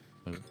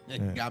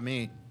 It got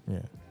me. Yeah.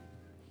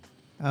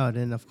 Oh,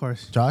 then of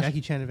course, Josh?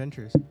 Jackie Chan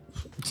Adventures.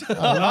 That's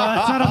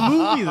not a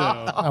movie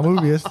though. A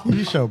movie, it's a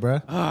TV show,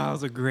 bruh. Oh, that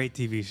was a great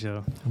TV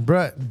show.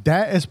 Bruh,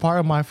 that is part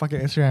of my fucking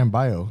Instagram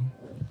bio.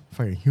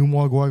 Fucking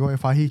humor go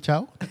fahi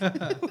chow.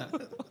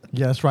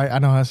 Yeah, that's right. I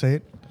know how to say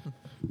it.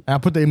 And I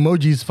put the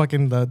emojis,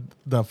 fucking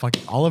the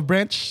fucking olive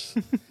branch,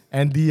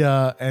 and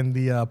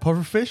the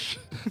puffer fish,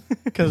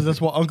 because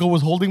that's what Uncle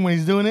was holding when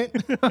he's doing it.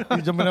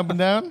 He's jumping up and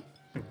down.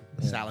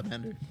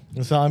 Salamander.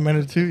 That's how I meant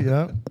it too.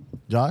 Yeah,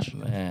 Josh,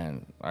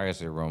 Man, I gotta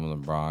say Rome in the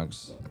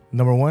Bronx.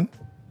 number 1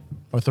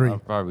 or 3.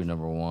 Probably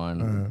number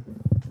one.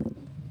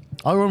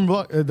 I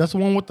remember that's the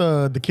one with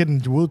the kid in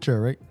the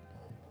wheelchair, right?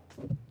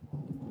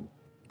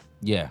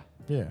 Yeah.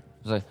 Yeah.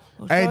 It's like,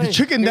 oh, Hey, the sorry.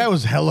 chicken that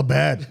was hella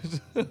bad.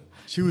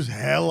 She was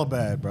hella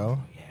bad, bro.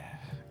 Yeah.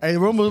 Hey,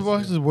 remember the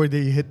boxes where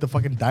they hit the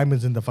fucking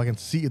diamonds in the fucking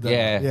seat?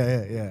 Yeah.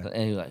 Yeah.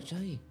 And he's like,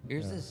 Joey,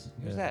 here's this.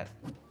 Here's that.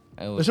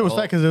 And it That shit was all-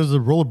 fat because there was the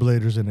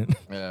rollerbladers in it.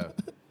 Yeah.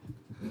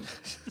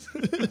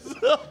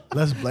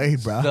 Let's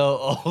blade, bro. The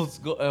old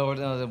school, or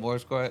no, the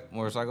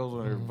motorcycles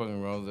when they were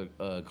fucking around with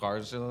the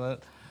cars and shit like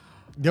that.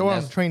 They were on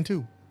the That's- train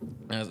too.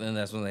 And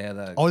that's when they had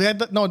that. Oh, they had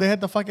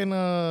the fucking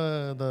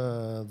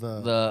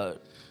the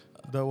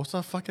what's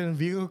that fucking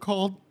vehicle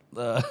called?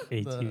 the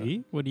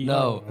ATV? What do you?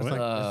 No, It's What? like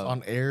it's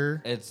on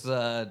air. it's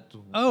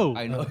Oh.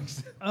 I know.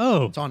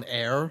 Oh. It's on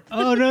air.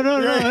 Oh no no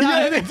no. Yeah,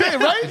 right?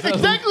 Exactly.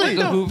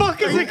 What the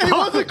fuck is it called?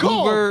 What's it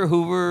called?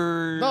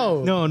 Hoover.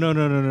 No. No no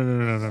no no no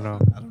no no no. I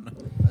don't know.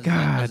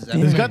 God Is that-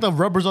 damn It's it. got the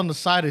rubbers on the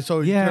side,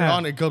 so you turn it Yeah.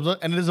 on, it comes up,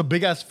 and there's a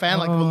big ass fan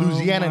like Oh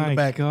Louisiana in the my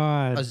back.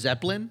 God. a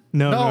Zeppelin?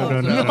 No no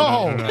no no. no,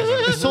 no, no.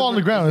 It's still on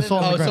the ground. It's still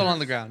on Oh, the it's ground. still on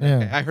the ground. Yeah.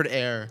 Okay. I heard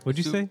air.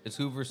 What'd you say? It's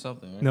Hoover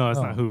something. Right? No, it's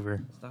Oh. not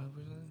Hoover. It's not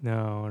Hoover something.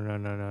 No no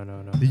no no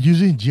no no. They're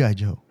using G.I.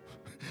 Joe.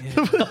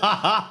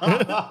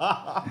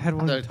 I had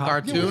one The top-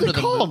 cartoon what's or it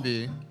the called?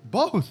 movie?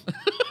 Both.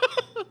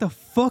 What the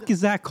fuck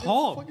is that What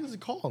called? is it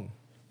called?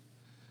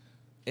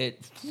 It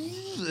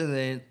and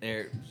then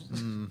there.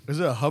 Is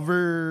it a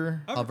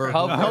hover?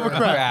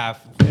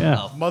 Hovercraft. Yeah.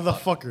 Oh,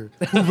 Motherfucker.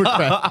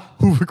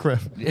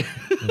 Hoovercraft.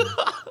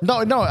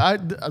 No.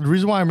 The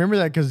reason why I remember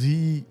that because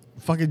he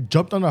fucking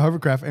jumped on the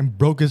hovercraft and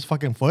broke his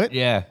fucking foot.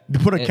 Yeah. They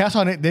put a And- cast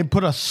on it. They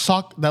put a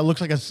sock that looks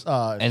like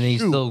a and he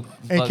shoe, still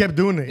and he kept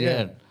doing it.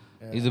 Yeah.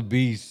 He's a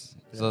beast.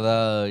 So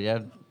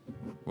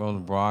we're on the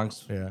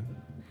Bronx. Yeah.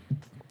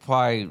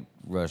 Probably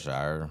Rush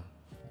Hour.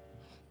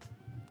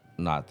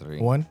 Not 3.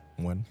 One.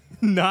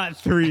 Not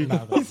 3.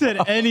 He said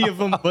any of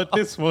them but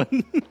this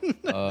one.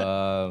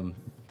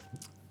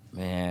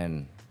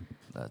 Man,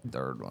 that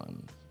third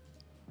one.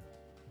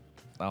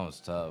 That one's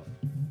tough.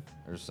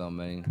 There's so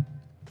many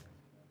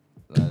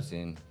that I've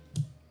seen.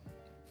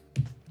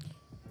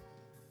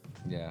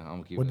 Yeah, I'm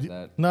gonna keep What it do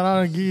at you, that.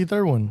 no, give you a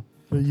third one.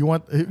 You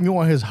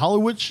want his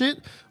Hollywood shit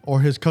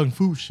or his kung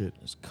fu shit?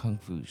 It's kung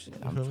fu shit.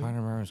 I'm trying to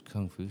remember his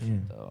kung fu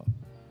shit though.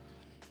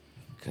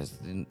 Because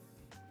it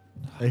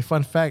A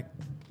fun fact: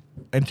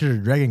 Enter the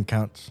Dragon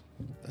counts.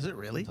 Does it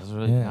really? doesn't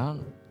really Yeah.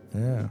 count.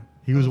 Yeah.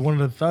 He was one of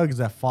the thugs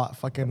that fought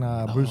fucking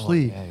Bruce Oh,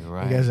 Lee. yeah, you're He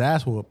right. got his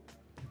ass whooped.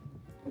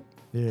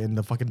 Yeah, in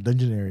the fucking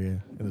dungeon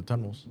area, in the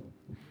tunnels.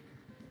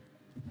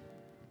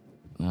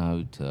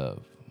 No, tough.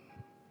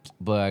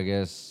 But I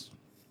guess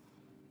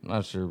I'm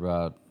not sure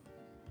about.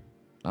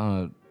 I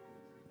don't know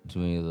too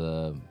many of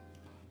the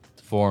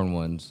foreign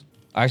ones.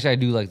 Actually, I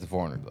do like the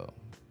Foreigner though.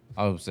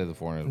 I would say the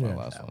Foreigner is my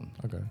last one.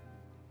 Okay.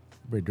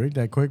 Bro, drink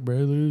that quick, bro.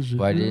 Lose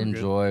But I did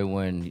enjoy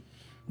when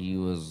he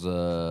was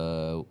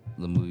the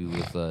movie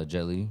with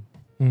Jet Li.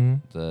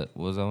 Mm-hmm. What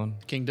was that one?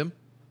 Kingdom.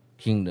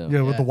 Kingdom.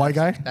 Yeah, with the white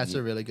guy. That's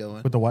a really good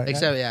one. With the white guy?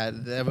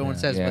 Except, everyone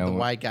says Yeah, with the where-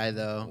 white guy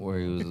though. Where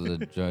he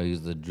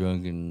was the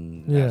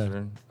drunken Yeah.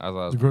 bastard. I thought it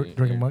was The pretty-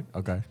 drinking mug.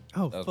 Okay.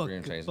 Oh That was fuck! pretty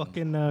enticing.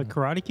 Fucking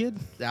Karate Kid.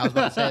 I was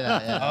about to say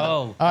that. Yeah. Oh,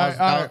 All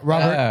right,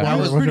 Robert. that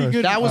Robert, was what's pretty yours?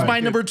 good. That was All my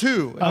right, number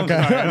 2. Okay. Go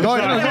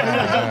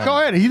ahead. Go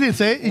ahead. He didn't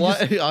say it. He What?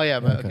 just- Oh yeah,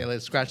 but okay,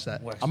 let's scratch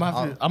that. I'm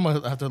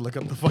gonna have to look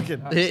up the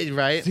fucking.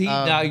 Right? see,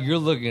 now you're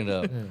looking it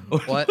up.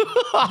 What?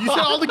 You said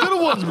all the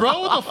good ones,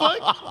 bro. What the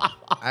fuck?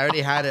 I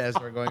already had it as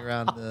we're going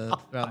around the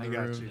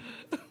room.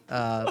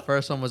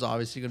 First one was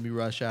obviously going to be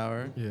Rush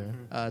Hour.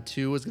 Yeah.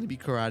 2 was going to be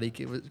Karate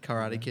Kid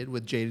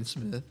with Jaden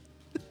Smith.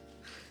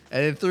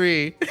 And then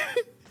 3,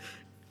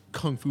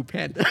 Kung Fu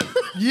Panda.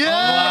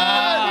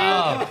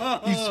 Yeah.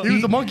 He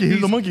was the monkey. He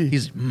was the monkey.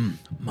 He's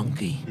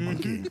monkey.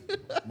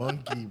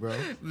 monkey, bro.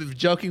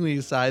 Jokingly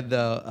aside,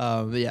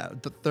 though,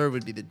 the third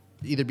would be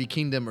either be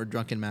Kingdom or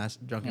Drunken Master.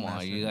 Come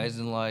on, you guys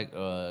didn't like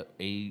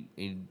 80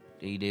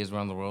 Days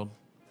Around the World?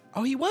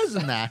 Oh, he was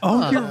in that.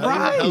 Oh, Huh. you're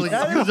right. That was,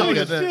 That he was is really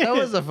good. good. That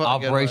was a fucking good one.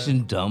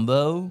 Operation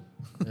Dumbo?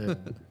 I think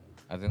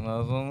that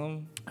was one of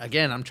them.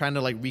 Again, I'm trying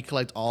to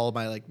recollect all of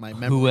my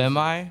memories. Who am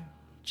I?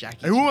 Jackie.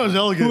 Hey, who was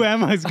elegant? Who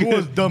am I? Who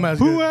was dumbass?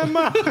 Who good? am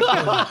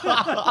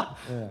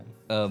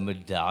I?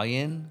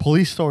 Medallion?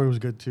 Police Story was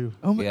good too.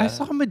 Oh, my, Yeah. I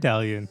saw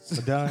Medallion.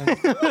 But it's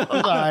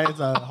alright.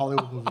 It's a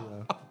Hollywood movie.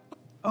 Though.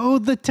 Oh,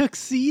 the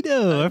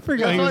tuxedo. I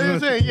forgot. That's he what was you in were a-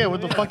 saying. Yeah,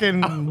 with the fucking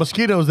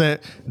mosquitoes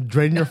that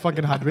drain your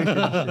fucking hydration.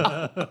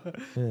 And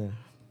shit. Yeah.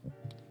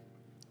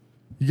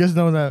 You guys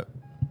know that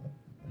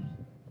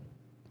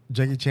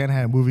Jackie Chan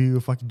had a movie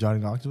with fucking Johnny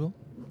Knoxville.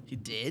 He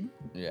did.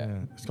 Yeah.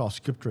 It's called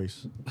Skip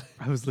Trace.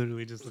 I was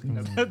literally just looking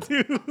at that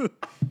too.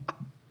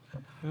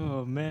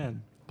 Oh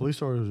man. Police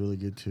Story was really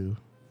good too.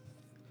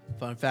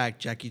 Fun fact: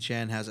 Jackie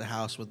Chan has a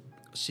house with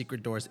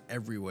secret doors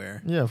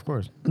everywhere. Yeah, of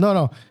course.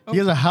 No. He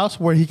has a house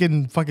where he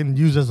can fucking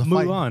use as a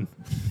fight. Mulan,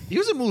 He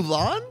was in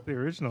Mulan. the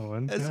original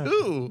one. As yeah.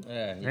 who?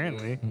 Yeah.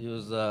 Apparently. He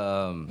was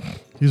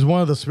He's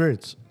one of the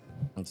spirits.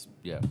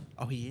 yeah.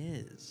 Oh, he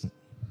is.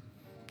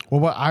 What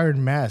about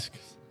Iron Mask?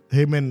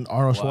 Him and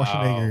Arnold Wow.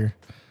 Schwarzenegger.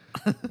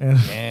 And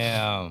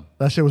Damn.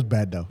 that shit was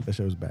bad though. That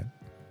shit was bad.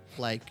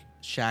 Like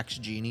Shaq's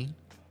genie.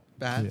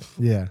 Bad.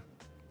 Yeah.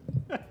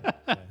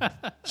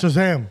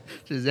 Shazam.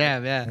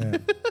 Shazam. Yeah.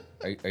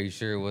 Are you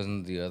sure it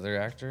wasn't the other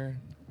actor?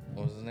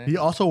 What was his name? He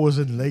also was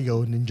in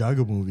Lego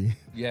Ninjago movie.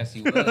 Yes,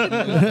 he was. He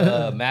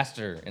was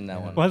Master in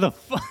that one. Why the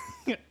fuck?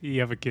 You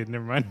have a kid.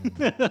 Never mind.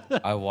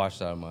 I watched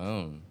that on my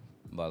own,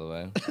 by the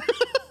way.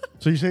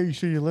 So you say you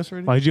see your list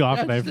already? Why'd you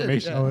offer Yeah, that I just did,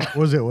 information? Oh,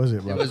 was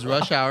it, bro? It was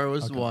Rush Hour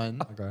was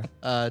one.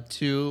 Okay.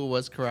 2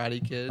 was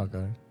Karate Kid.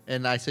 Okay.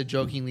 And I said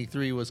jokingly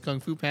 3 was Kung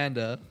Fu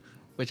Panda,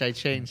 which I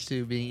changed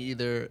to being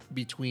either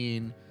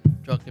between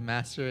Drunken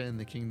Master and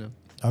The Kingdom.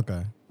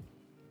 Okay.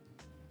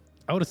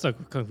 I would have stuck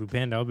with Kung Fu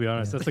Panda. I'll be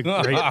honest. That's a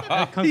great.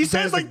 Kung He Fu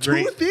says Panda's a like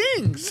great. 2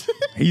 things.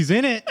 He's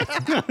in it.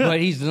 But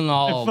he's in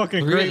all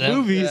Fucking three great of them.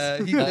 movies.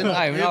 He's in all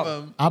I three know. of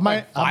them. I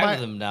might, five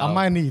of them now. I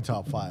might need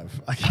top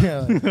 5. I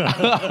can't.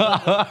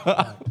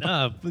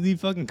 Nah, but the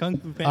fucking Kung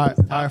Fu All Panda.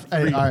 right,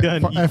 all right,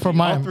 Done. For, and for All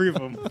mine, 3 of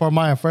them. for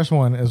mine, first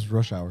one is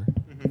Rush Hour.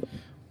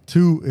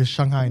 2 is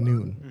Shanghai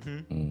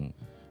Noon. Mm.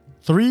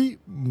 3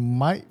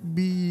 might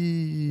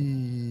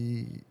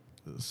be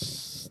the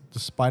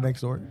Spy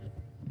Next Door.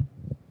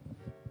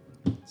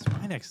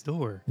 Spy Next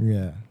Door.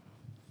 Yeah,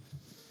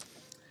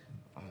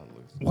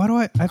 Why do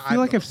I I feel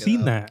like I've looked it seen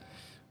up. that.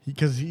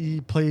 because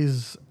he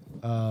plays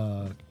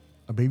a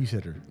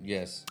babysitter.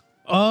 Yes.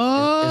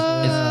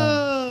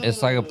 Oh.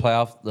 It's like a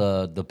playoff,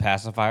 the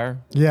pacifier.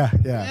 Yeah,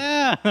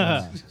 yeah.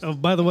 Yeah. Oh,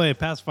 by the way,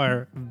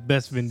 Pacifier,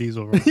 best Vin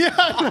Diesel role.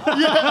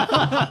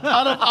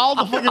 Out of all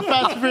the fucking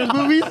Fast and Furious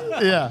movies,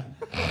 yeah,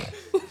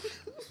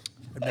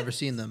 I've never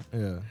seen them.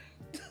 yeah.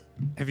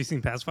 Have you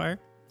seen Pacifier?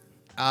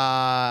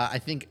 I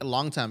think a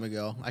long time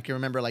ago. I can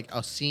remember like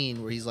a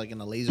scene where he's like in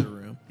a laser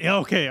room. Yeah.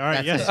 Okay. All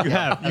right. That's Yes, it. you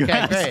have. You Okay,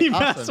 have great. seen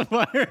Awesome.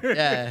 Pacifier.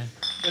 Yeah.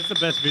 That's the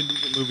best Vin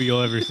Diesel movie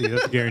you'll ever see.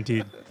 That's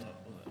guaranteed.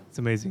 It's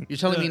amazing. You're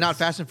telling me not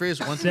Fast and Furious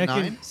 1 through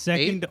 9?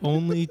 Second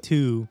only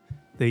to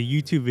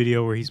the YouTube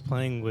video where he's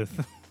playing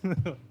with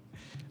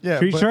Yeah,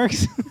 Street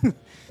Sharks.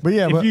 But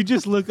yeah, If you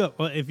just look up,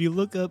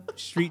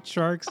 Street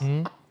Sharks,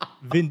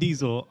 Vin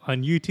Diesel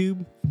on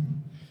YouTube,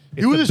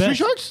 He was the in Street best.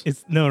 Sharks?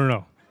 It's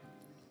no.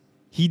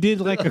 He did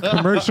like a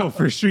commercial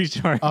for Street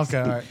Sharks. okay,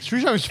 all right.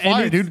 Street Sharks is And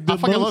fire, it's dude. I the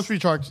fucking love most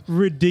Street Sharks.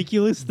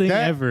 Ridiculous thing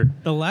That- ever.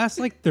 The last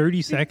like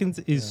 30 seconds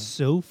is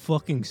so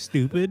fucking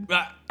stupid.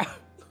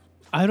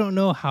 I don't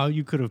know how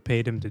you could have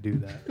paid him to do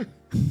that.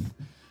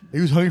 He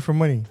was hungry for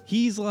money.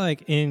 He's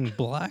like in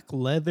black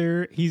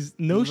leather. He's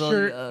no He's like,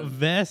 shirt,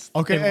 vest,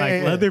 Okay, and hey, like hey,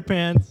 hey. leather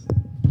pants.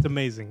 It's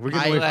amazing. We're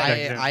getting away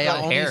from I that.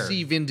 got only hair.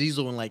 see Vin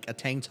Diesel in like a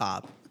tank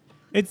top.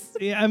 It's,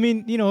 yeah, I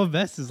mean, a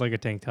vest is like a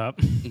tank top.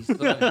 He's still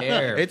got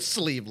hair. It's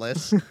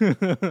sleeveless.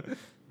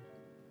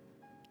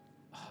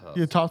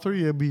 Your top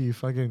 3 would be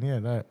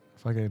that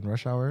fucking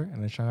Rush Hour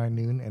and then Shanghai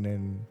Noon and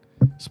then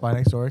Spy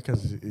Next Door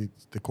because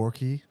it's the core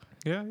key.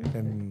 Yeah.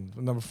 And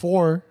number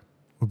 4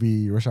 would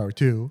be Rush Hour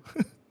 2.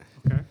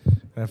 Okay.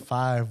 And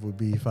 5 would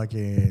be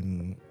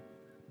fucking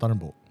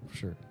Thunderbolt for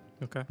sure.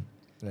 Okay.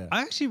 Yeah.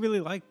 I actually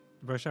really like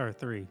Rush Hour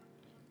 3.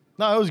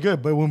 No, it was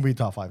good, but it wouldn't be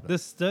top 5.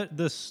 Though.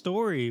 The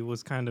story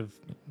was kind of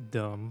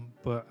dumb,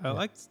 but I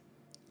liked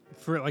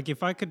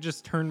if I could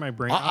just turn my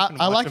brain off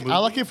and I watch like a movie, I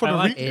like it for I the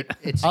like re- it.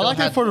 It I still like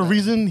it has for the the-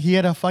 reason he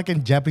had a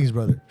fucking Japanese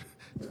brother.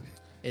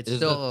 It's Is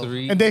still the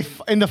 3 And they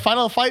in the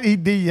final fight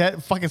he had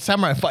a fucking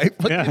samurai fight.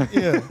 Yeah.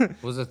 yeah.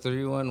 was the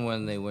 3 one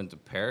when they went to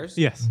Paris?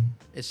 Yes.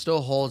 it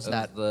still holds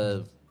That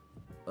that.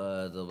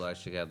 the black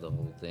chick had the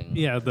whole thing.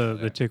 Yeah,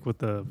 the chick with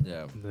the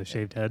Yeah.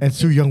 shaved head. And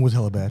Su Young was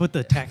hella bad. But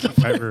the taxi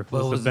driver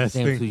But was was the best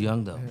Sam too thing.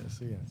 young though?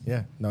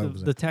 Yeah. No, it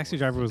was The taxi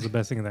driver was the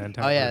best thing in that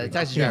entire Oh yeah, movie. the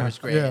taxi driver's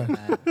great. Yeah. in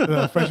that.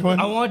 the French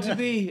one. I want to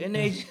be an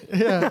agent. Sing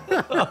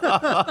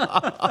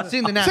the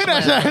Say national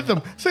that anthem.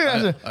 anthem. Say that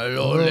shit.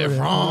 Hello, le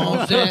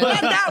Français.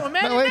 Not that one,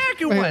 man. No, The wait,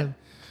 American wait. one.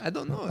 I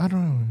don't know. I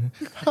don't know.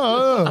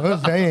 Oh,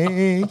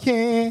 say,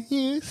 can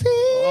you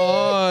see?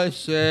 Oh,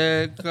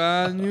 shit,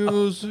 can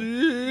you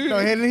see? No,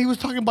 and he was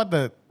talking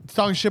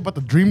shit about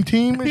the dream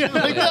team and shit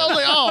like that. I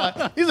was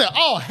like, he's like,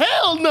 oh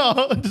hell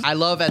no. I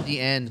love at the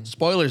end,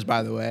 spoilers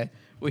by the way,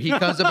 where he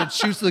comes up and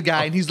shoots the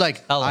guy and he's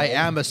like, Hello. I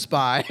am a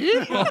spy. He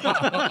comes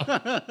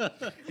up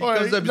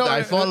and says,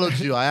 I followed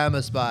you, I am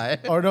a spy.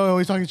 Or no,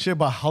 he's talking shit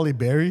about Holly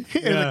Berry.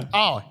 And Yeah. like,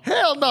 oh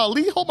hell no,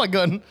 Lee, hold my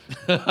gun.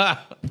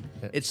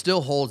 It still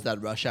holds that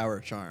Rush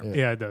Hour charm.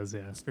 Yeah, it does.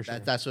 Yeah, for sure.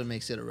 That's what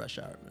makes it a Rush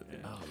Hour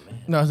movie.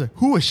 No, I was like,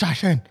 who is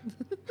Shashan?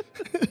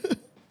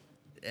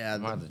 Yeah,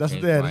 I'm gonna have to That's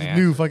change that my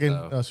new answer,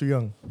 fucking though. Su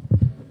Young.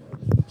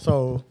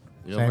 So,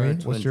 You know, we're Sammy, a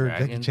what's twin your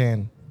dragon. Jackie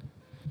Chan?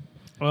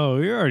 Oh,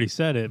 you already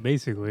said it,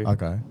 basically.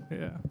 Okay.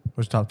 Yeah.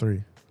 What's top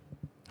 3?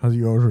 How do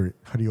you order it?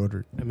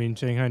 I mean,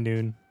 Shanghai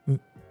Noon.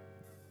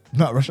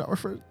 Not Rush Hour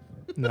first.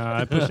 Nah,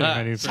 I put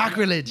Shanghai Noon.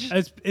 Sacrilege.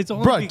 It's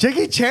only Bro,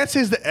 Jackie Chan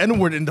says the N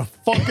word in the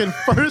fucking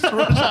first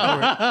Rush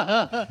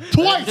Hour.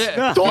 Twice.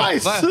 Yeah,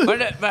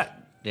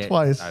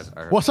 Twice. I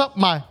heard. What's up,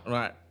 my?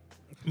 Right.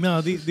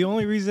 No, the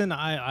only reason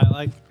I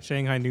like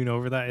Shanghai Noon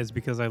over that is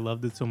because I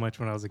loved it so much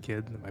when I was a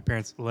kid. And my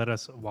parents let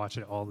us watch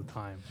it all the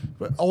time.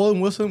 But Owen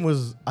Wilson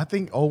was, I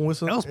think Owen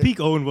Wilson. That was peak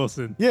Owen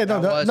Wilson. Yeah,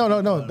 no, That was no.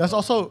 peak Owen That's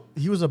also,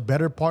 he was a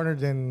better partner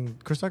than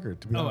Chris Tucker,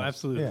 to be Oh, honest.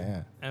 absolutely.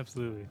 Yeah.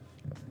 Absolutely.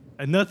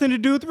 And nothing to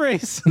do with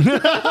race.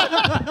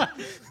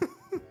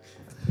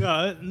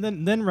 No,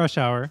 then Rush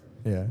Hour.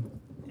 Yeah.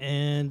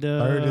 And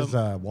I heard his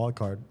wild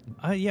card.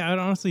 I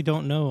honestly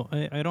don't know.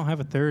 I don't have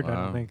a third. I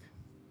Wow. don't think.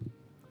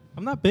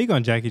 I'm not big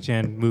on Jackie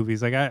Chan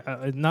movies. Like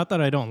I not that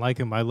I don't like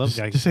him. I love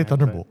Jackie. Just say Chan,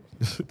 Thunderbolt.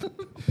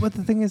 But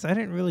the thing is, I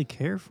didn't really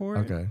care for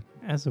it Okay.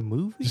 as a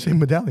movie. Just say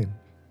Medallion.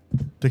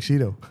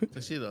 Tuxedo.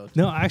 Tuxedo.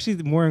 No,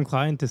 actually, more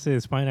inclined to say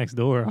Spy Next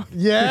Door.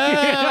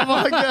 Yeah,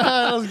 my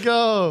God, let's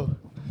go.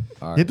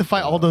 All You have to right,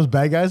 fight all those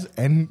bad guys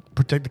and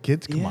protect the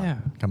kids? Come Yeah.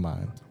 on. Come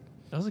on.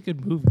 That was a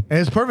good movie. And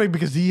it's perfect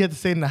because he had to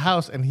stay in the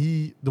house and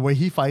the way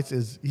he fights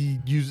is he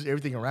uses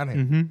everything around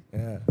him.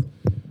 Yeah.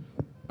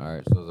 All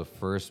right, so the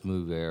first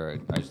movie I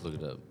just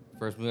looked it up.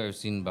 First movie I've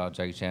seen about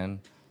Jackie Chan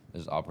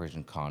is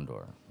Operation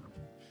Condor.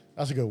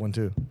 That's a good one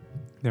too.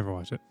 Never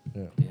watched it.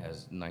 Yeah. It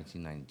has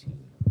 1992.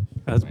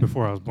 That's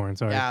before I was born.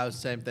 Sorry. Yeah, it was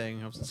the same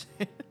thing. I was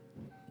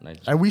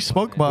And we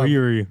spoke Where about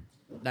were you?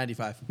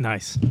 95.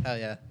 Nice. Hell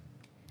yeah.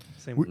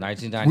 Same. we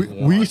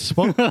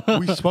 1991.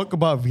 we spoke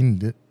about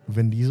Vin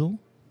Diesel.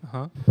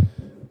 Huh?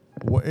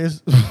 What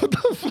is Go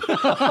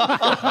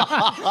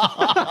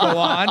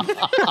on. is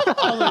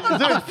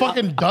there a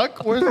fucking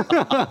duck?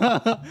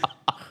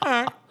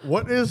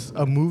 What is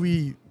a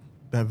movie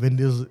that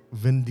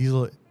Vin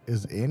Diesel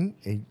is in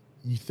and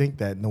you think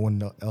that no one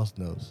else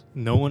knows?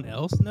 No one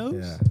else knows.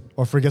 Yeah.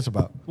 Or forgets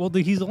about. Well,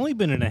 he's only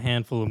been in a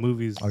handful of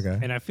movies. Okay.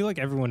 And I feel like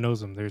everyone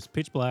knows him. There's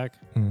Pitch Black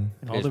and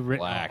all Pitch the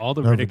Black. all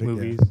the No, Riddick Riddick, yeah.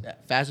 movies. Yeah,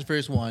 Fast and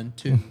Furious 1,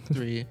 2,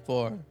 3,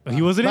 4. But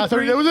he wasn't in Not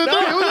three. It was in 3.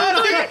 It was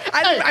in 3.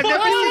 I've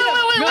never seen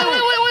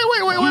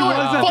Wait. He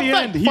was at the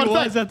end. He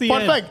was at the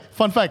end.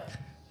 Fun fact.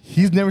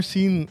 He's never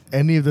seen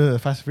any of the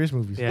Fast and Furious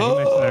movies. Yeah, he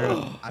mentioned that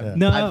earlier. I've,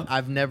 No.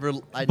 I've never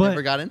But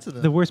never got into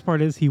them. The worst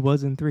part is he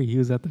was in 3. He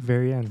was at the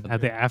very end, at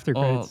the after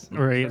Oh, credits,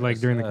 or like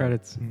during the yeah.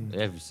 credits.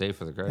 Yeah, if you save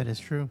for the That credit. is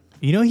true.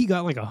 You know, he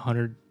got like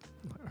 100.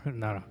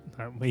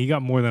 He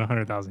got more than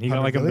 100,000. He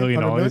got like $1 100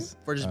 million million?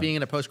 For just being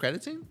in a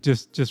post-credit scene?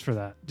 just for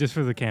that, just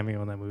for the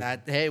cameo in that movie.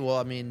 That hey, well,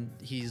 I mean,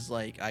 he's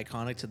like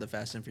iconic to the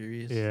Fast and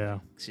Furious Yeah.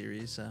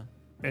 series, so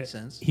makes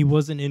sense. He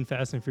wasn't in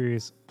Fast and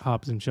Furious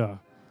Hobbs and Shaw.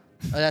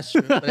 Oh, that's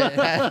true.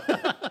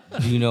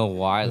 Do you know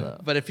why though?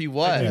 But if he I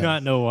was, do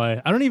not know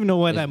why. I don't even know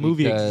why It's that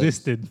movie because-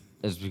 existed.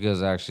 It's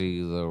because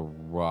actually The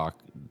Rock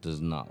does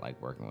not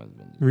like working with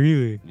Vin Diesel.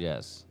 Really?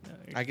 Yes.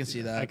 I can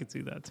see that. I could see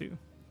that too.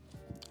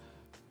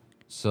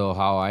 So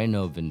how I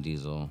know Vin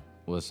Diesel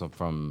was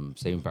from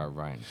Saving Private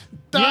Ryan.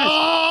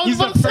 I was He's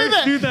about the to say first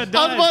that. dude that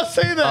I was about to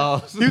say that.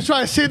 Oh. He was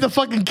trying to save the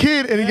fucking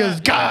kid, and he goes,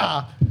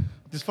 "Gah!"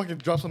 Just fucking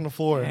drops on the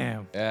floor.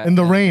 Damn. Yeah, In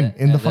the and rain, then- in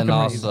the and then fucking rain.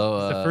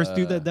 also, It's the first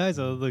dude that dies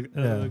out of the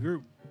Yeah.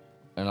 group.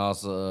 And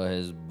also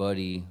his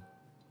buddy.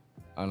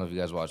 I don't know if you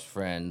guys watch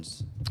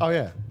Friends. Oh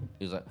yeah.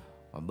 He was like,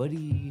 my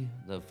buddy,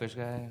 the fish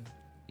guy.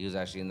 He was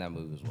actually in that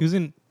movie as well. He was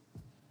in.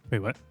 Wait,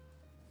 what?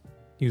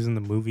 He was in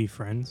the movie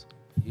Friends.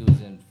 He was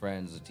in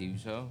Friends, the TV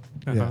show.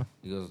 Uh-huh.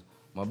 He goes,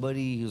 my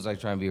buddy. He was like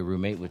trying to be a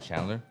roommate with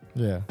Chandler,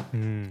 Yeah.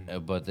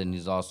 but then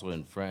he's also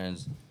in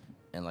Friends,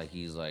 and like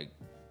he's like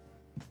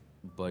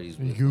buddies.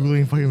 Are you with,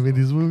 googling fucking Vin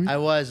Diesel movie? I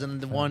was, and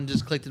the one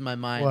just clicked in my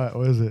mind.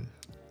 What is it?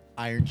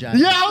 Iron Giant.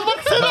 Yeah, I was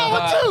about to say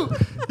that one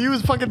too. He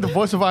was fucking the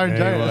voice of Iron Yeah,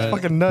 he Giant. It's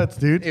was. fucking nuts,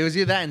 dude. It was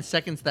either that, and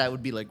seconds that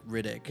would be like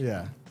Riddick.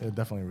 Yeah,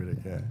 definitely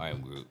Riddick. Yeah, I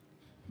am Groot.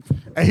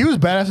 and he was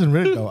badass in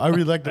Riddick though. I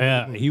really liked that.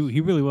 Yeah, movie.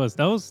 he really was.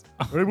 That was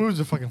Riddick movies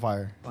are fucking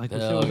fire. like we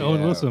Hell said with Owen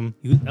yeah. Wilson.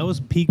 That was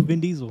peak Vin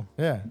Diesel.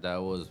 Yeah,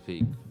 That was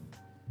peak.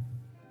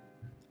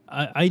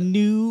 I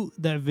knew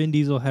that Vin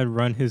Diesel had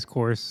run his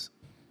course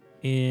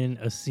in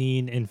a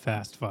scene in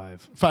Fast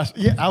Five. fast.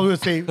 Yeah, I was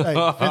gonna say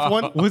like, fifth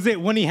one. Was it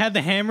when he had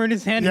the hammer in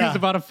his hand? He Yeah. was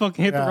about to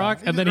fucking hit Yeah. the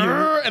rock, and then he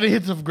and he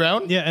hits the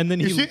ground. yeah, and then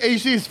You he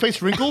see his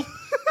face wrinkle.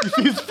 You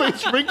see his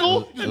face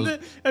wrinkle. It was-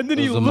 and then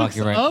it he was a looks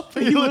monkey wrench. up.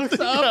 He He looks looks-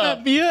 up yeah.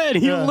 at Mia, and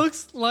he Yeah.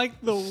 looks like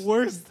the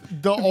worst.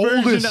 The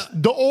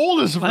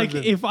oldest Like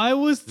version. if I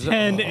was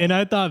 10 and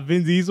I thought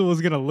Vin Diesel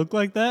was gonna look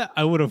like that,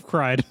 I would have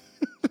cried.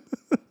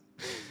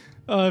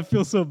 I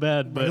feel so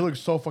bad, But he but looks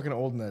so fucking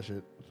old in that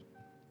shit.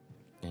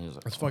 And he was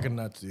like, It's fucking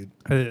nuts, dude.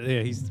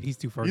 yeah, he's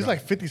too far. He's gone.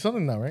 like 50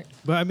 something now, right?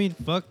 But I mean,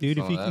 fuck, dude.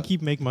 If Some he of can that.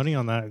 keep make money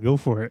on that, go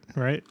for it,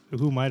 right?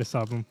 Who am I to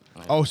stop him?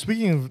 Oh,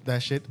 speaking of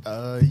that shit,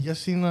 you guys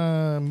seen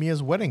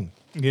Mia's wedding?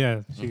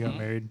 Yeah, she got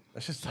married.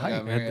 That's just I got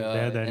tight. married, They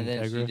had that and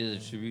then she Integra. did a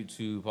tribute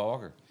to Paul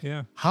Walker.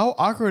 Yeah, How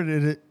awkward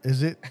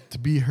is it to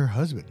be her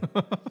husband?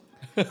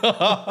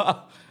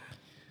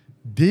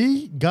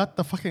 they got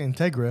the fucking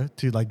Integra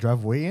to like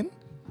drive way in.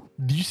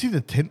 Did you see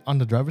the tint on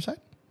the driver's side?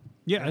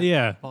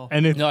 Yeah. Paul.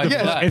 And it's, No, I the-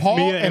 did not. it's Paul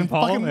Mia and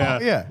Paul. fucking Yeah.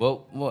 Paul, yeah.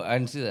 Well, I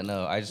didn't see that.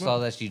 No, I just saw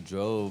that she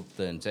drove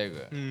the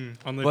Integra.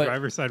 On the But-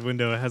 driver's side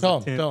window, it has Tell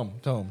a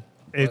tint. him.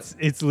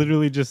 It's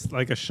literally just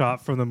like a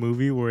shot from the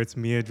movie where it's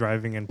Mia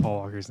driving and Paul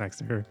Walker's next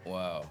to her.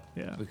 Wow.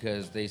 Yeah.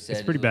 Because they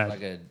said pretty it bad.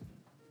 was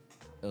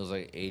it was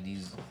like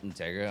 80s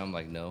Integra. I'm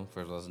like, no,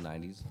 first of all, it was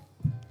 90s.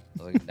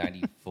 It was like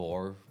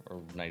 94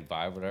 or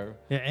 95, whatever.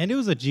 Yeah, and it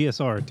was a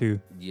GSR too.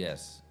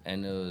 Yes,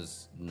 and it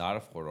was not a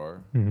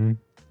 4-door. Mm-hmm.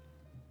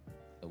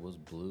 It was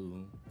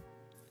blue.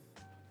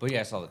 But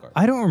yeah, I saw the car.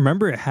 I don't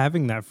remember it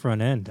having that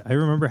front end. I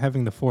remember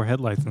having the 4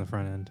 headlights in the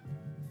front end.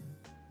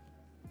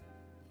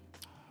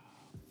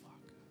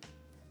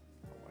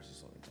 I watched it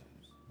so many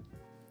times.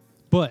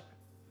 But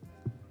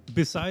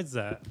besides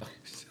that,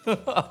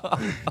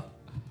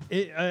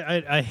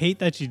 I hate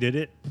that she did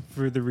it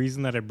for the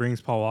reason that it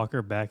brings Paul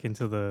Walker back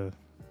into the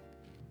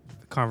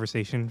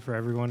conversation for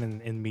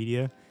everyone in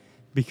media.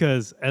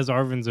 Because as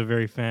Arvin's a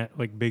very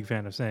big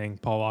fan of saying,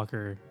 Paul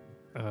Walker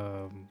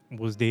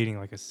was dating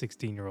like a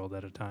 16-year-old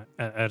at a time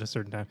at a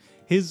certain time.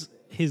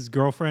 His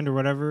girlfriend or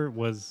whatever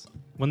was,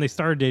 when they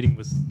started dating,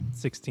 was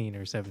 16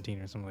 or 17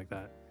 or something like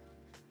that.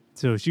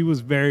 So she was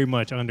very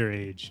much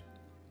underage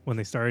when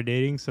they started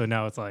dating. So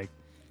now it's like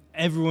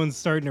everyone's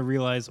starting to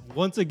realize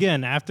once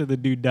again after the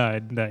dude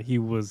died that he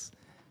was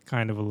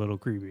kind of a little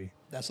creepy.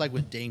 That's like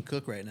with Dane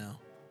Cook right now.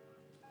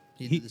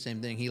 He He- did the same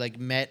thing. He like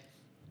met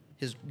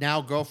his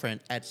now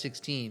girlfriend at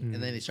 16,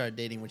 and then they started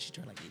dating when she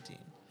turned like 18.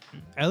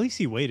 At least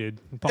he waited.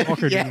 Paul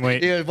Walker didn't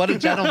wait. Yeah, what a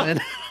gentleman.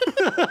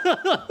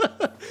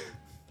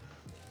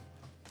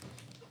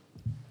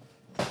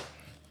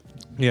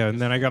 Yeah, and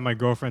then I got my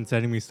girlfriend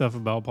sending me stuff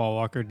about Paul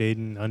Walker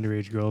dating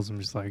underage girls. I'm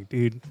just like,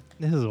 dude,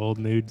 this is old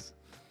nudes.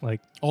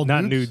 Like, Old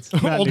not nudes?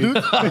 nudes. Not Old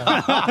nudes.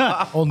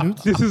 nudes? Old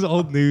nudes? This is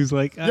old news.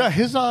 Like, Yeah,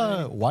 his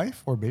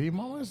wife or baby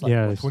mama is like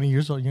Yeah, what, it's- 20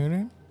 years old younger than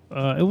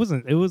him. it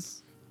wasn't. It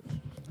was.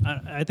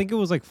 I think it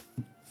was like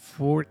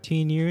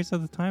 14 years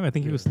at the time. I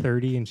think he was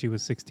 30 and she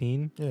was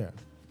 16 Yeah.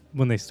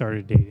 when they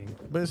started dating.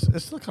 But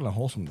it's still kind of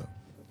wholesome though.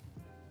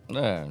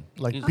 Yeah.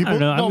 Like He's- people,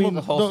 know, I no, mean-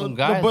 but- Wholesome no,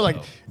 guy, but like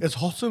though. it's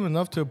wholesome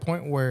enough to a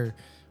point where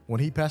when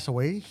he passed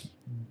away,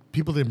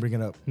 people didn't bring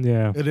it up.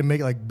 Yeah. It didn't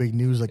make like big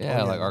news. Like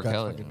Yeah, like this R. guy's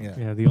Kelly. fucking- yeah.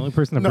 Yeah. The only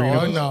person that bring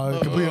it No,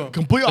 up. no,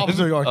 complete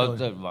opposite of R. Oh,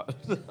 Kelly.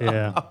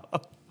 Yeah.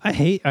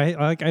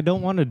 I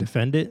don't want to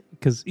defend it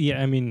because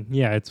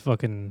it's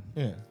fucking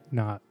Yeah.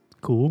 not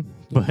cool.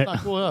 But It's not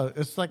cool.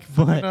 It's like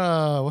But-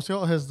 fucking, what's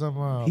called his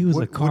he was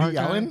a car Woody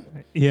guy. Allen.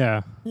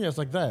 Yeah. Yeah, it's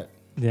like that.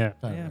 Yeah. Type,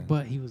 Yeah. man.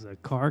 But he was a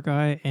car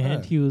guy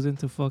and Yeah. he was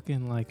into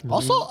fucking like marine-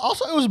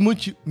 Also, it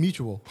was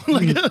mutual.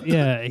 like,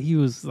 yeah, he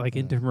was like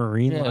into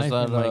marine Yeah, life. it's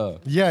not, And, like,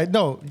 yeah,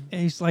 no,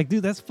 and he's like,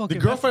 dude, that's the fucking.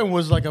 girlfriend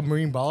was like a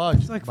marine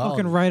biologist. It's like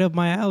fucking right up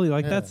my alley.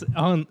 Like Yeah.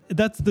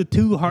 that's the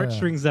two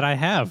heartstrings that I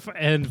have,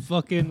 and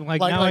fucking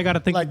like now I gotta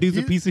think the dude's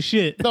a piece of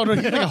shit. No,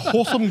 he's like a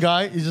wholesome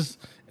guy. It's just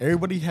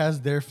everybody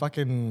has their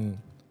fucking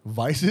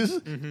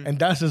vices, and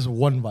that's just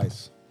one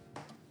vice.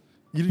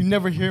 You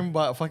never hear him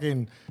about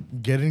fucking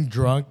getting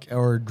drunk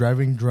or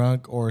driving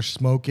drunk or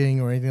smoking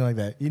or anything like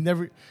that. You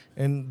never,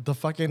 and the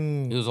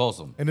fucking It was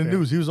wholesome. in the Fair.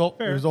 news, he was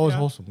Fair, always yeah.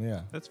 wholesome.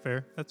 Yeah. That's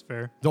fair. That's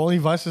fair. The only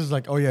vice is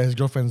like, oh yeah, his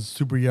girlfriend's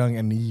super young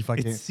and he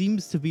fucking. It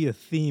seems to be a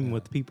theme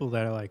with people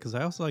that are like, because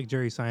I also like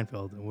Jerry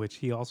Seinfeld, in which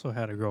he also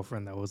had a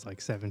girlfriend that was like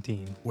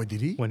 17 Wait,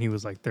 did he? when he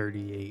was like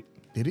 38.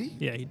 Did he?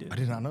 Yeah, he did. I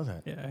did not know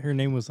that. Yeah, her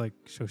name was like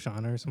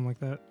Shoshana or something like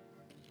that.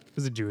 It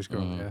was a Jewish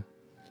girl. Yeah,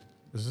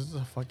 This is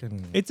a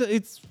fucking.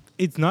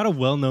 it's not a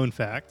well-known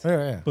fact,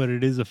 Yeah. but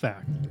it is a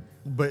fact.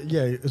 But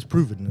yeah, it's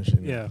proven and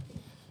shit. Yeah.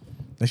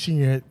 Next thing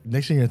you're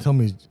gonna tell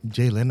me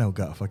Jay Leno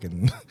got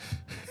fucking.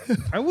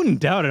 I wouldn't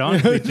doubt it,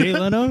 honestly. Jay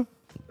Leno,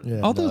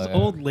 yeah. all those yeah.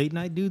 old late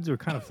night dudes were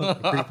kind of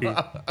fucking creepy.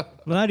 Well,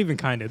 not even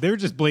kind of. They were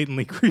just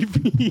blatantly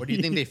creepy. Where do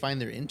you think they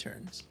find their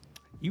interns?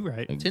 You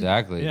right.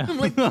 Exactly. Yeah. I'm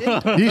like,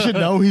 Tinder. You should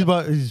know he's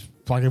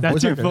fucking. That's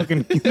voice your actor.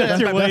 fucking.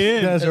 That's your way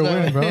in. That's your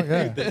win, bro.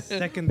 Yeah. The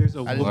second there's a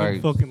I woman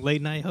just- fucking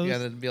late night host, Yeah,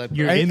 that'd be like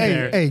you're Hey, in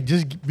there. hey,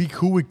 just be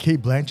cool with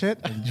Kate Blanchett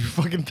and you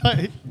fucking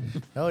tight.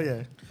 Hell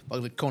yeah.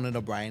 like Conan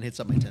O'Brien hits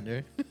up my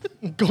Tinder.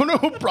 Conan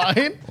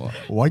O'Brien?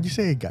 Why'd you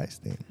say a guy's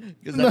name?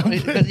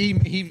 Because he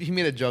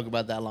made a joke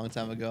about that a long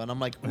time ago, and I'm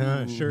like,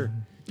 ooh. Sure.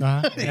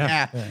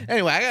 Yeah.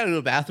 Anyway, I gotta go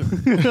to the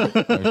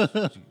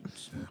bathroom.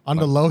 On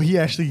the low, he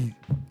actually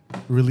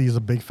really is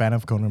a big fan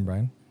of Conan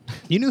O'Brien.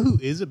 You know who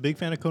is a big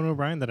fan of Conan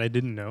O'Brien that I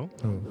didn't know?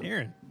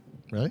 Aaron.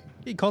 Really?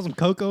 He calls him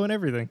Coco and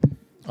everything.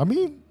 I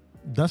mean,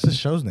 that's his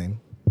show's name.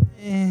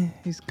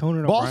 He's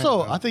Conan But O'Brien.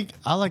 also, though. I think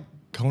I like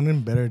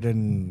Conan better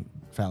than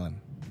Fallon.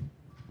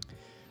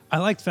 I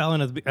liked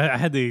Fallon at the. I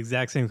had the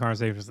exact same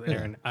conversation with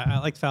Aaron. I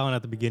liked Fallon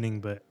at the beginning,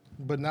 but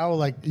But now,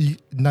 like,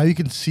 now you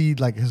can see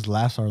like his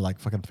laughs are like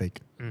fucking fake.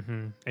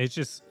 it's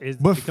just.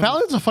 It's But become-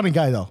 Fallon's a funny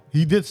guy though.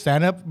 He did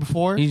stand up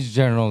before. He's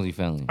generally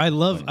friendly. I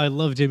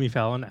love Jimmy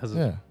Fallon as a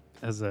Yeah.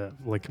 as a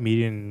like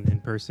comedian in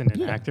person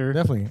and actor.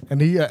 Definitely. And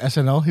he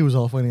SNL, he was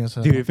all funny on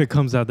SNL. Dude, if it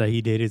comes out that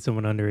he dated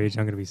someone underage,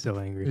 I'm gonna be so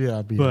angry. Yeah,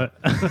 I'd be. But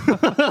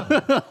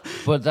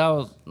But that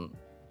was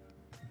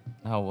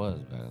how it was,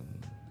 man.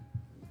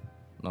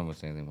 Not gonna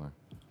say anything more.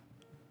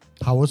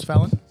 How was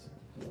Fallon?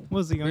 what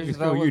was the Pretty youngest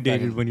sure that girl was you back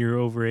dated in- when you were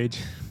overage?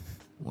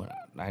 What?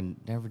 I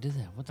never did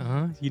that. What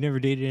the? You never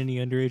dated any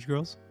underage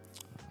girls?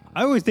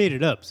 I always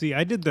dated up. See,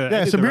 I did the.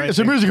 Yeah, I did the right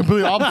thing. Samir's the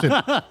completely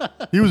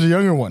opposite. He was a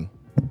younger one.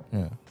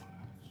 Yeah.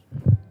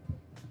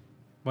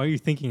 Why are you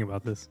thinking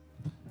about this?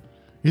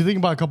 He's thinking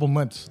about a couple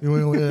months.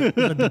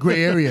 The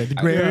gray area. The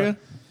gray Yeah. area.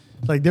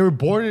 It's like they were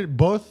born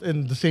both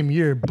in the same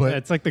year, but Yeah,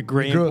 it's like the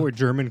gray girl- import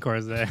German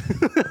cars there.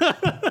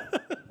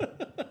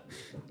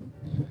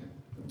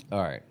 All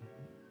right.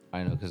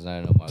 I know because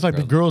I know my. it's like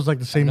the girl's like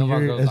the same I know my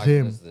year girl's as like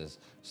him. This.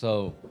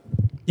 So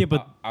yeah,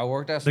 but I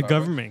worked at the Starbucks.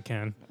 government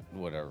can.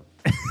 Whatever.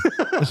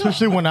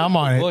 Especially when I'm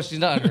on it. Well, she's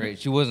not underage.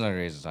 She wasn't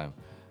underage at the time,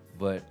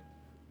 but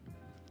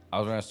I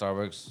was around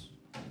Starbucks.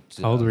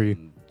 How old were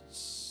you?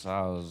 So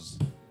I was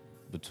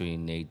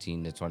between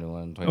 18 to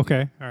 21. 22.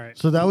 Okay, all right.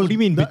 So that was. What do you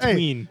mean hey,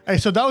 between? Hey,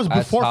 so that was That's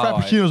before how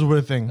I- Frappuccinos were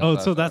a thing. Oh,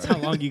 That's so that's right.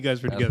 how long you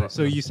guys were That's together. what-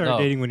 So you started no,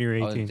 dating when you were I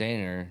was 18.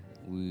 dating her.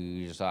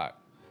 We just talked.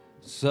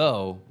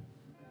 So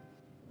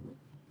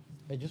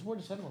Hey, just word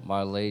the cinema.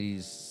 my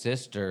lady's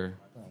sister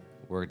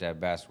worked at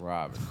Baskin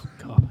Robbins.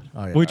 God.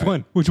 Oh, yeah. Which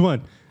one? Which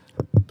one?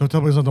 Don't tell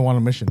me it's not the one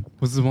on mission.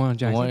 Was the one on The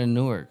Jackson? one in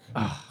Newark.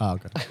 Oh,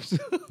 okay.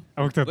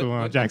 I worked at the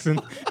one on Jackson.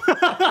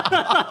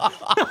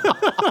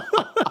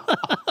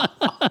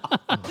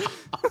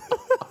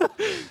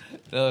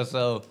 No,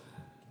 so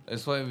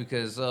it's funny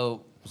because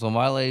so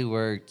my lady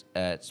worked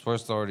at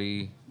Sports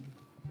Authority.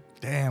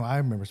 Damn, I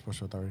remember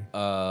Sports Authority.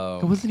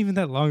 It wasn't even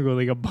that long ago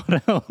they got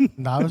bought out.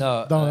 Nah, it was,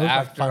 No, it was like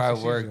after 5-6 I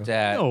years worked ago.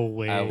 at No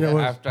way. I- Yeah, it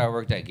was- after I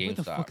worked at Where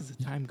the fuck GameStop. is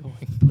the time going?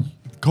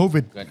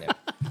 COVID. Goddamn.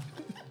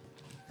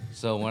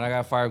 So when I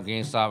got fired from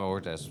GameStop,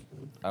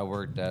 I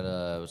worked at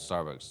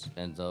Starbucks,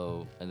 and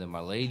then my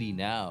lady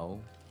now,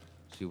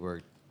 she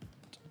worked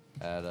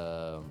at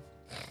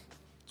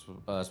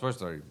Sports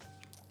Authority,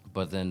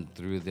 but then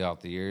throughout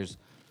the years,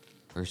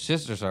 her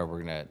sister started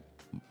working at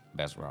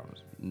Baskin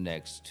Robbins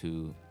next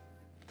to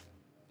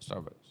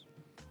Starbucks.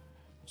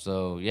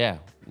 So yeah,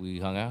 we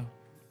hung out,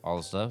 all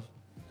the stuff,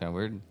 kind of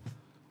weird.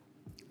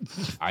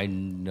 I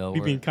know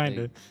You where mean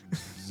kinda.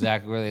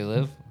 exactly where they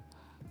live,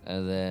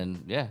 and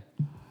then yeah.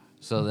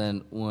 So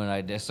then when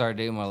I started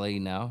dating my lady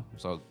now,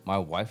 so my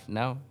wife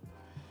now,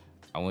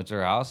 I went to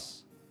her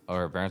house or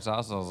her parents'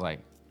 house. And I was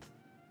like,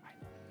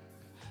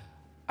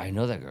 I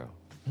know that girl.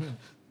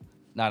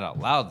 Not out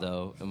loud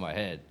though, in my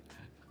head.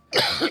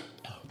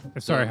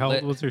 Sorry, how old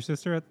let- was her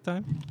sister at the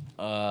time?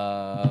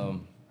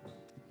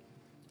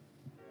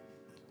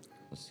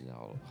 Let's see,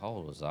 how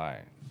old was I?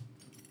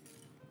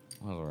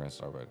 I was around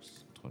Starbucks.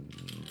 20,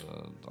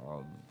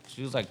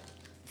 she was like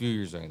a few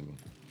years younger than me.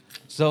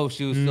 So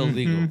she was still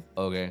legal,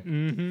 okay?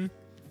 Mm-hmm.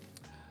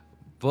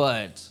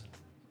 But,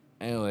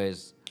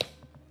 anyways,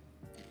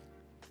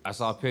 I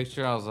saw a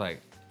picture. I was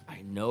like,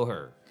 I know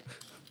her.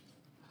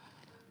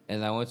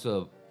 And I went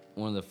to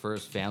one of the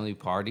first family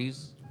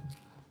parties.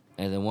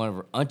 And then one of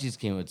her aunties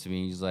came up to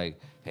me. He's like,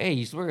 hey, you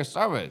used to work at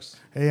Starbucks.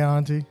 Hey,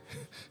 auntie.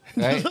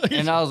 Right?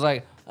 And I was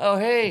like, oh,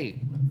 hey.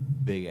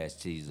 Big ass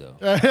titties, though.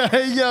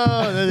 Hey,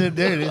 yo.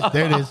 There it is.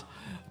 There it is.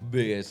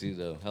 Big ass titties,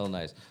 though. Hell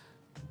nice.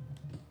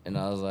 And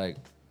I was like,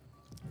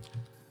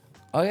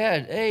 oh, yeah.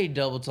 Hey,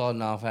 double tall,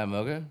 non-fat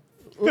mocha.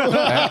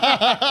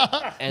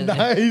 Right? And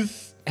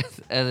Nice.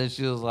 And then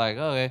she was like,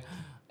 okay.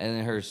 And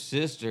then her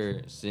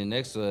sister sitting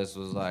next to us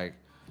was like,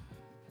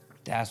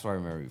 that's where I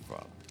remember you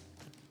from.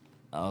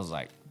 I was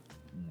like,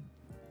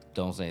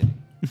 don't say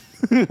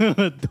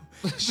anything.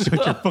 Shut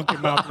your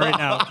fucking mouth right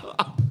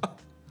now.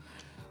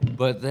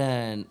 But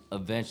then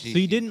eventually. So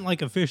you didn't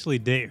like officially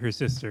date her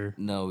sister?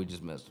 No, we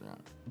just messed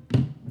around.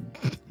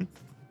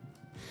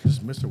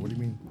 Just Mister, what do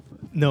you mean?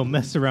 No,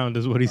 mess around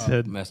is what he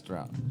said. Messed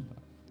around.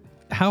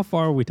 How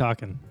far are we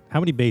talking? How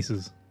many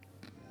bases?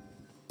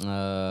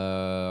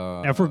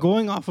 If we're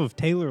going off of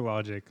Taylor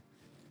logic,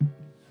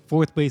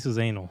 fourth base is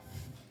anal.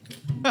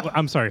 Well,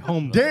 I'm sorry,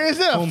 home. There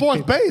isn't a home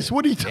fourth ba- base.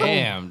 What are you talking?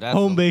 Damn, that's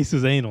Home base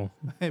is anal.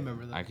 I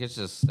remember that. I guess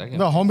just second.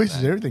 No, home base that.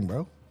 is everything,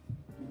 bro.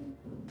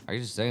 I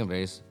guess just second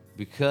base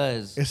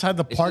because Inside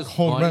the it's park, just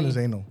home run funny. is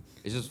anal.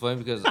 It's just funny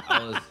because I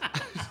was.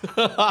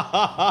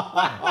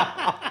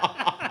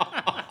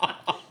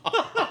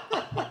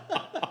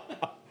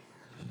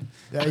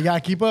 Yeah, you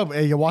gotta keep up.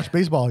 Hey, you watch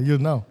baseball, you'll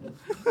know.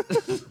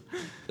 It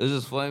was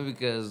just funny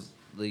because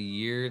the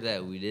year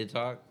that we did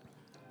talk,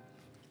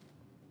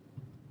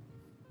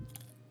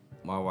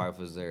 my wife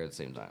was there at the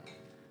same time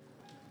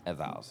at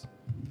the house,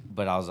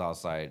 but I was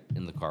outside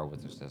in the car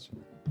with her sister.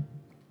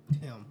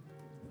 Damn.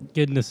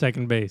 Getting to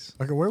second base.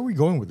 Okay, where are we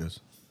going with this?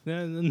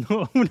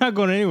 No, we're not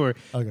going anywhere.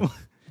 Okay.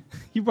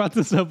 You brought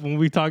this up when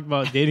we talked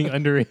about dating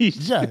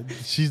underage. Yeah,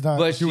 she's not.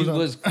 But she on-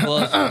 was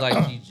close,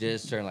 like she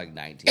just turned like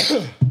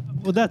 19.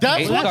 Well, that's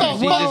That's what Sorry, the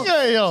she fuck, just-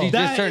 yeah, yo. She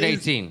That just turned is-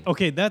 18.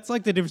 okay. That's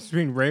like the difference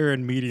between rare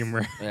and medium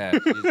rare. Yeah, she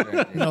just turned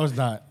 18. No, it's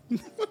not.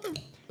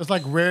 It's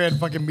like rare and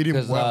fucking medium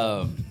Because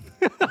well.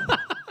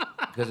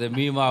 if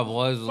me and my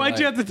boys was Why'd like,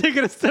 you have to take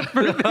it a step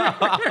further?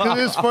 Because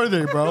it's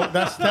further, bro.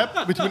 That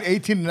step between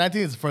 18 and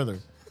 19 is further.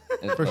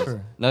 it's For close.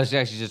 sure. No, she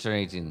actually just turned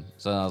 18.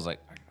 So I was like,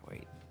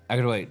 I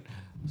could wait.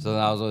 So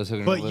then I was always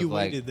hooking her But up with you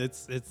like, waited.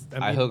 It's.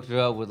 I mean, hooked her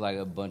up with like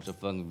a bunch of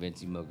fucking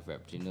venti mocha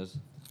frappuccinos.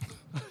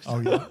 Oh,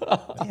 yeah.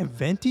 Damn,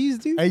 Ventis,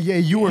 dude. Hey, yeah,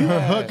 you were her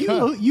hook.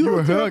 huh? You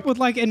were hooked her up hooked. with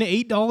like an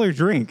 $8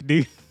 drink,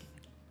 dude.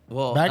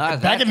 Well, not Back at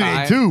in that the day,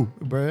 time. too,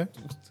 bro.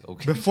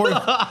 Okay. Before,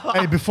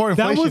 before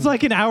inflation. That was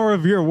like an hour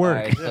of your All work.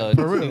 right, so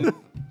for real.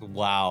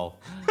 Wow.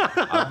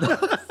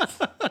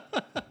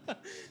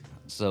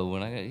 So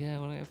when I got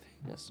paid,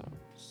 that's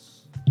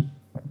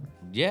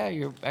yeah,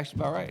 you're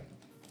actually about right.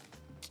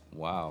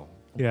 Wow.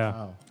 Yeah.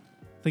 Wow.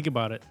 Think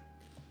about it.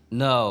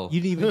 No, You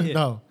didn't even hit.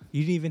 No.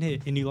 You didn't even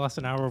hit, and you lost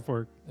an hour of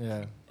work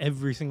Yeah.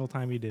 every single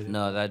time you did it.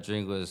 no, that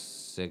drink was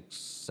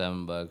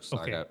 $6-7. So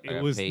Okay, I it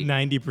got was paid.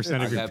 90%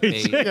 I of your got paid.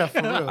 paycheck. Yeah,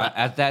 for real.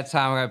 At that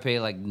time, I got paid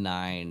like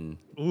 $9.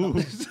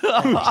 Ooh, shit.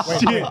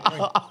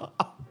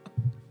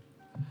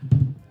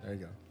 There you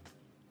go.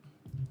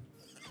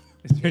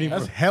 Is there any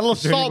That's more- hella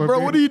is there any salt, more bro.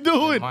 beer? What are you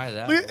doing? Am I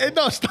that Look at- hey,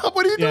 no, stop.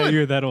 What are you Yeah, doing?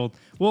 you're that old.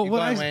 Well, Keep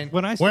when going, I Wayne.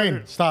 when I started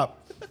Wayne,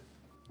 stop.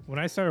 when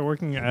I started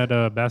working at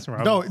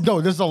Baskin No, Robbins,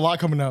 no, there's a lot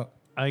coming out.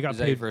 I got Is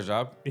that your paid. first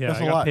job? Yeah,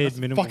 That's I a got lot. paid That's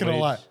minimum fucking a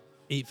wage. lot.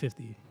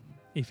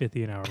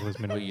 $8.50 an hour was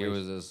minimum. What year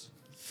wage. was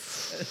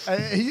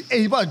this?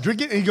 He about to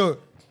drink it and you go,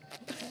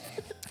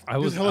 I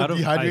was hella out of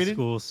high dehydrated?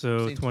 school,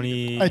 so Seems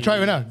 20. hey, try it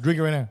right now. Drink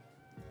it right now.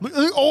 Look,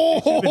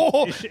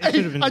 oh, it should've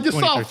hey, been I just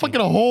saw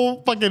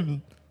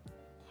 2013.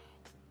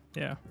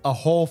 Yeah. a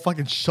whole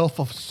fucking shelf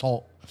of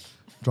salt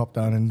drop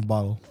down in the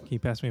bottle. Can you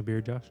pass me a beer,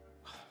 Josh?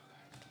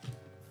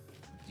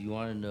 Do you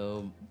want to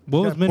know? What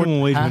was Yeah, minimum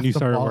pour wage half when you the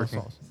started bottle of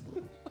working? sauce.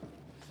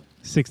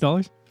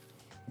 $6?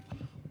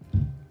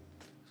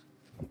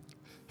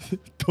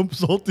 Dumb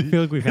salty. I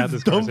feel like we've had this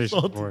It's dumb conversation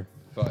salty. before.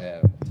 Probably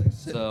have.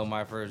 So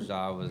my first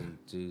job was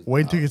in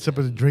Wayne took a sip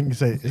of the drink and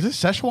said, "Is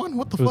this Szechuan?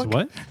 What the It was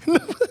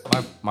fuck?"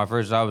 what? my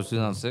first job was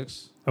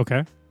 2006.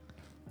 Okay.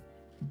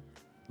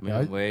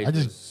 Minimum I wage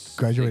just was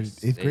graduated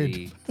eighth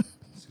grade.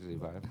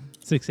 65.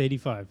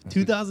 685.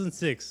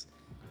 2006.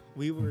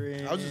 We were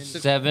in. I was in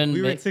sixth- Seven.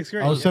 we were in ma- sixth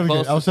grade. I was seventh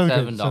grade. I was Close to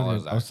seventh grade.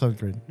 $7 I was seventh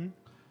grade.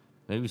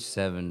 Maybe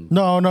 7.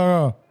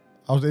 No.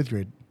 I was eighth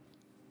grade.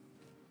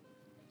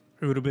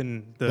 It would have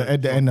been The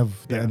end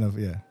of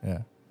yeah. yeah.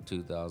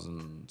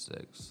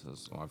 2006.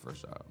 That's my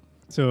first job.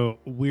 So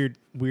weird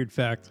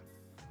fact.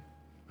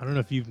 I don't know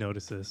if you've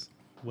noticed this,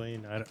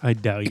 Wayne. I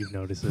doubt you've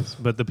noticed this,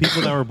 but the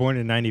people that were born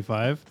in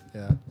 '95,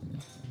 Yeah.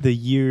 the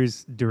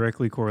years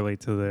directly correlate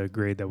to the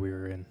grade that we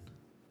were in.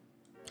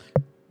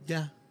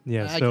 Yeah.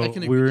 Yeah, I so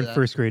can we agree were to in that.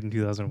 first grade in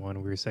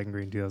 2001. We were second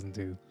grade in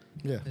 2002.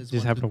 Yeah. It's Just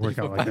one, happened to two, work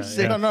three, out four, like five, that.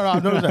 six. No, I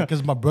noticed that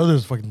because my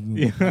brother's fucking.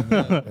 Yeah.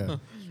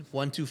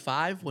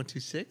 125,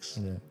 126.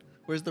 Yeah.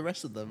 Where's the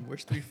rest of them?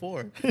 Where's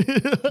 3-4?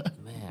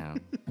 Man,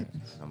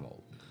 I'm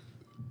old.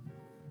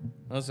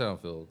 Unless I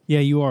don't feel old. Yeah,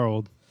 you are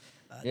old.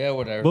 Yeah,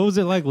 whatever. What was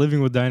it like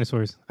living with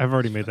dinosaurs? I've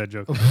already made that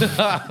joke.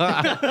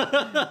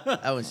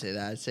 I wouldn't say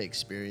that. I'd say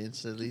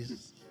experience at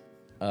least.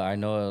 I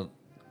know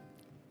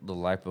the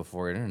life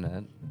before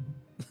internet.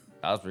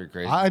 That was pretty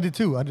crazy. I did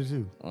too.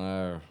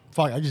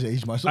 Fuck, I just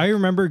aged myself. I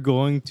remember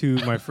going to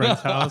my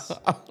friend's house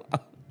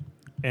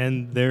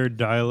and their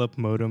dial-up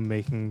modem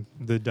making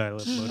the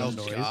dial-up modem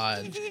noise.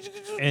 God.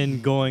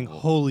 And going,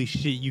 holy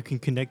shit, you can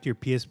connect your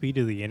PSP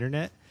to the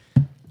internet?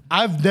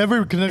 I've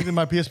never connected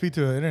my PSP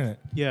to the internet.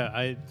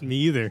 Yeah, me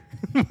either.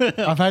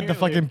 I've had the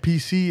fucking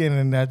PC and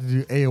then I had to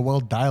do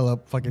AOL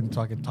dial-up fucking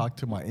so I can talk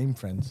to my AIM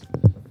friends.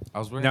 I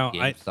was working Now, at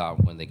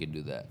GameStop when they could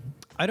do that.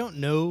 I don't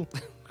know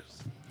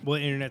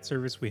what internet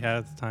service we had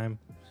at the time.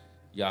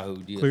 Yahoo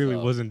DSL. Clearly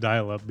wasn't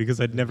dial-up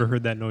because I'd never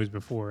heard that noise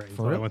before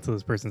until I real? went to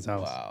this person's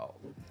house. Wow.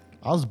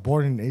 I was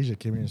born in Asia,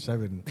 came here in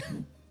 7.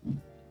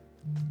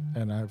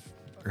 And I've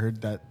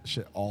heard that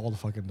shit all the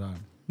fucking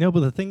time. No,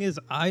 but the thing is,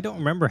 I don't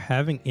remember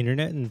having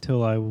internet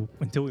until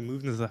we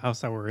moved into the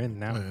house that we're in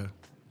now. Oh,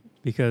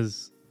 yeah.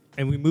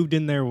 And we moved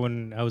in there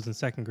when I was in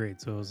second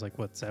grade, so it was like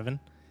what, 7?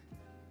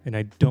 And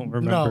I don't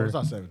remember. No, it's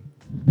not 7.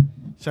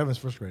 7 is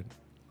first grade.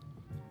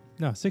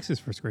 No, 6 is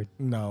first grade.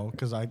 No,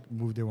 because I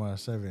moved in when I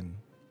was 7.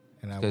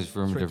 And I 'Cause was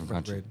from a straight to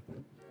different first country.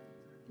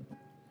 grade.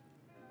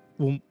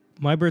 Well,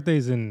 my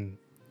birthday's in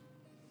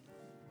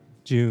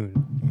June,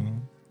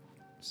 Mhm.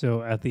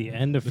 so at the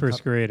end of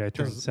first grade, I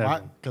turned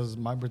 7. Because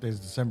my birthday is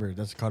December.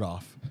 That's cut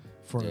off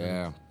for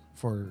Yeah.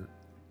 for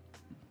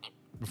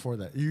before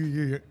that.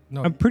 You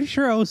no. I'm pretty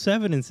sure I was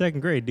 7 in second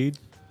grade, dude.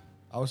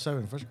 I was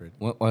 7 in first grade.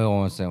 What was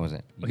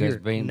it? You guys Here,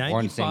 being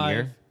born the same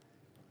year?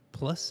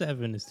 plus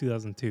 7 is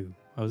 2002.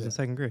 I was in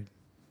second grade.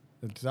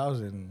 In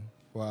 2000,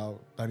 well,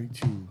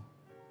 92.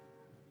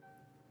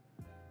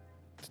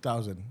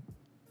 2000,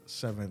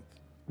 7th.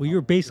 Well, you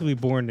were basically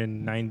born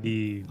in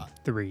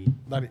 93.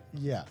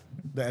 Yeah,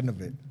 the end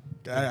of it.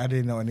 I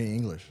didn't know any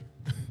English.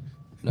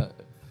 No.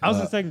 I was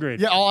in second grade.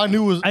 Yeah, all I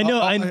knew was I know,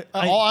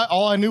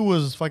 all I knew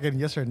was fucking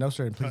yes sir, no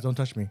sir, and please don't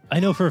touch me. I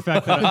know for a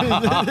fact that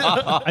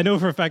I know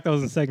for a fact I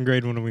was in second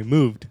grade when we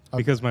moved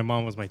because my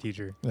mom was my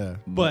teacher. Yeah.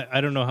 But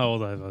I don't know how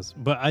old I was.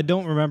 But I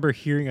don't remember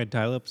hearing a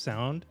dial-up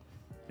sound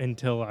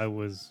until I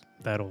was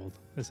that old,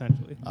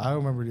 essentially. I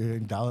don't remember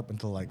hearing dial-up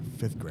until like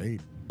 5th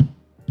grade.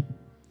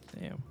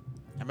 Damn.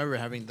 I remember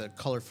having the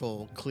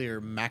colorful, clear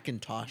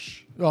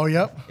Macintosh Oh,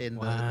 yep. in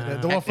Wow.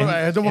 The one from,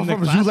 In the one the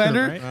from classroom,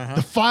 Zoolander. right? Uh-huh.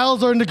 The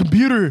files are in the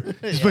computer.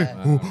 Just like,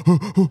 Yeah.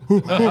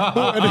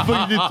 and they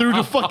fucking through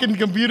the fucking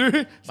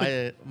computer.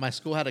 my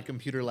school had a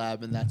computer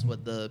lab, and that's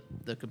what the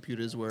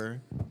computers were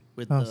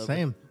with Oh, the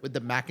same. with the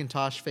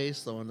Macintosh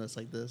face, the one that's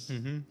like this.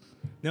 Mm-hmm.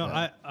 No,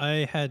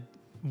 I had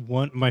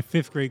one. My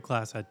 5th grade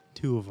class had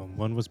 2 of them.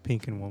 One was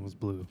pink and one was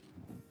blue,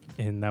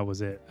 and that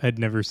was it. I'd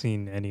never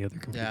seen any other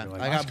computer Yeah, like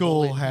I that. My got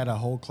school bullied. had a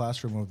whole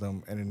classroom of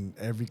them, and in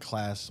every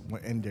class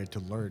went in there to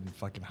learn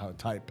fucking how to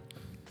type.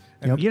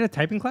 You had a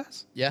typing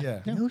class? Yeah.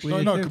 Yeah. No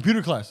shit. No,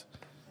 computer class.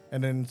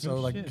 And then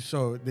so shit.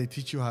 so they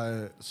teach you how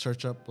to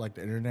search up like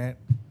the internet,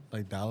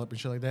 like dial up and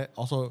shit like that.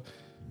 Also,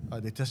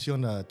 they test you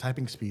on the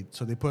typing speed.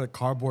 So they put a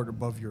cardboard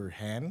above your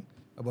hand,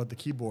 above the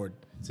keyboard,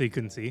 So you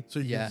couldn't see? so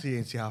you Yeah. can see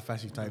and see how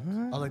fast you type.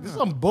 I was like, this is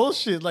some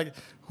bullshit. Like,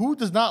 who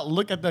does not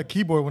look at the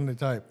keyboard when they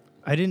type?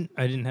 I didn't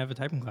have a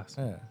typing class.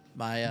 Yeah.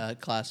 My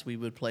class, we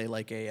would play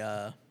like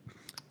a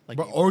like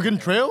But Oregon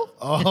Trail?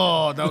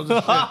 Oh, that was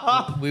a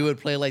shit. we would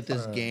play like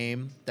this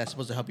game that's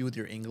supposed to help you with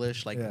your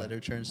English, like Yeah.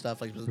 literature and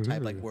stuff, like you're supposed to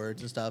type like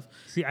words and stuff.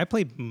 See, I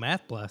played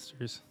Math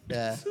Blasters.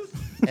 Yeah,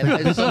 and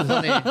it's so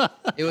funny. It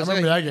I was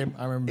remember like, that game.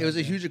 I remember it was that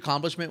a game. huge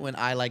accomplishment when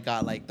I like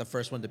got like the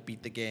first one to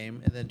beat the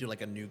game and then do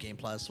like a new game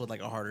plus with like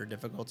a harder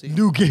difficulty.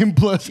 New Game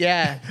Plus.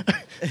 Yeah,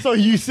 So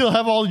you still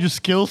have all your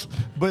skills,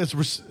 but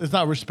it's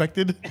not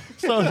respected.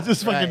 So it's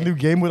just fucking Right. new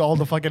game with all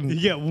the fucking. You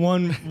get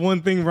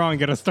one thing wrong,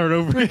 gotta start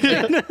over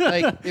again.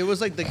 like it was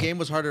like the game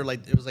was harder.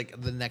 Like it was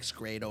like the next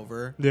grade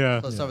over.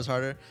 Yeah. so stuff was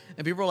harder,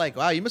 and people were like,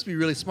 "Wow, you must be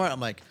really smart." I'm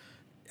like,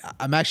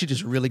 I'm actually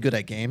just really good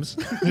at games.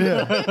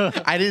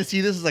 I didn't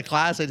see this as a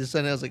class. I just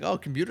said I was like, "Oh,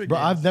 computer Bro,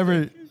 games."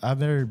 I've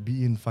never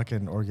beaten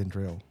fucking Oregon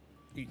Trail.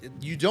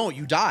 You don't.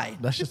 You die.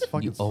 That's just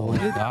fucking. You always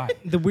die.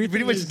 The You weird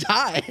pretty thing much is,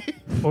 die.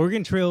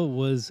 Oregon Trail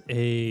was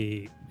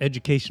a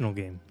educational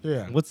game.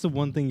 Yeah. What's the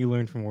one thing you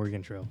learned from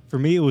Oregon Trail? For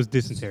me, it was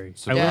dysentery.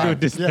 I learned Yeah. what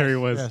dysentery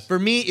Yes, was. yes. For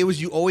me, it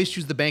was you always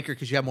choose the banker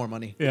because you have more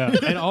money. Yeah,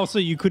 and also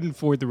you couldn't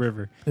ford the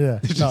river. Yeah.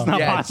 It's just No. not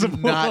Yeah, possible.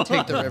 do not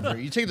take the river.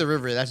 You take the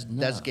river, that's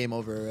game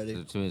over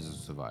already. To me, it's to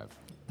survive.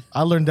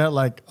 I learned that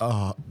like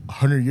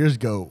 100 years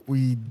ago.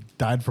 We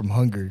died from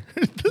hunger.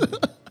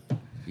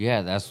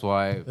 Yeah, that's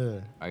why Yeah.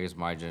 I guess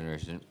my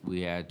generation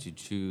we had to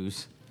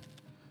choose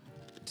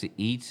to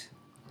eat.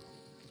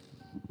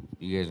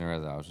 You guys never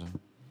had the option.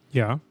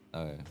 Yeah.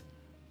 Okay.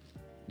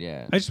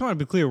 Yeah. I just want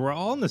to be clear. We're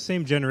all in the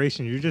same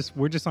generation.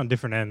 We're just on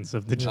different ends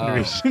of the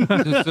generation.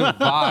 To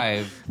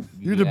survive.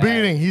 You're the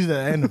beginning. He's the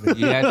end of it.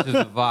 You had to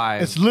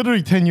survive. It's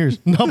literally 10 years.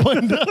 No,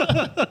 but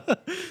no.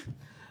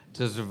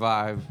 To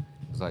survive,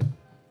 it's like,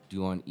 do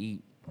you want to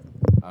eat?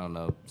 I don't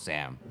know,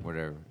 Sam,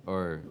 whatever,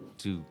 or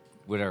to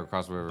whatever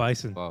cross the river.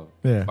 Bison. Well,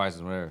 Yeah.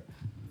 Bison, whatever.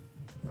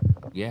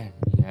 Yeah,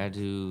 you had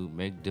to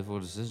make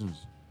difficult decisions.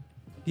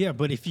 Yeah,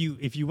 but if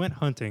you went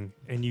hunting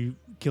and you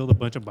killed a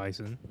bunch of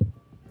bison,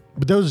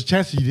 But there was a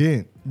chance you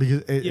didn't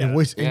because Yeah. it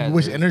wastes Yeah, you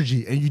waste there's-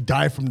 energy and you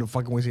die from the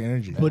fucking wasting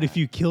energy. but if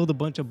you killed a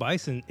bunch of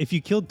bison, if you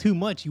killed too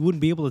much, you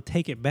wouldn't be able to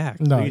take it back.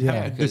 No, So you'd yeah.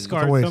 have to Because it's a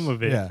discard waste, some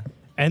of it. yeah.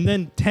 And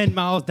then 10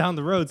 miles down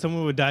the road,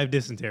 someone would die of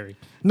dysentery.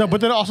 No, but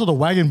then also the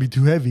wagon be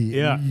too heavy.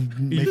 Yeah.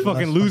 make You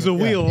fucking less lose a yeah.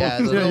 wheel. Yeah,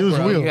 the Yeah, little it was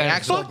bro, weird. the Yeah.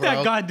 axle Fuck that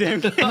broke. goddamn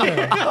game.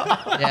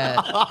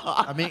 Yeah,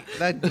 I mean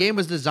that game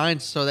was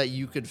designed so that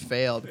you could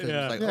fail because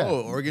Yeah. it's like, Yeah.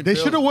 oh, Oregon. They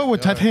Trail should have went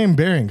with hard. titanium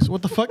bearings.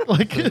 What the fuck?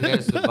 Like, So you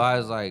guys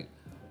survive is like,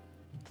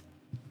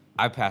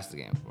 I passed the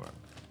game for it.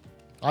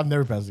 I've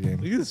never passed the game.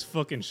 Look at this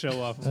fucking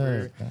show off.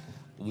 over here.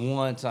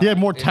 One time. He had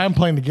more It- time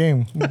playing the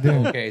game. You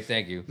didn't. Okay,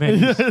 thank you. Man,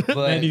 But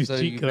man, use so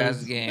cheat you codes. pass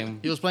the game.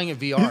 He was playing in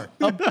VR.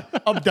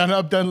 Up,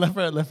 down,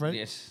 left, right.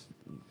 Yes.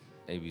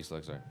 AB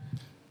select,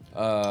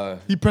 sorry.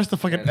 He pressed the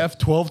fucking Yeah.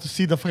 F12 to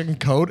see the fucking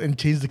code and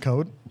change the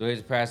code. The way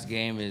to pass the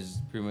game is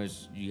pretty much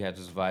you have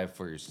to survive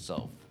for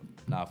yourself,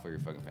 not for your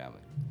fucking family.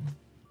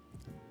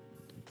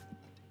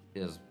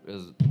 It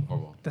was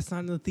horrible. That's not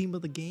in the theme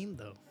of the game,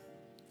 though.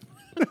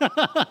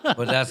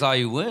 But that's how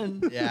you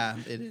win. Yeah,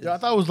 it is. Yeah, I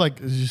thought it was like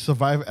you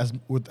survive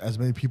with as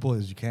many people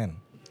as you can.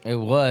 It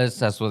was,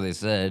 that's what they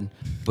said.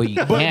 But you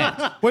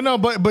can't.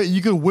 But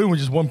you could win with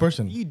just one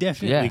person. You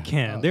definitely Yeah.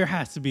 can. There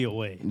has to be a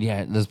way.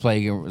 Yeah, let's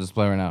play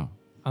right now.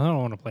 I don't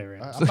want to play right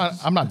now.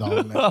 I'm not down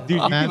with that.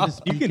 Dude, you Man, can, this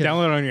you can weekend-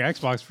 download it on your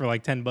Xbox for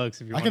like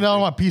 $10 if you I want. can download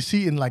my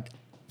PC in like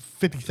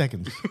 50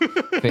 seconds.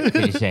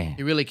 Finish saying.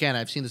 You really can.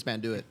 I've seen this man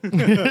do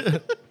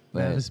it.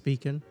 Mavis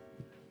Beacon.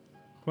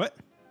 What?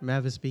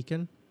 Mavis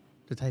Beacon,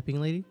 the typing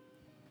lady.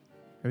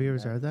 Have you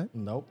ever heard that?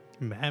 Nope.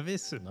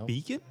 Mavis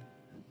Beacon?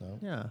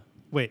 Yeah.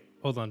 Wait,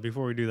 hold on.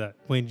 Before we do that,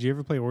 Wayne, did you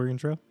ever play Oregon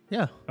Trail?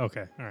 Yeah.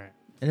 Okay, all right.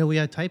 And then we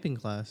had typing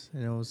class,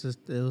 and it was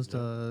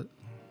the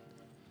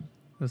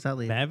What's that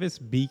leave? Mavis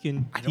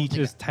Beacon I don't think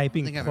teaches I don't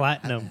typing think I've ever had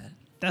platinum. that.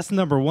 That's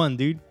number 1,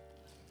 dude.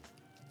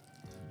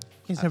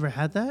 You guys never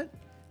had that?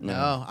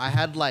 No, I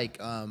had like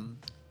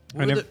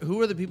never-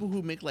 who are the people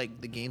who make like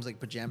the games like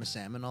Pajama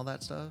Sam and all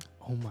that stuff?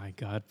 Oh my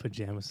God,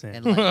 Pajama Sam.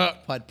 And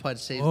like Pud Pud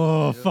saves.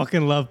 Oh,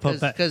 fucking love Puppet.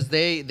 Because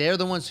they're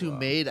the ones who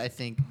made I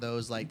think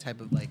those like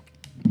type of like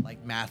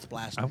math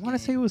blaster. I want to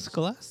say it was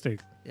Scholastic.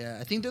 Yeah,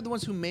 I think they're the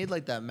ones who made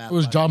like that math. It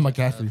was John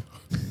blaster McCaffrey.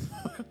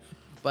 stuff.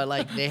 But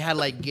like they had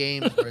like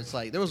games where it's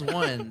like there was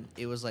one.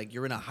 It was like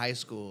you're in a high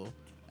school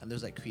and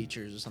there's like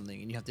creatures or something,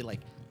 and you have to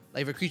like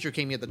if a creature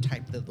came, you had to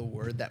type the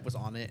word that was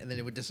on it, and then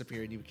it would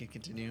disappear, and you could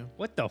continue.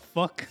 What the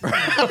fuck?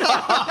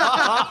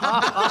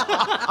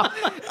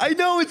 I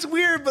know it's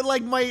weird, but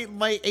like my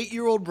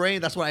 8-year-old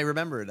brain, that's what I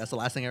remembered. That's the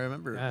last thing I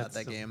remember about That's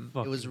that game. It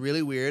fucking- was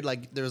really weird.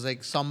 Like there was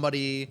like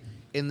somebody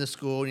in the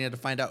school, and you had to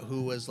find out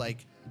who was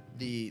like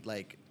the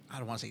like I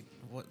don't want to say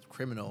what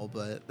criminal,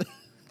 but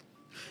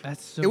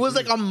That's so it was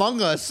weird. like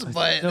Among Us,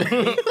 but so-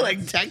 like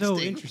texting. So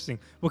interesting.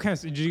 What kind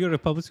of? Did you go to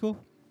public school?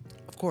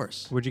 Of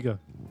course, Where'd you go?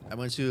 I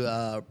went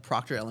to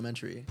Proctor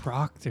Elementary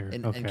Proctor.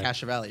 in okay.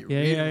 Cassia Valley. Yeah,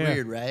 weird, yeah, yeah.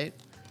 weird, right?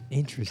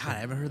 Interesting. God, I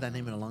haven't heard that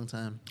name in a long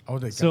time. I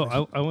went to So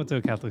Catholic, I went to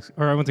a Catholic,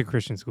 or I went to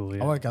Christian school.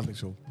 Yeah, I went to Catholic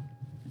school.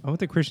 I went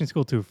to Christian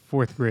school to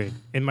 4th grade.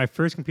 And my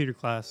first computer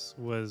class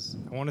was,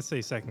 I want to say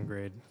 2nd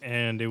grade,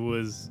 and it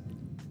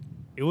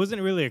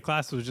wasn't really a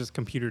class. It was just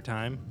computer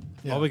time.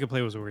 Yeah. All we could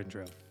play was Oregon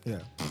Trail. Yeah.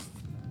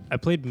 I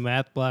played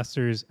Math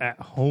Blasters at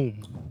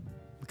home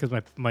because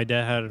my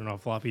dad had it on a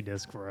floppy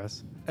disk for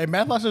us. Hey,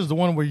 Math Blaster is the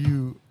one where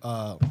you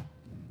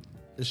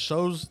it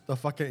shows the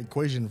fucking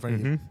equation in front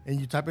of you, and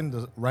you type in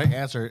the right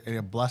answer, and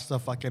it blasts the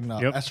fucking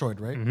Yep. asteroid,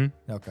 right? Mhm.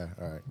 Okay,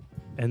 all right.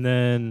 And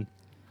then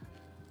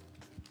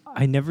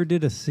I never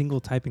did a single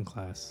typing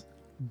class,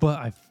 but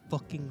I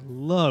fucking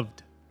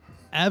loved,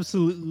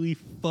 absolutely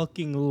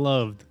fucking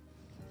loved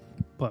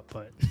Putt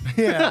Putt.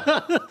 Yeah.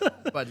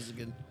 But it's a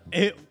good.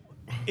 It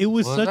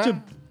was What was such a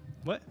that?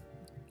 what?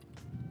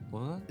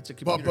 What? It's a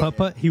computer. Putt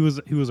Putt. He was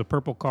a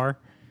purple car.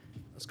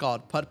 It's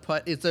called Putt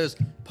Putt. There's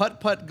Putt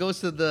Putt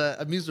goes to the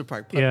amusement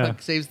park. Putt Yeah.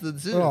 Putt saves the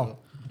zoo. Oh.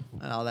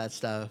 And all that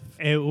stuff.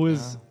 It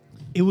was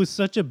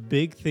such a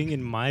big thing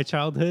in my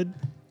childhood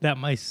that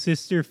my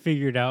sister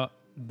figured out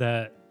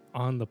that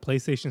on the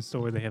PlayStation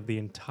Store they have the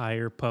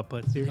entire Putt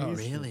Putt series. Oh,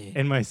 really?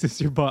 And my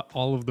sister bought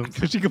all of them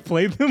so she could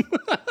play them.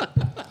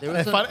 There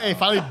Hey, was,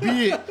 finally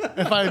beat it.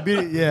 Hey, finally beat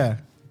it. Yeah.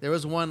 there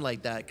was one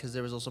like that because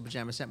there was also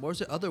Pajama Sam. What was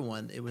the other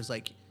one? It was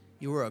like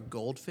you were a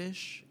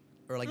goldfish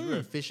or like you were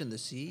a fish in the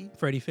sea.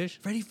 Freddy Fish.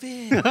 Freddy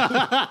Fish.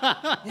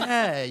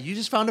 Yeah, you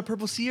just found a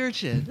purple sea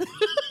urchin.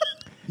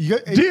 You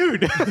got,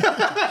 Dude,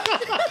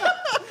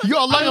 you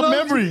unlock a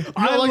memory. You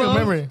unlock a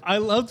memory. I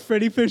loved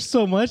Freddy Fish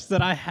so much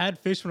that I had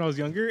fish when I was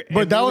younger.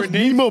 But and that they was were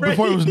named Nemo Freddy.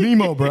 before it was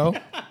Nemo, bro.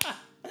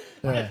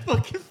 I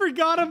fucking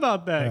forgot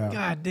about that. Yeah.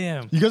 God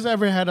damn. You guys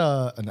ever had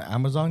an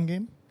Amazon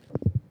game?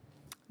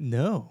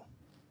 No.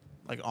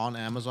 Like on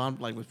Amazon,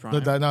 like with Prime.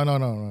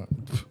 No.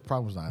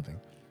 Prime was not a thing.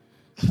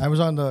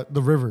 Amazon,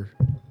 the river.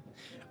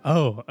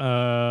 Oh,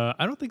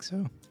 I don't think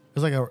so.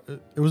 It's like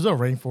it was a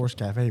rainforest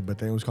cafe, but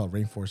then it was called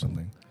Rainforest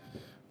something. I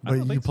But don't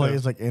you think play so.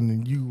 as like,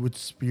 and you would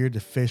spear the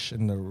fish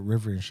in the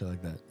river and shit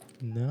like that.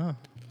 No.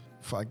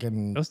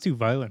 Fucking That was too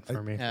violent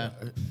for me. Yeah.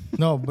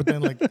 no, but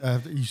then like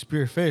after you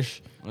spear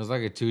fish. It was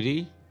like a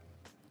 2D.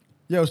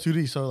 Yeah, it was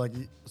 2D. So like,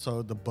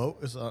 so the boat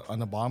is on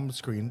the bottom of the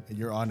screen, and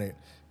you're on it,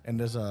 and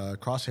there's a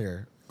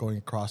crosshair going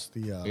across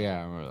the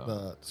Yeah, I remember that.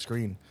 the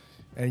screen,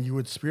 and you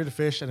would spear the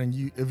fish, and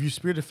then if you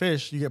spear the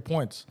fish, you get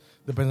points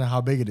depending on how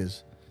big it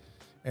is,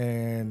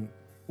 and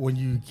when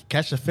you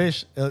catch the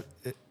fish,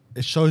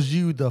 it shows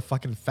you the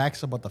fucking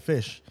facts about the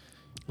fish,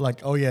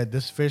 like oh yeah,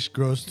 this fish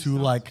grows to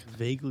like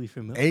Vaguely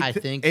familiar. I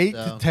think eight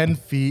so. to 10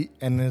 feet,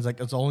 and it's like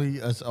it's only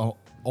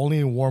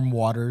in warm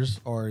waters,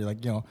 or like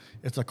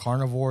it's a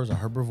carnivore, it's a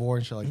herbivore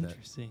and shit like that.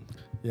 Interesting.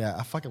 Yeah,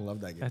 I fucking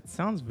love that game. That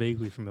sounds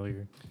vaguely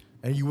familiar.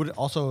 And you would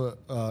also,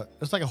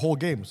 it's like a whole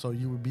game. So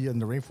you would be in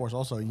the rainforest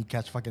also, and you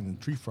catch fucking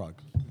tree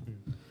frogs.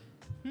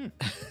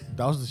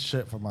 That was the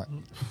shit for my.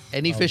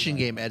 Any fishing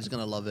game, Ed's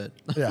gonna love it.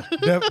 Yeah,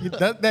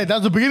 that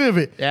was the beginning of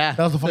it. Yeah,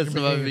 that was the fucking that's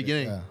the beginning.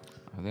 beginning. Yeah.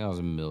 I think I was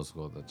in middle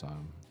school at the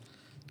time.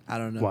 I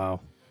don't know. Wow.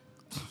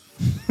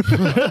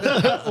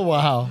 Oh,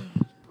 wow.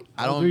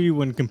 I How old don't. were you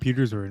when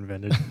computers were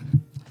invented?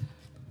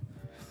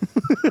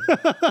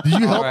 Did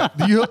you help? Alright.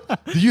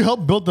 Did you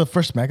help build the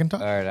first Macintosh?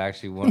 All right,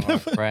 actually, one of my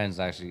friends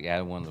actually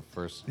had one of the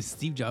first. Is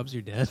Steve Jobs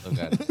your dad?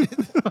 Okay.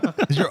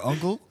 Is your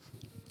uncle?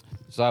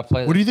 So I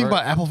played. What do you the think fir-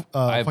 about Apple?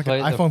 I Fucking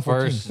played iPhone the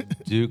 14.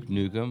 first Duke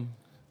Nukem.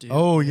 Dude,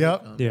 Oh,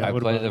 yep. Yeah. I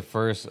what played about the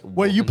first.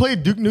 Wait, you Wolfen-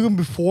 played Duke Nukem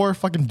before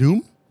fucking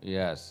Doom?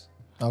 Yes,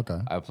 Okay.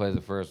 I played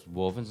the first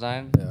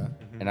Wolfenstein. Yeah.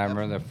 And I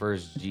remember the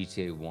first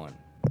GTA 1.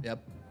 Yep.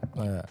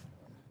 Oh, yeah.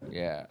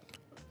 Yeah.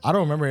 I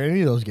don't remember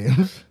any of those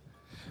games,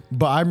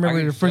 but I remember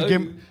can the first show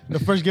game. you. The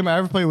first game I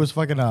ever played was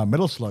fucking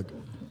Metal Slug.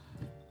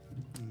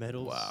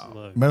 Metal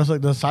Slug. Metal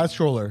Slug, the side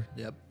scroller.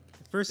 Yep.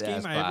 First Yeah, game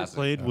it's I ever classic.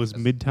 played was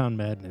Midtown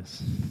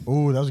Madness. It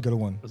Ooh, that was a good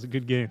one. was a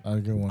good game. That was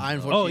a good one. I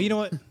Oh, you know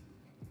what?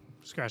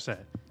 Scratch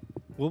that.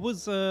 What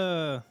was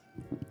the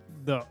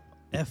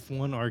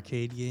F1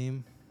 arcade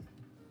game?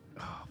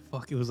 Oh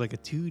fuck! It was like a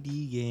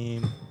 2D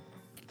game.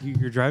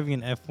 You're driving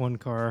an F1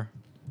 car.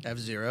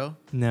 F-Zero.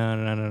 No.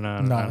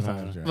 it's not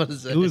F-Zero. What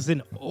is it? It was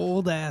an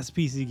old ass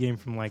PC game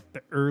from like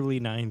the early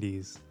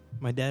 90s.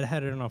 My dad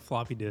had it on a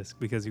floppy disk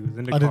because he was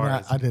into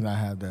cars. I did not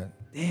have that.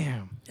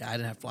 Damn. Yeah, I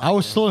didn't have. I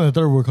was still in a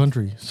third world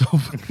country, so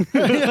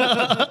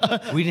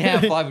We didn't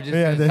have floppy disks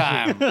at the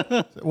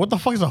time. what the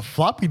fuck is a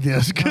floppy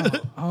disk?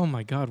 Oh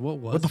my god, what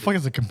was What the it? fuck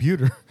is a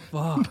computer?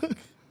 Fuck.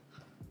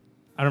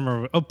 I don't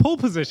remember. Oh, pole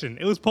position.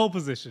 It was pole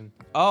position.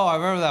 Oh, I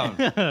remember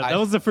that one. That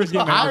was the first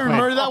game I I ever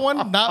remember played. that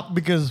one not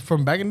because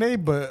from back in the day,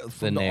 but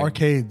from the name.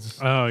 arcades.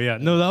 Oh yeah,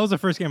 no, that was the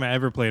first game I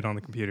ever played on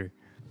the computer.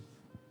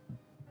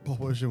 Pole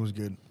position was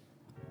good.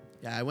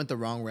 Yeah, I went the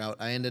wrong route.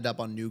 I ended up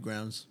on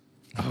Newgrounds,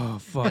 Oh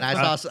fuck. and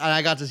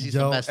I got to see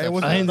some messed up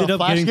what's stuff. I ended the up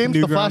flash getting games.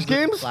 to The flash Newgrounds.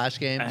 games. Flash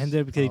games. I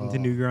ended up taking to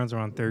Newgrounds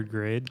around third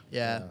grade,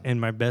 Yeah.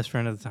 and my best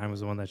friend at the time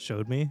was the one that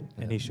showed me,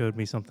 and he showed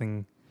me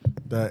something.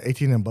 The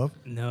 18 and above.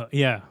 No,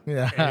 yeah,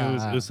 Yeah.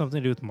 And it was something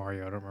to do with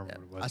Mario. I don't remember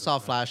what it was. I saw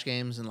Flash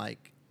games and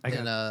like. I got-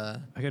 and, I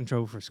got in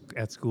trouble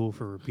at school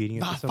for repeating it.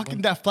 Nah, or something.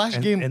 fucking that flash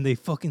and, game. and they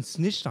fucking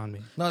snitched on me.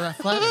 No, that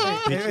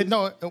flash game.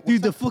 No,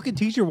 Dude, the fucking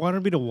teacher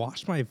wanted me to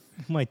wash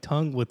my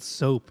tongue with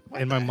soap,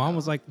 and my mom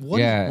was like, "What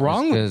is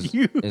wrong with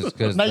you?" It's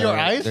because Not your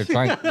eyes? They're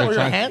trying. or They're your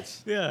trying.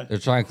 hands. yeah, They're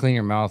trying to clean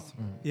your mouth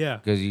yeah.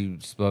 because you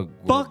spoke.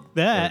 Fuck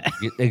that.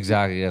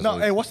 Exactly. That's No,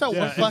 what hey, what's that Yeah,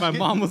 one and flash my game?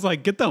 mom was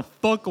like, "Get the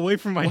fuck away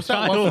from my What's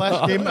that child!" one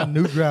flash game at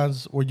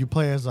Newgrounds where you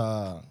play as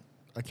a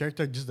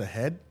character, just a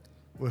head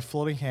with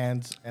floating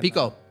hands? And,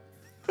 Pico.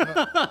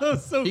 That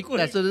was so Pico. quick.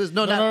 That's what it is.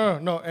 No, No, not.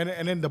 no, no, no.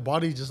 And then the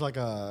body's just like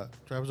a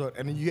trapezoid,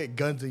 and then you get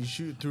guns and you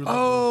shoot through.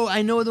 Oh,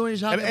 I know the one you're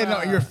talking and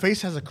about. your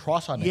face has a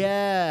cross on it.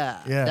 Yeah.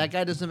 Yeah. That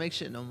guy doesn't make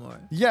shit no more.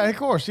 Yeah, of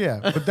course, yeah.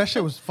 But that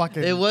shit was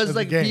fucking. It was a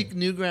like game. peak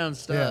Newground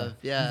stuff.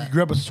 Yeah. You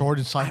grab a sword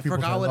and slice I people's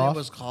forgot heads what off. it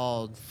was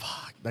called.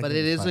 Fuck. that But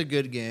game it was is a tight.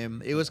 good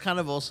game. It was kind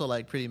of also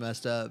like pretty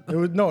messed up. It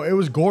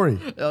was gory.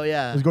 Oh It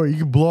yeah. was gory. You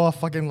could blow off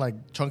fucking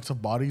like chunks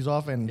of bodies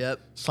off and Yep.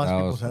 slice That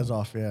people's was- heads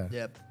off. Yeah.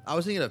 Yep. I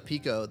was thinking of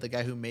Pico, the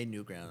guy who made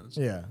Newgrounds.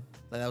 Yeah.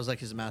 Like that was like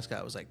his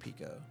mascot was like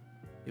Pico.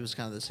 He was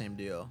kind of the same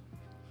deal.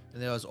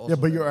 And there was also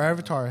Yeah, but your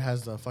avatar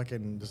has the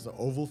fucking just the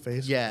oval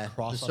face. with yeah, the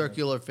cross the on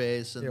circular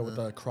face and Yeah, with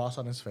the cross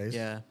on his face.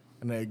 yeah,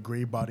 And the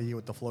gray body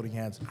with the floating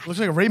hands. It looks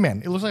like a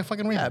Rayman. It looks like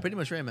fucking Rayman. yeah, pretty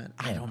much Rayman.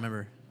 I don't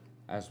remember.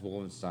 That's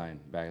Wolfenstein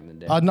back in the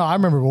day. No, I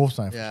remember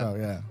Wolfenstein for Yeah.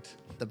 sure. Yeah.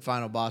 The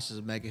final boss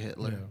is Mega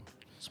Hitler. Yeah.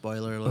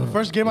 Spoiler The alert.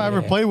 first game I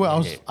ever played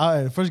was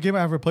Yeah. first game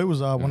I ever played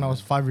was when I was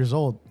 5 years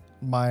old.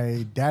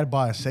 My dad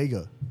bought a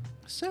Sega.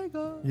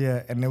 Sega.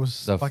 Yeah, and it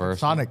was The fucking first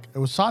Sonic. It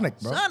was Sonic,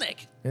 bro.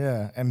 Sonic.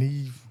 Yeah, and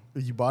he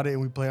bought it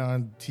and we played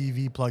on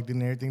TV, plugged in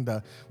and everything.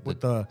 With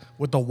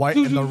the white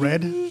and the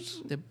red and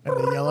the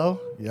yellow.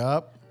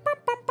 Yup.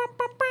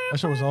 That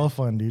shit was all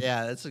fun, dude.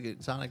 Yeah, that's a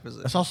good. Sonic was.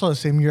 That's also the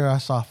same year I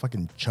saw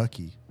fucking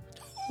Chucky.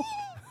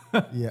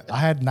 Yeah, I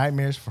had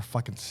nightmares for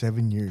fucking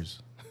 7 years.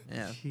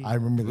 Yeah. I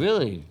remember that.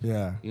 Really?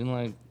 Yeah. You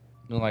don't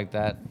like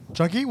that?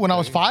 Chucky when I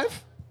was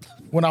 5?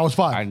 When I was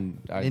 5. I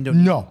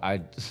No.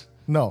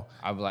 No.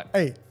 I'm like,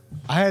 Hey,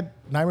 I had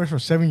nightmares for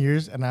 7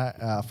 years, and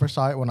I first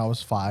saw it when I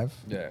was 5.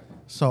 yeah.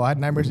 So I had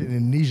nightmares in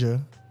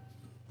Indonesia,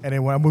 and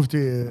then when I moved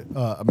to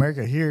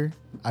America here,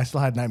 I still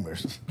had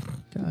nightmares.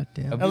 God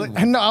damn.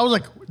 I was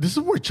like, this is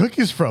where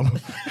Chucky's from.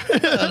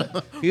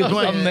 He was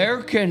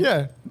American.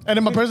 Yeah. And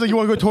then my parents like, you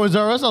want to go to Toys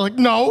R Us? I was like,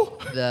 no,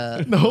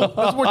 The no,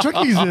 that's where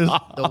Chucky's is.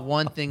 the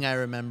one thing I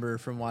remember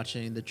from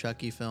watching the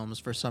Chucky films,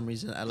 for some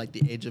reason, at like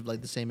the age of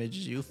like the same age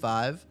as you,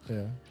 5.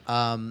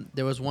 Yeah.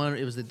 There was one.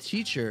 It was the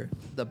teacher.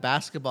 The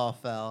basketball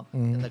fell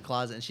in the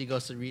closet, and she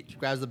goes to reach,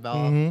 grabs the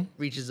ball,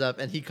 reaches up,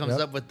 and he comes Yep.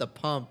 up with the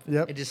pump.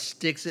 Yep. And just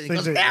sticks it. And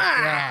Sticks goes, it.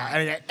 "Ah!"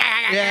 Yeah.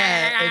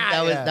 Yeah,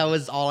 and Yeah. that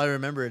was all I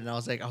remembered, and I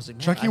was like, man,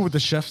 Chucky I- with the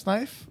chef's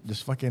knife,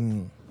 just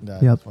fucking.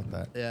 Yep. Fuck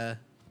that. yeah,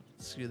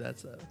 screw that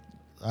stuff.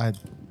 I had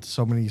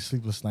so many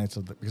sleepless nights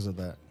because of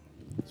that.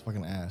 It's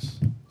fucking ass.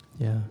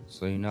 Yeah.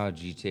 So you know how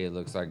GTA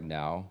looks like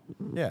now?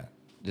 Yeah.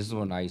 This is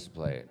when I used to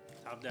play it.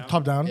 Top down.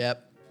 Top down.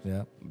 Yep.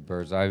 Yeah.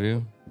 Bird's eye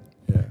view.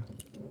 Yeah.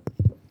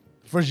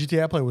 First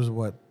GTA I played was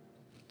what?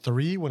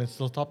 3 when it's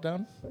still top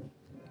down?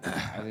 I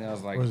think I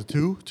was like Or was it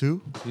 2?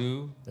 2?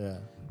 2. Yeah.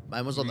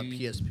 Mine was on the Three.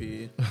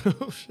 PSP.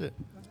 Oh shit.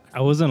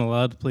 I wasn't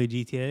allowed to play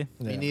GTA,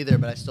 Me Yeah. neither,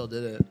 but I still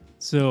did it.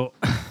 so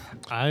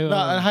I No,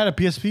 I had a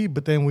PSP,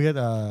 but then we had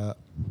I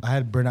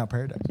had Burnout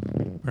Paradise.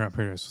 Burnout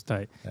Paradise was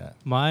tight. Yeah.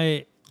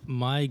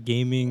 My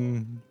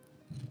gaming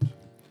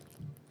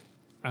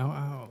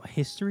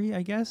history,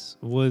 I guess,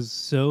 was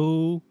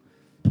so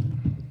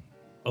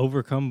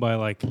overcome by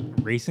like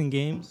racing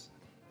games.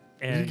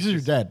 And Because you're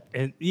just- dead.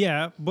 And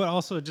yeah, but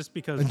also just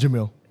because And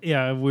Jamil.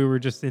 yeah, we were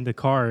just into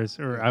cars,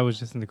 or I was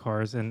just into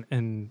cars, and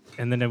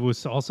then it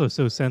was also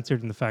so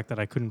censored in the fact that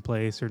I couldn't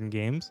play certain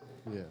games.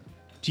 Yeah.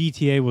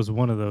 GTA was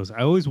one of those. I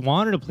always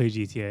wanted to play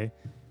GTA,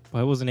 but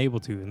I wasn't able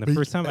to. And the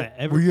first time I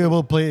ever Were you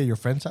able to play at your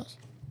friend's house?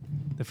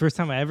 the first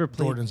time I ever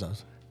played Jordan's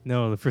house.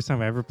 No, the first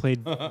time I ever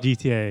played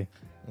GTA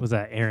was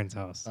at Aaron's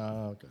house.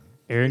 Oh, okay.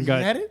 Aaron You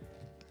got had it?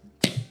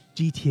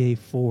 GTA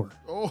 4.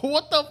 Oh,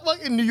 what the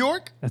fuck in New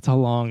York? That's how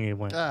long it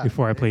went God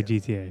before I played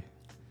GTA.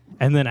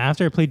 And then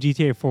after I played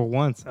GTA 4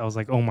 once, I was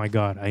like, oh my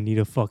God, I need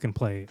to fucking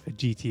play a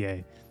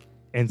GTA.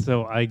 And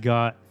so I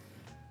got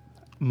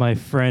my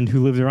friend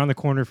who lived around the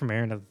corner from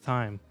Aaron at the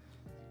time,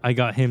 I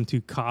got him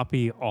to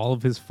copy all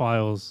of his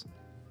files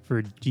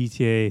for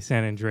GTA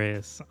San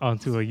Andreas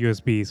onto a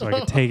USB so I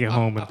could take it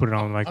home and put it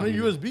on my On a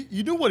computer. USB?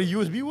 You knew what a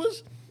USB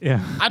was?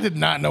 Yeah. I did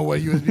not know what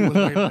a USB was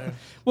back then.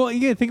 Well,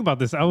 you gotta think about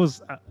this. It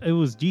was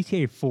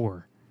GTA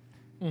 4.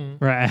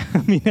 Mm. Right.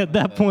 I mean, at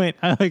that point,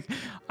 I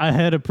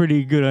had a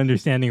pretty good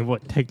understanding of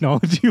what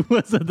technology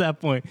was at that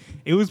point.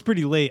 It was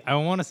pretty late. I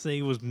want to say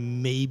it was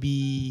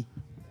maybe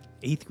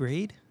 8th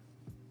grade.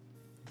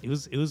 It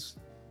was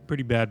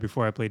pretty bad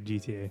before I played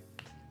GTA.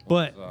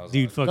 But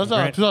dude, fucking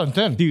That's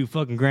 2010.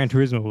 fucking Gran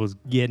Turismo was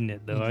getting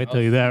it though. I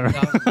tell you that. Right?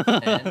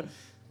 2010?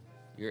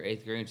 You're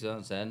 8th grade in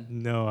 2010?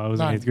 No, I was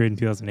Nine. in 8th grade in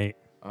 2008.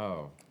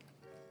 Oh.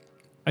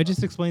 I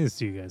just explained this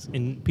to you guys.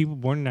 And people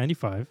born in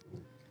 95,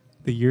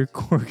 the year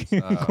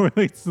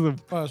correlates to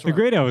Oh, that's the right.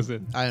 grade I was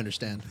in. I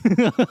understand.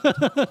 Damn,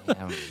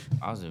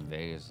 I was in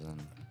Vegas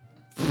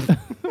then.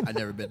 I've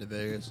never been to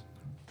Vegas.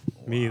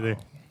 Me either.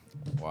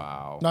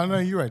 Wow. No,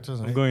 you're right. I'm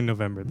 2008. going in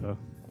November though.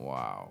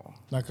 Wow.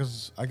 No,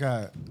 because I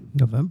got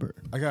November.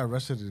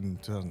 arrested in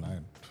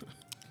 2009.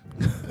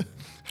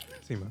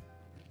 See,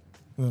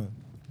 man.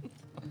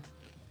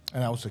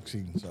 And I was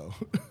 16, so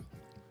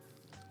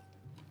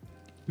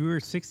You were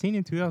 16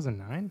 in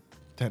 2009?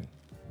 10.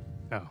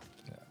 Oh,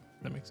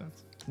 that makes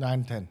sense.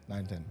 9, 10.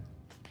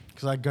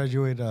 Because I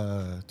graduated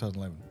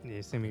 2011.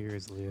 Yeah, same year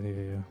as Leah.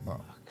 Yeah.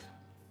 Oh,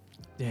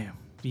 Damn.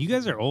 You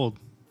guys are old.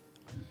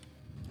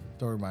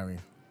 don't remind me.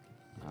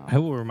 I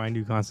will remind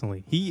you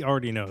constantly. He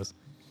already knows.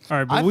 All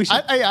right, but we should.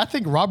 I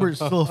think Robert's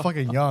still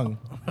fucking young,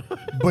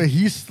 but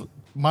he's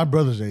my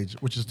brother's age,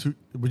 which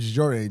is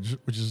your age,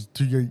 which is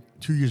 2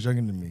 years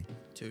younger than me.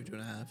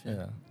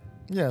 2.5.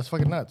 Yeah, it's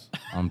fucking nuts.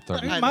 I'm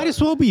 30. it might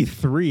as well be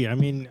 3. I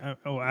mean,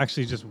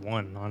 actually, just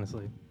 1,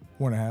 honestly.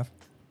 1.5.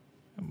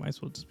 It might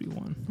as well just be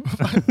 1.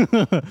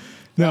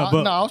 No,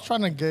 but I was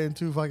trying to get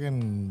into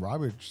fucking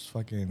Robert's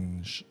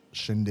fucking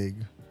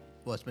shindig.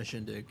 What's my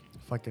shindig?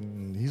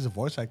 Fucking, he's a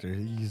voice actor.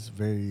 He's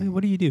very. hey,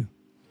 what do you do?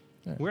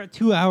 Yeah. We're at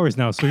 2 hours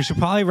now, so we should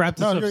probably wrap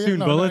this up soon.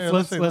 But let's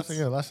last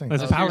thing.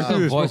 power You're through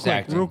this voice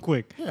acting. real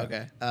quick.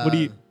 Okay. What do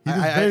you? He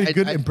does very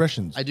good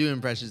impressions. I do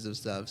impressions of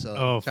stuff. So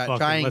Oh, try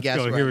fuck and it. Let's guess.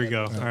 go. where Here I we get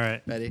go. it. All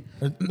right. Ready?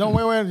 No,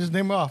 wait, just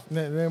name him off.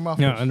 Name him off.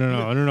 No, first.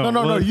 no, I don't know.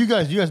 No, Well, you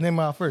guys name him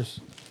off first.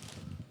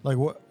 Like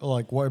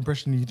what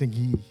impression do you think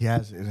he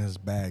has in his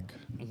bag?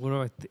 What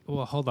do I?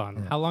 Well, hold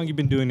on. How long you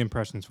been doing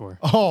impressions for?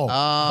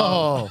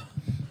 Oh,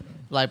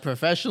 Like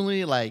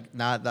professionally, like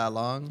not that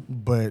long.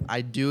 but I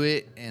do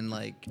it, and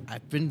like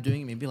I've been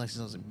doing it maybe like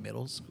since I was in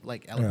middle school,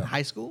 like Yeah.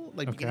 high school,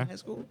 like beginning Okay. high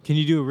school. Can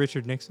you do a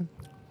Richard Nixon?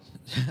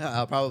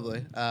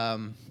 Probably.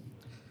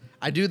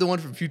 I do the one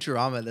from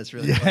Futurama. That's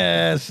really funny.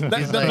 yes,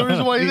 that's the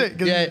reason why he did.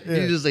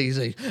 'Cause He's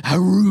like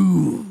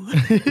Haru.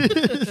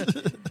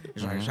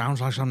 He's like,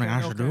 sounds like something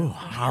I should do.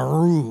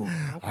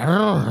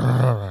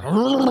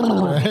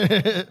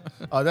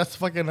 Oh, that's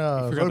fucking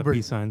I forgot the Zoidberg.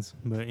 peace signs,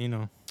 but you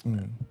know.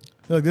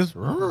 Look this.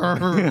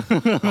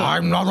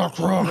 I'm not a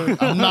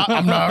crook. I'm not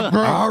a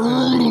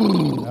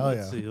crook. Hell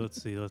yeah.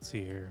 Let's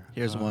see here.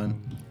 Here's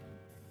one.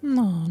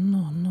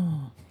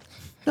 No.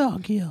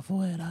 Doggy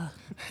afuera.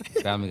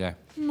 Family Guy.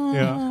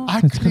 Yeah. I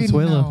It's clean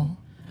Consuelo. now.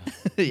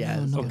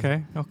 Yeah. it's-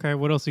 Okay.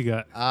 What else you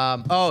got?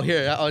 Oh,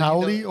 here. Oh, you know-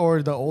 Howley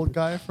or the old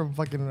guy from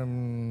fucking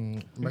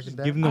American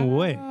Dad? Giving them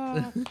away.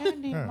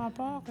 Candy in my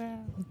pocket.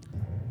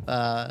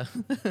 uh,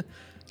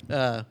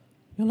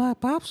 You like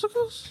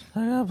popsicles?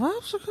 I got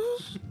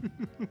popsicles.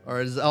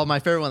 my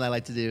favorite one I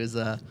like to do is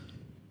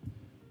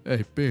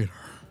hey Peter,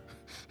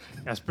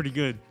 That's pretty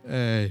good.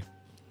 hey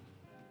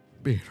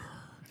Peter.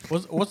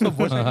 What's the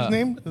voice actor's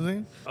name? His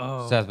name?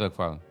 Oh Seth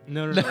MacFarlane.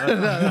 no.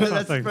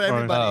 That's for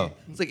everybody. Oh.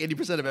 It's like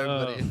 80% of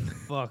everybody.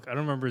 Fuck, I don't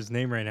remember his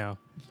name right now.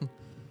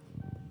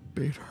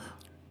 Peter.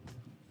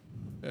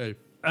 Hey.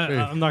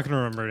 I'm not gonna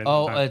remember it.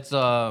 Oh, it's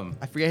I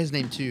forget his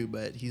name too,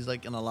 but he's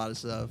like in a lot of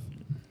stuff.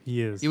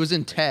 he is. He was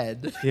in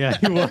Ted. Yeah,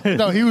 he was.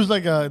 No, he was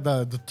like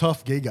the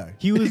tough gay guy.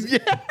 He was.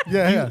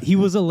 Yeah. He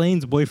was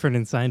Elaine's boyfriend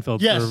in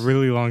Seinfeld Yes. for a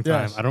really long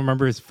time. Yes. I don't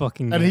remember his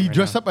fucking And name he right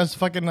dressed now. up as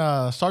fucking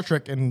Star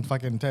Trek in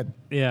fucking Ted.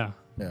 Yeah.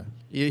 Yeah.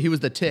 He was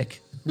the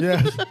tick.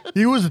 Yeah.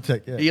 He was a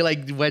tick. Yeah. He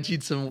like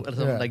wedged some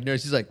Yeah. like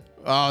nurse. He's like,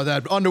 oh,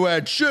 that underwear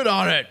had shit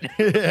on it.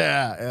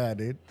 yeah,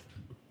 dude.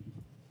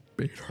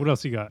 What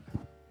else you got?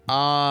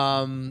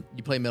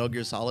 You play Metal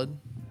Gear Solid.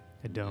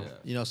 I don't.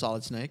 You know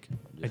Solid Snake.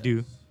 I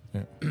do.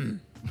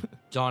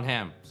 John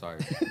Hamm. Sorry.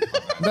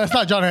 That's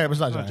not John Hamm. It's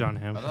not Not John John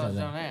Hamm. Hamm. I thought it was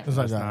John Hamm. That's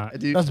not That's John not. Hamm.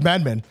 Dude. That's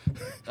Mad Men.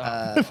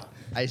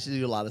 I used to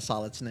do a lot of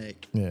Solid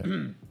Snake. Yeah.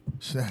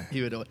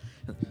 He would.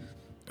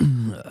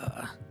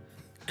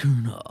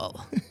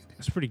 Colonel,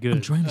 That's pretty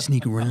good. trying to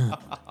sneak around,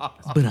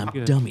 but I'm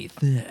Good. dummy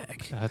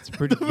thick. That's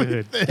pretty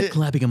good.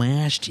 Clapping on my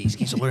ass cheeks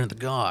keeps alerting the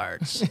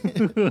guards.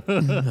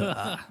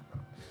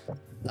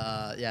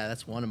 Yeah,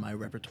 that's one of my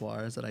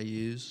repertoires that I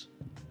use.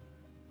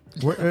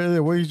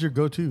 Where's your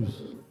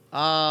go-tos?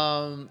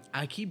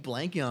 I keep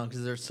blanking on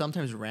because they're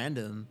sometimes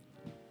random.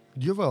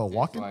 Do you have a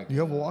walk-in? like, Do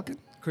you have a walk-in?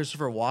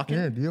 Christopher Walken.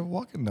 Yeah, do you have a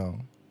walk-in? No.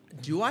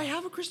 Do I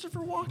have a Christopher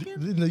Walken?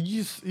 No,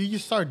 you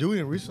just started doing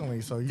it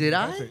recently, so you Did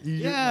that's I? it. You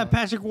Yeah, just-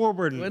 Patrick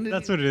Warburton. When did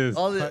That's he- what it is.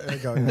 all There the- you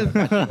go,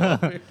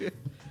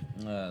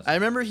 yeah. I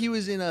remember he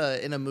was in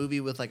a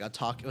movie with like a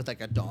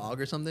dog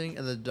or something,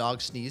 and the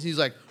dog sneezed. He's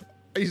like,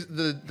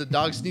 the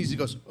dog sneezed. He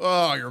goes,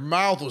 "Oh, your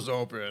mouth was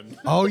open."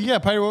 Oh yeah,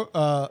 Patrick.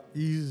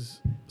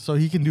 So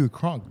he can do a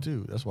Kronk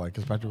too. That's why,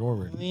 because Patrick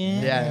Warburton.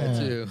 Yeah,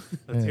 too.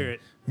 Let's hear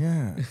it.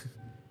 Yeah.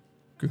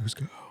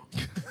 Cusco.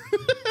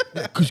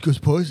 Cusco's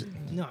poison.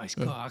 Nice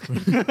cock.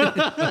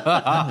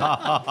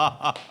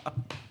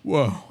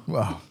 Whoa.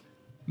 Wow.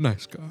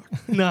 Nice cock.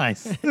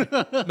 Nice. Nice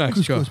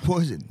Cusco's cock.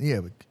 poison. Yeah,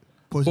 but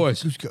poison.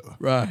 Poison. Cusco.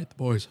 Right, the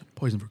poison.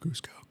 Poison for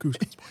Cusco.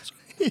 Cusco's poison.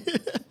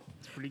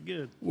 It's pretty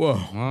good. Whoa.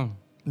 Wow.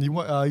 You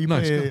want? You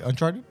Nice play guy.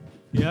 Uncharted?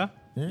 Yeah?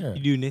 Yeah.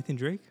 You do Nathan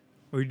Drake?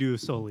 Or you do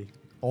Sully?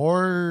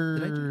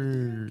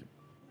 Or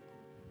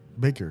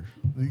Baker.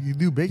 You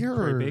do Baker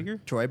Troy or Baker?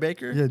 Troy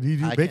Baker. Yeah. Do you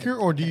do I Baker can't-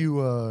 or do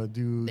you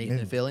do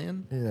Nathan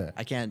Fillion? Yeah.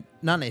 I can't.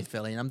 Not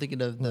Nathan Fillion. I'm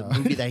thinking of the No.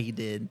 movie that he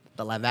did,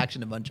 the live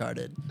action of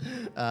Uncharted.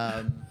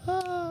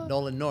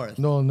 Nolan North.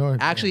 No.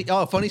 Actually,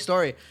 oh, funny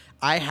story.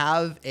 I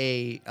have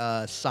a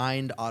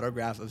signed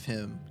autograph of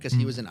him because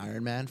he was in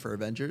Iron Man for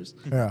Avengers.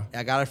 Yeah.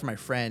 I got it from my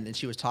friend, and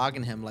she was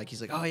talking to him like,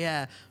 he's like, "Oh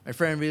yeah, my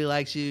friend really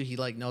likes you. He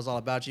like knows all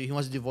about you. He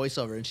wants to do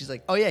voiceover." And she's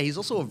like, "Oh yeah, he's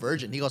also a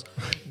virgin." He goes,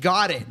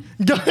 "Got it."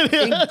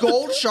 In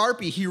gold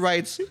Sharpie, he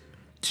writes,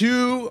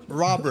 "To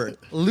Robert,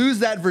 lose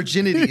that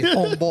virginity,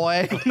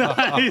 homeboy."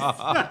 Nice.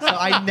 So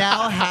I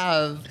now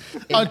have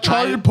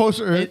Uncharted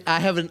poster. I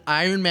have an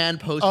Iron Man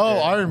poster. Oh,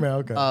 Iron Man.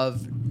 Okay.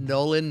 Of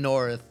Nolan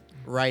North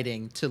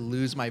writing to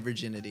lose my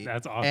virginity.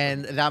 That's awesome.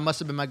 And that must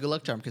have been my good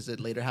luck charm because it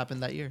later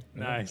happened that year.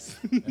 Nice.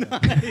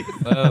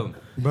 Boom.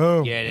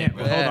 Boom. Get Yeah, it.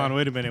 but hold on,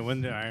 wait a minute.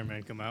 When did Iron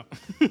Man come out?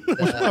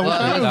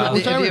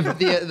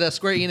 The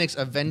Square Enix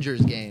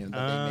Avengers game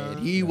that they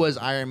made. He was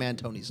Iron Man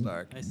Tony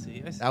Stark. I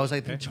see. That was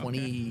like Okay,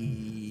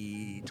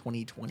 2020,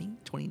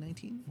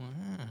 2019. Wow.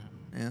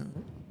 Yeah.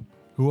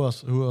 Who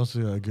else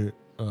is a good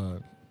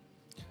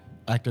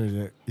actor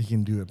that he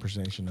can do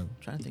impersonation of?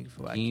 Trying to think of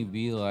who Can I you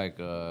be like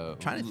Trying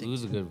to think.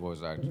 who's a good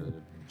voice actor?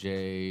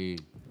 Jay.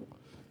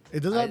 It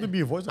doesn't have to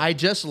be a voice actor. I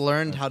just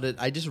learned how to.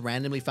 I just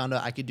randomly found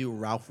out I could do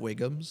Ralph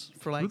Wiggums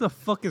for like Who the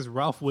fuck is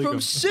Ralph from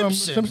Wiggum?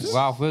 Simpsons. Simpsons?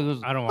 Ralph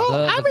Wiggles. I don't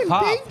want the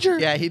cop.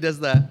 Yeah, he does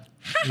that.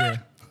 Yeah.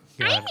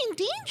 God,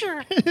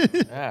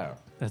 Yeah.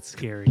 that's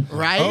scary.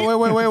 Right? Oh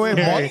wait,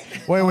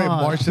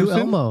 Marge to Simpson.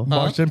 Elmo.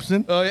 Marge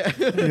Simpson. Oh yeah.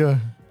 Yeah.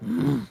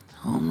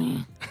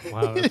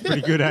 Wow, that's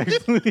pretty good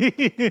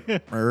actually.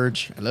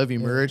 Merge. I love you,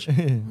 Merge. Let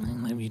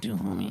me do,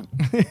 homie.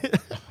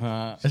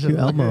 To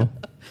Elmo. Can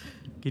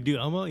you do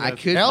Elmo? I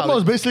could. Elmo's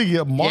probably- basically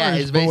a Marge,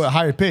 it's but with a basic-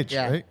 higher pitch,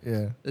 yeah. right?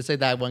 Yeah. Let's say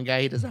that one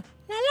guy. He does that.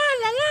 La la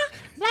la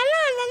la la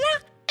la la.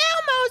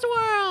 Elmo's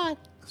world.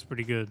 That's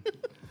pretty good.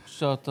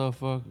 Shut the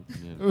fuck.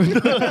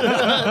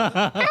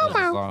 Yeah.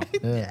 Elmo.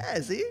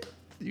 Yeah. See,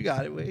 you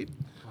got it. Wade.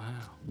 Wow.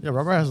 Yeah,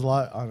 Robert has a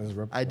lot on his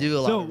repertoire. I do a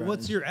lot. So, of what's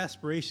runs. your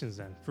aspirations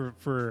then for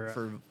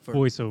For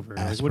voiceover? Like,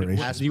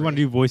 Aspirations. do you want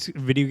to do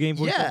video game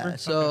voiceover? Yeah,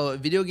 so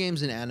video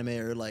games and anime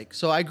are like.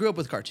 So I grew up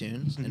with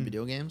cartoons Mm-hmm. and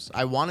video games.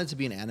 I wanted to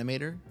be an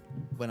animator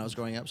when I was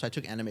growing up, so I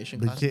took animation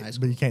But class you, in high can't,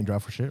 school. but you can't draw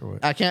for shit, or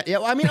what? I can't. Yeah,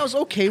 well, I mean, I was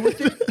okay with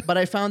it, but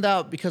I found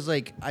out because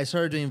like I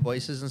started doing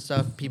voices and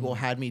stuff. People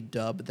had me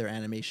dub their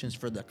animations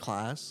for the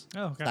class.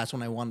 Oh, okay. That's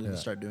when I wanted Yeah. to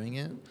start doing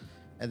it,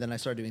 and then I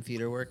started doing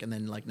theater work, and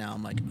then like now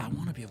I'm like I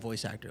want to be a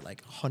voice actor,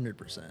 like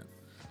 100%,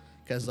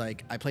 because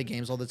like I play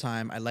games all the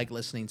time. I like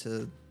listening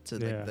to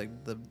Yeah.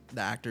 the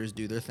actors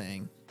do their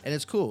thing, and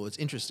it's cool. It's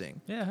interesting.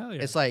 Yeah, hell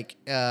yeah. It's like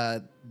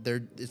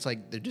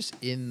they're just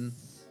in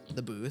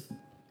the booth,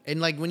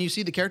 and like when you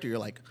see the character, you're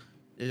like,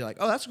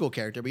 oh, that's a cool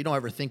character, but you don't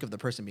ever think of the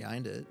person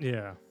behind it.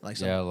 yeah. Like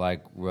so, Yeah,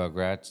 like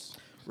Rugrats.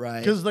 right?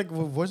 Because like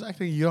with voice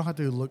acting, you don't have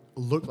to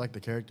look like the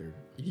character.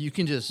 You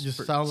can just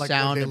sound like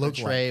what they and look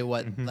portray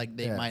what like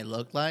they Yeah. might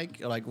look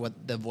like, or like what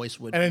the voice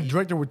would. And then be.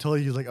 director would tell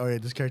you like, oh yeah,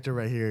 this character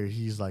right here,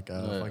 he's like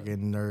a Yeah.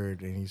 fucking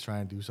nerd and he's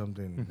trying to do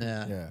something.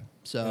 Yeah. Yeah.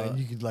 So- And then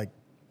you could like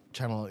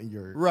channel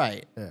your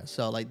Right. Yeah.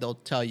 So like they'll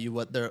tell you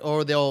what they're,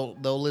 or they'll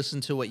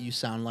listen to what you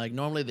sound like.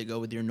 Normally they go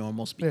with your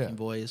normal speaking Yeah.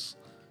 voice,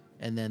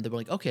 and then they're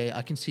like, okay,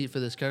 I can see it for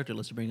this character.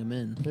 Let's bring him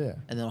in. Yeah.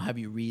 And they'll have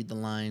you read the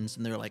lines,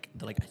 and they're like,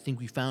 I think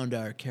we found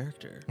our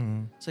character.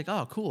 Mm-hmm. It's like,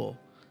 oh, cool.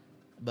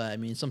 But I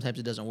mean, sometimes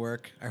it doesn't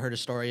work. I heard a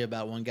story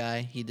about one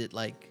guy. He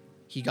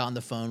got on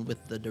the phone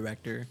with the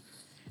director,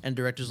 and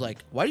the director's like,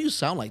 why do you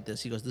sound like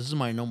this? He goes, this is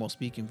my normal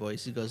speaking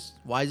voice. He goes,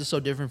 why is it so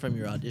different from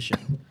your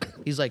audition?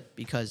 He's like,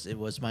 because it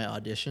was my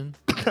audition.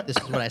 This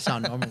is what I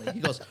sound normally. He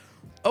goes,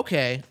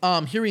 okay,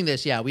 hearing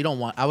this, yeah,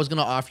 I was going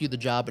to offer you the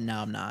job, but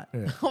now I'm not.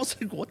 Yeah. I was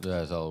like, what? Yeah,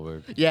 that's all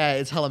weird. Yeah,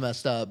 it's hella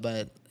messed up,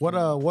 but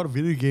what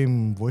video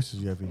game voices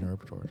do you have in your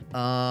repertoire?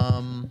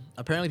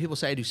 apparently people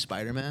say I do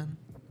Spider-Man.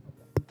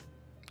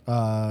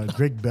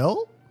 Drake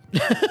Bell?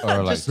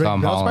 or like Rick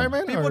Tom Bell Holland.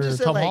 Spider-Man People or just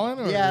said Tom like,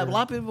 Holland? Or, yeah, a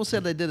lot of people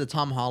said they did a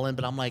Tom Holland,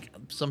 but I'm like,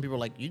 some people are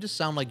like, you just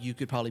sound like you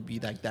could probably be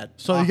like that.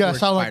 So you gotta awkward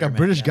sound like a Spider-Man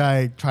British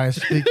guy trying to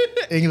speak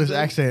English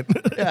accent.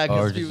 Yeah, 'cause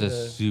Or just people-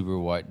 a super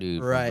white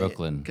dude right. from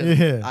Brooklyn. 'Cause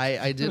Yeah.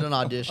 I did an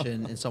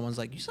audition and someone's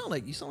like, you sound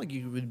like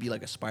you would be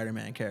like a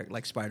Spider-Man character,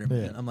 like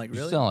Spider-Man. Yeah. I'm like, You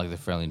really? sound like the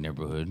friendly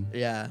neighborhood.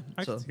 Yeah.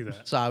 I so, can see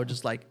that. So I would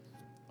just like,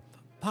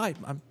 hi,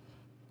 I'm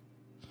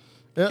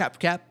Yeah.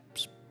 Cap,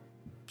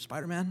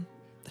 Spider-Man,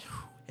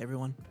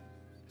 everyone.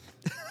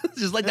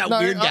 Just like that No,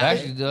 weird I- guy.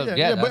 Actually,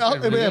 Yeah, that's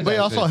what it is, but it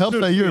also actually. helps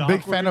that you're a big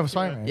Awkward, fan of yeah.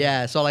 Spider-Man.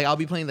 Yeah, so like I'll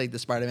be playing like the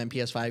Spider-Man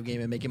PS5 game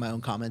and making my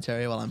own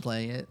commentary while I'm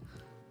playing it.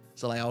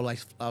 So like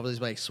I'll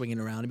just like swinging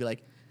around and be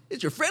like,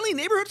 "It's your friendly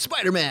neighborhood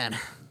Spider-Man."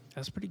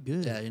 That's pretty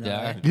good. Yeah, you know.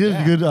 Yeah. right? He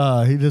does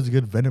good. He does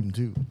good Venom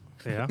too.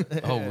 Yeah.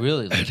 Oh,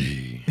 really?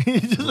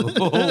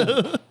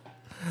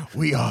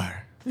 We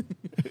are.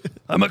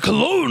 I'm a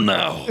cologne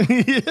now.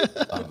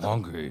 I'm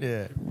hungry.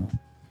 Yeah.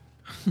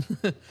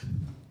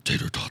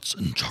 Tater tots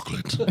and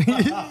chocolate.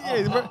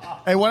 Yeah, bro.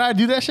 Hey, when I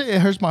do that shit, it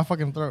hurts my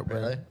fucking throat, bro.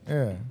 Really?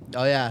 Yeah.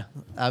 Oh yeah,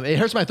 it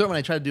hurts my throat when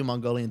I try to do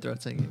Mongolian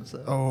throat singing.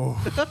 So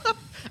Oh.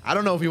 I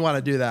don't know if you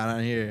want to do that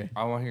on here.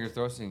 I want to hear your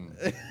throat sing.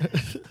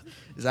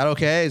 Is that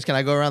okay? Can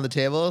I go around the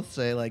table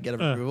say like get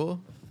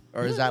approval,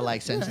 or is that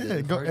like sensitive?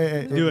 Hey, go,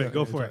 Do it.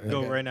 Go for it.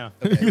 Go right now.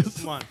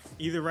 Come on.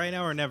 Either right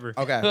now or never.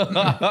 Okay.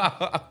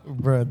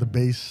 bro. The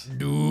bass.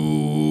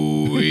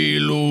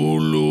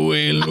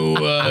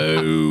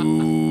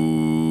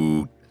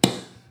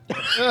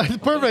 It's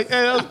perfect.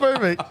 Hey, that was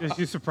perfect. It's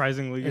just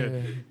surprisingly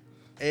good.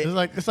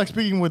 It's like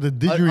speaking with a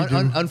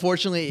didgeridoo.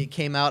 Unfortunately, it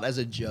came out as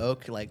a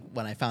joke. Like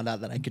when I found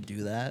out that I could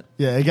do that,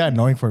 Yeah, it got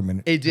annoying for a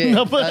minute. it did.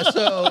 No, but-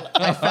 So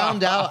I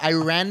found out. I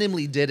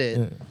randomly did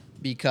it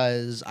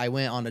because I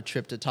went on a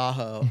trip to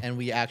Tahoe and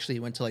we actually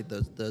went to like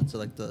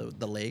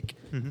the lake.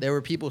 There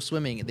were people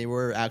swimming. They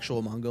were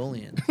actual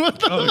Mongolians.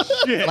 Oh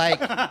shit. Like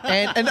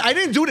and I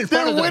didn't do it in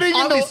front They're of them. waiting.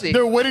 Obviously,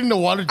 They're waiting to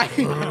water. I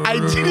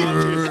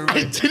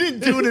didn't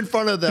do it in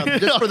front of them.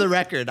 Just for the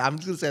record, I'm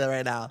just gonna say that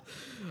right now.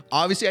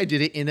 Obviously, I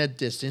did it in a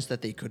distance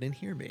that they couldn't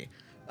hear me.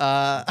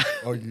 Oh,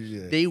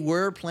 yeah. They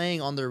were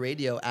playing on their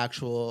radio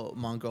actual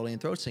Mongolian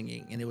throat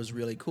singing, and it was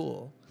really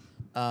cool.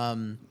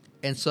 And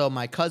so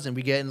my cousin,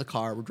 we get in the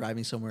car, we're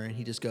driving somewhere, and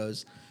he just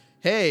goes,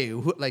 "Hey,"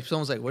 like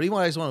someone's like, "What do you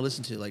guys want to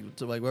listen to? Like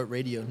what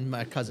radio?" And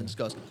my cousin just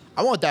goes,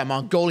 "I want that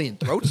Mongolian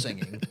throat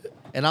singing."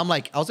 And I was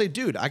like,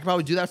 "Dude, I could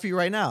probably do that for you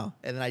right now."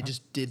 And then I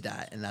just did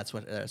that, and that's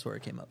where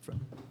it came up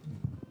from.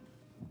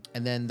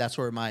 And then that's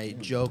where my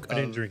joke I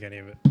didn't of drink any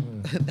of it.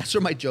 that's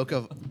where my joke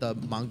of the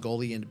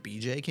Mongolian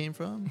BJ came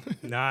from.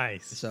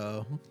 Nice.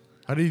 So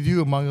How do you do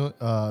a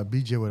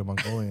BJ with a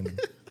Mongolian?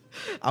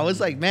 I was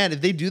like, man,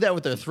 if they do that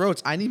with their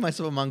throats, I need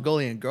myself a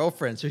Mongolian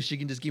girlfriend so she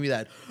can just give me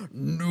that.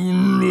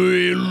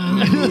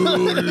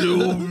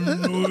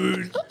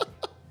 This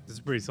is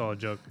a pretty solid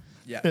joke.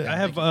 Yeah. I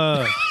have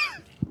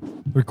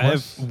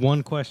Request?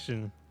 one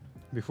question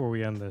before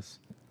we end this.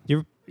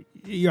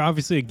 You're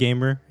obviously a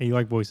gamer and you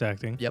like voice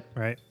acting. Yep.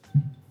 Right?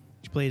 Did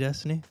you play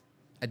Destiny?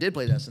 I did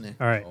play Destiny.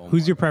 All right. Oh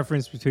Who's my your God.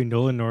 preference between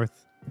Nolan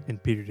North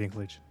and Peter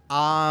Dinklage?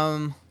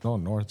 No,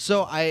 North.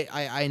 So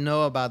I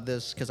know about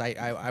this because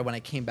I when I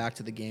came back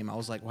to the game, I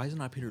was like, why is it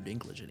not Peter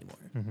Dinklage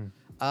anymore?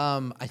 I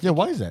think Yeah,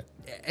 why is that?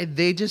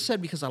 they just said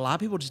because a lot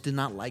of people just did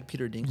not like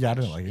Peter Dinklage. Yeah, I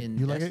didn't like it. in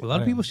You like Destiny. A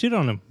lot of people shit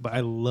on him, but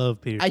I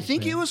love Peter. I Dinklage.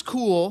 think it was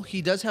cool.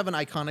 He does have an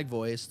iconic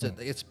voice.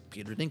 It's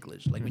Peter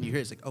Dinklage. Like when you hear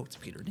it, it's like, oh, it's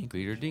Peter Dinklage.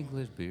 Peter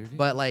Dinklage.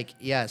 But like,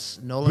 yes,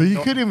 Nolan. But you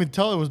couldn't even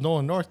tell it was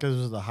Nolan North because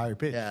it was the higher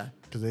pitch. Yeah.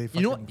 Because they.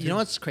 You know, fucking you know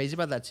what's crazy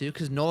about that too?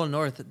 Because Nolan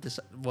North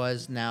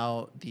was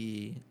now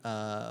the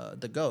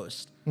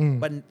Ghost,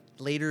 but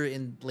later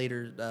in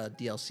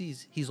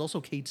DLCs, he's also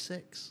Cage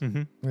 6,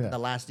 Yeah. the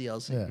last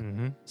DLC.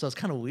 Yeah. So it's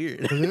kind of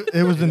weird. 'Cause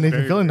it was the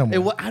Nathan Fillion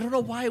number. I don't know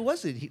why it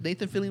wasn't.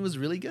 Nathan Fillion was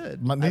really good.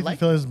 I Nathan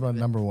liked Fillion it. is my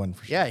number one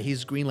for sure. Yeah,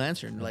 he's Green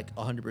Lantern, like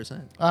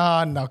 100%.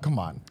 No, come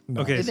on.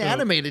 No. Okay. In so-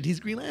 animated, he's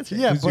Green Lantern.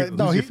 Yeah, Who's your- but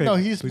no, who's your favorite?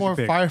 he's Who's more your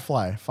favorite?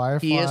 Firefly.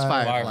 Firefly. He is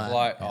Firefly.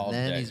 Firefly all and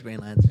then day. he's Green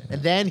Lantern.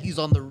 And then he's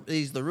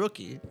the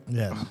Rookie.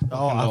 Yes.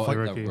 Oh, I love fuck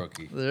the The Rookie.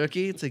 rookie. The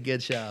Rookie, it's a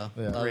good show.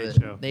 Yeah. Love Great it.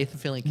 show. Nathan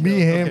Fillion me,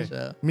 kills him, on the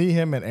show. me,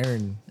 him, and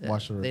Aaron Yeah.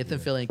 watched the Rookie. Nathan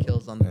Fillion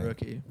kills on the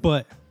Rookie.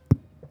 But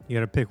you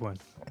got to pick one.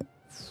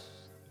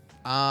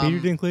 Peter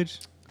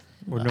Dinklage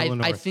or Nolan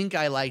North? I think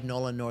I like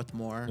Nolan North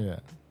more. Yeah.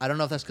 I don't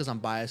know if that's because I'm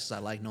biased. 'Cause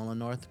I like Nolan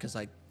North because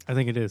like I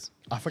think it is.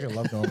 I fucking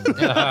love Nolan.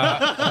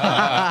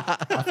 I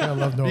fucking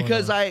love Nolan.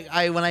 because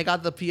I when I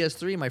got the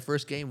PS3, my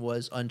first game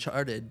was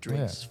Uncharted,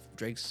 Drake's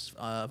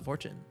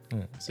Fortune,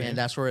 and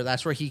that's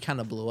where he kind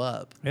of blew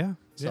up. Yeah.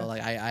 So yeah.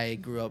 like I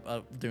grew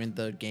up during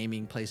the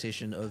gaming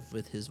PlayStation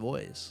with his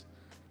voice,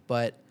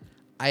 but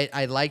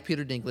I like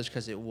Peter Dinklage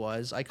because it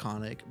was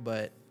iconic,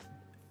 but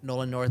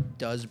Nolan North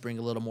does bring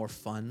a little more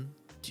fun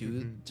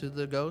to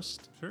the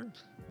Ghost. Sure.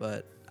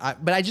 But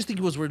I just think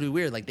it was really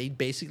weird. Like they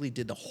basically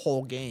did the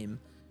whole game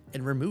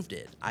and removed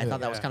it. I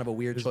thought that was Yeah. kind of a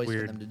weird It's choice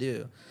weird. for them to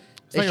do.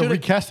 it's like a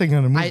recasting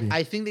of the movie.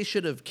 I think they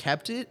should have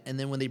kept it, and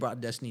then when they brought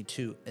Destiny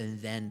 2,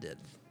 and then did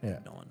Yeah.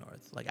 Nolan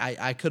North. Like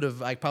I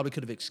probably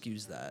could have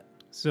excused that.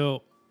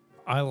 So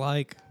I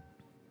like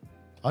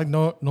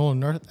Nolan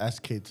North as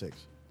Cade Six.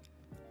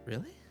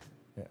 Really?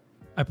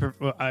 I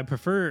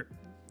prefer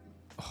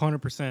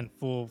 100%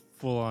 full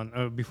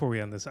on. Before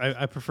we end this,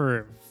 I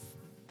prefer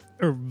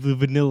or the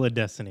vanilla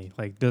Destiny.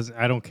 Like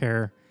I don't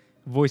care,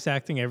 voice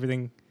acting,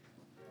 everything,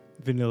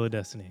 vanilla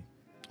Destiny.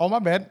 Oh, my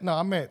bad. No,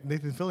 I meant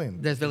Nathan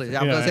Fillion. That's Billy.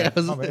 Yeah, I was gonna say, yeah. I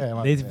was My bad, yeah,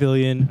 my Nathan bad.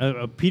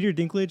 Fillion, Peter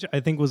Dinklage, I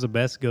think was the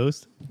best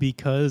Ghost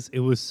because it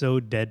was so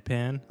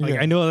deadpan. Like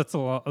Yeah. I know that's a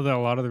lot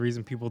of the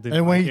reason people didn't.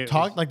 And when like he it.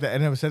 talked, like the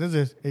end of a sentence,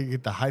 is you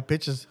get the high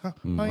pitches. Huh?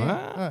 Oh,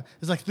 yeah.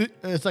 It's like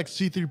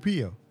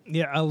C3PO.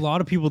 Yeah, a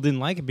lot of people didn't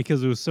like it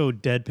because it was so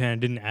deadpan,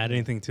 didn't add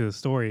anything to the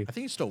story. I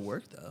think it still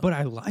worked though. But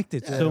I liked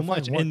it Yeah, so it much,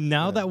 fucking worked, and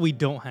now yeah. that we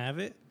don't have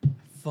it, I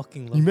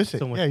fucking love You miss it.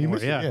 so much Yeah, you more.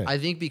 miss it. Yeah. I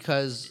think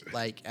because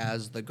like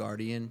as the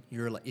Guardian,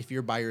 you're like if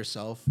you're by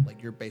yourself,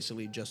 like you're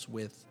basically just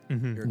with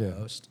your Yeah.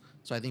 ghost.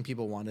 So I think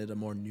people wanted a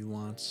more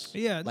nuanced,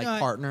 Yeah, like no,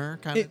 partner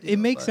kind of. It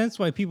makes sense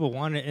why people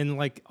want it, and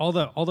like all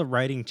the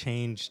writing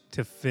changed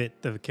to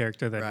fit the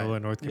character that Right.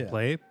 Nolan North can Yeah.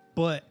 play.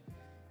 But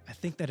I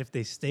think that if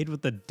they stayed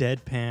with the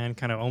deadpan,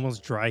 kind of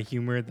almost dry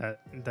humor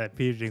that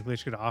Peter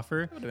Dinklage could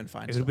offer, It would have been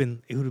fine. it would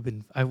have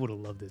been. I would have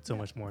loved it so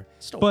much more.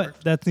 Still But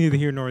worked. that's neither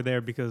here nor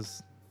there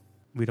because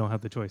we don't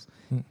have the choice.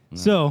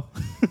 So,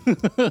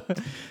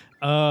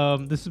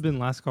 this has been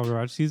Last Call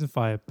Garage, Season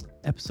 5,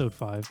 Episode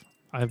 5.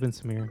 I've been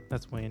Samir.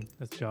 That's Wayne.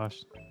 That's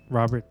Josh.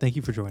 Robert, thank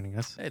you for joining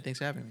us. Hey, thanks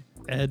for having me.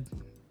 Ed,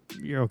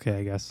 you're okay,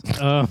 I guess.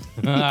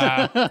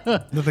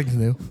 Nothing's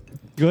new.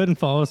 Go ahead and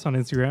follow us on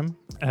Instagram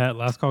at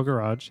Last Call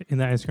Garage. In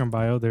that Instagram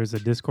bio, there's a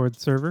Discord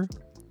server.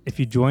 If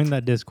you join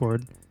that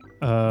Discord, you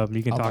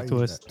can I'll talk to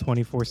use us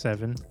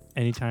 24/7,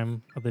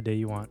 anytime of the day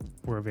you want.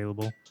 We're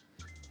available.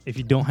 If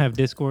you don't have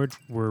Discord,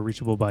 we're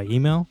reachable by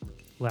email,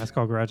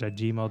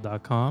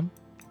 lastcallgarage@gmail.com.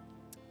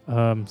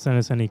 Send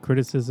us any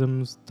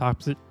criticisms,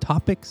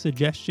 topic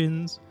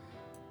suggestions,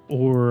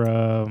 or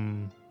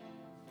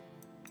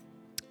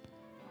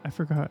I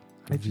forgot.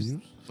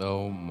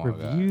 Oh my god.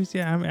 Reviews?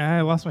 Yeah,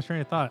 I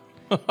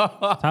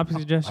topic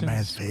suggestions,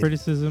 man's favorite.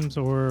 criticisms,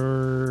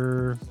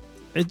 or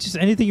it's just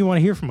anything you want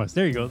to hear from us.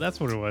 There you go. That's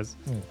what it was.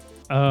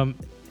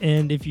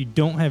 And if you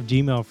don't have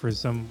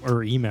Gmail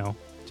or email,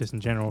 just in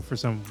general, for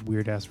some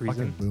weird ass Fucking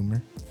reason,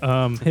 boomer.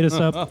 hit us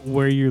up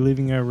where you're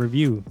leaving a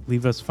review.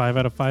 Leave us 5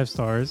 out of 5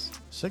 stars.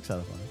 6 out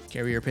of 5.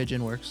 Carrier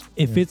pigeon works.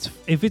 If it's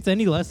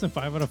any less than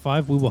 5 out of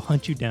 5, we will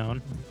hunt you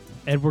down.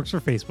 Ed works for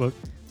Facebook.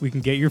 We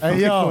can get your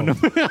Hey, yo. phone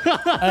number.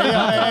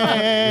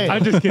 Hey.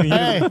 I'm just kidding. He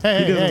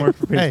doesn't work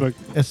for Facebook.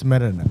 It's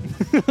Meta now.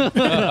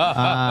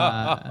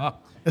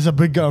 It's a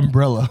big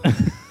umbrella. You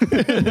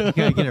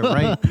gotta get it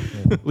right.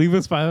 Leave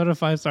us 5 out of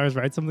 5 stars.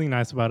 Write something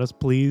nice about us,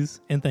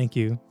 please, and thank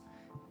you.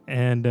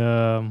 And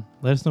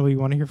let us know what you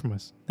want to hear from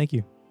us. Thank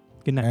you.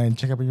 Good night. And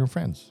check out your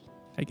friends.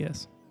 I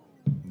guess.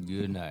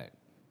 Good night.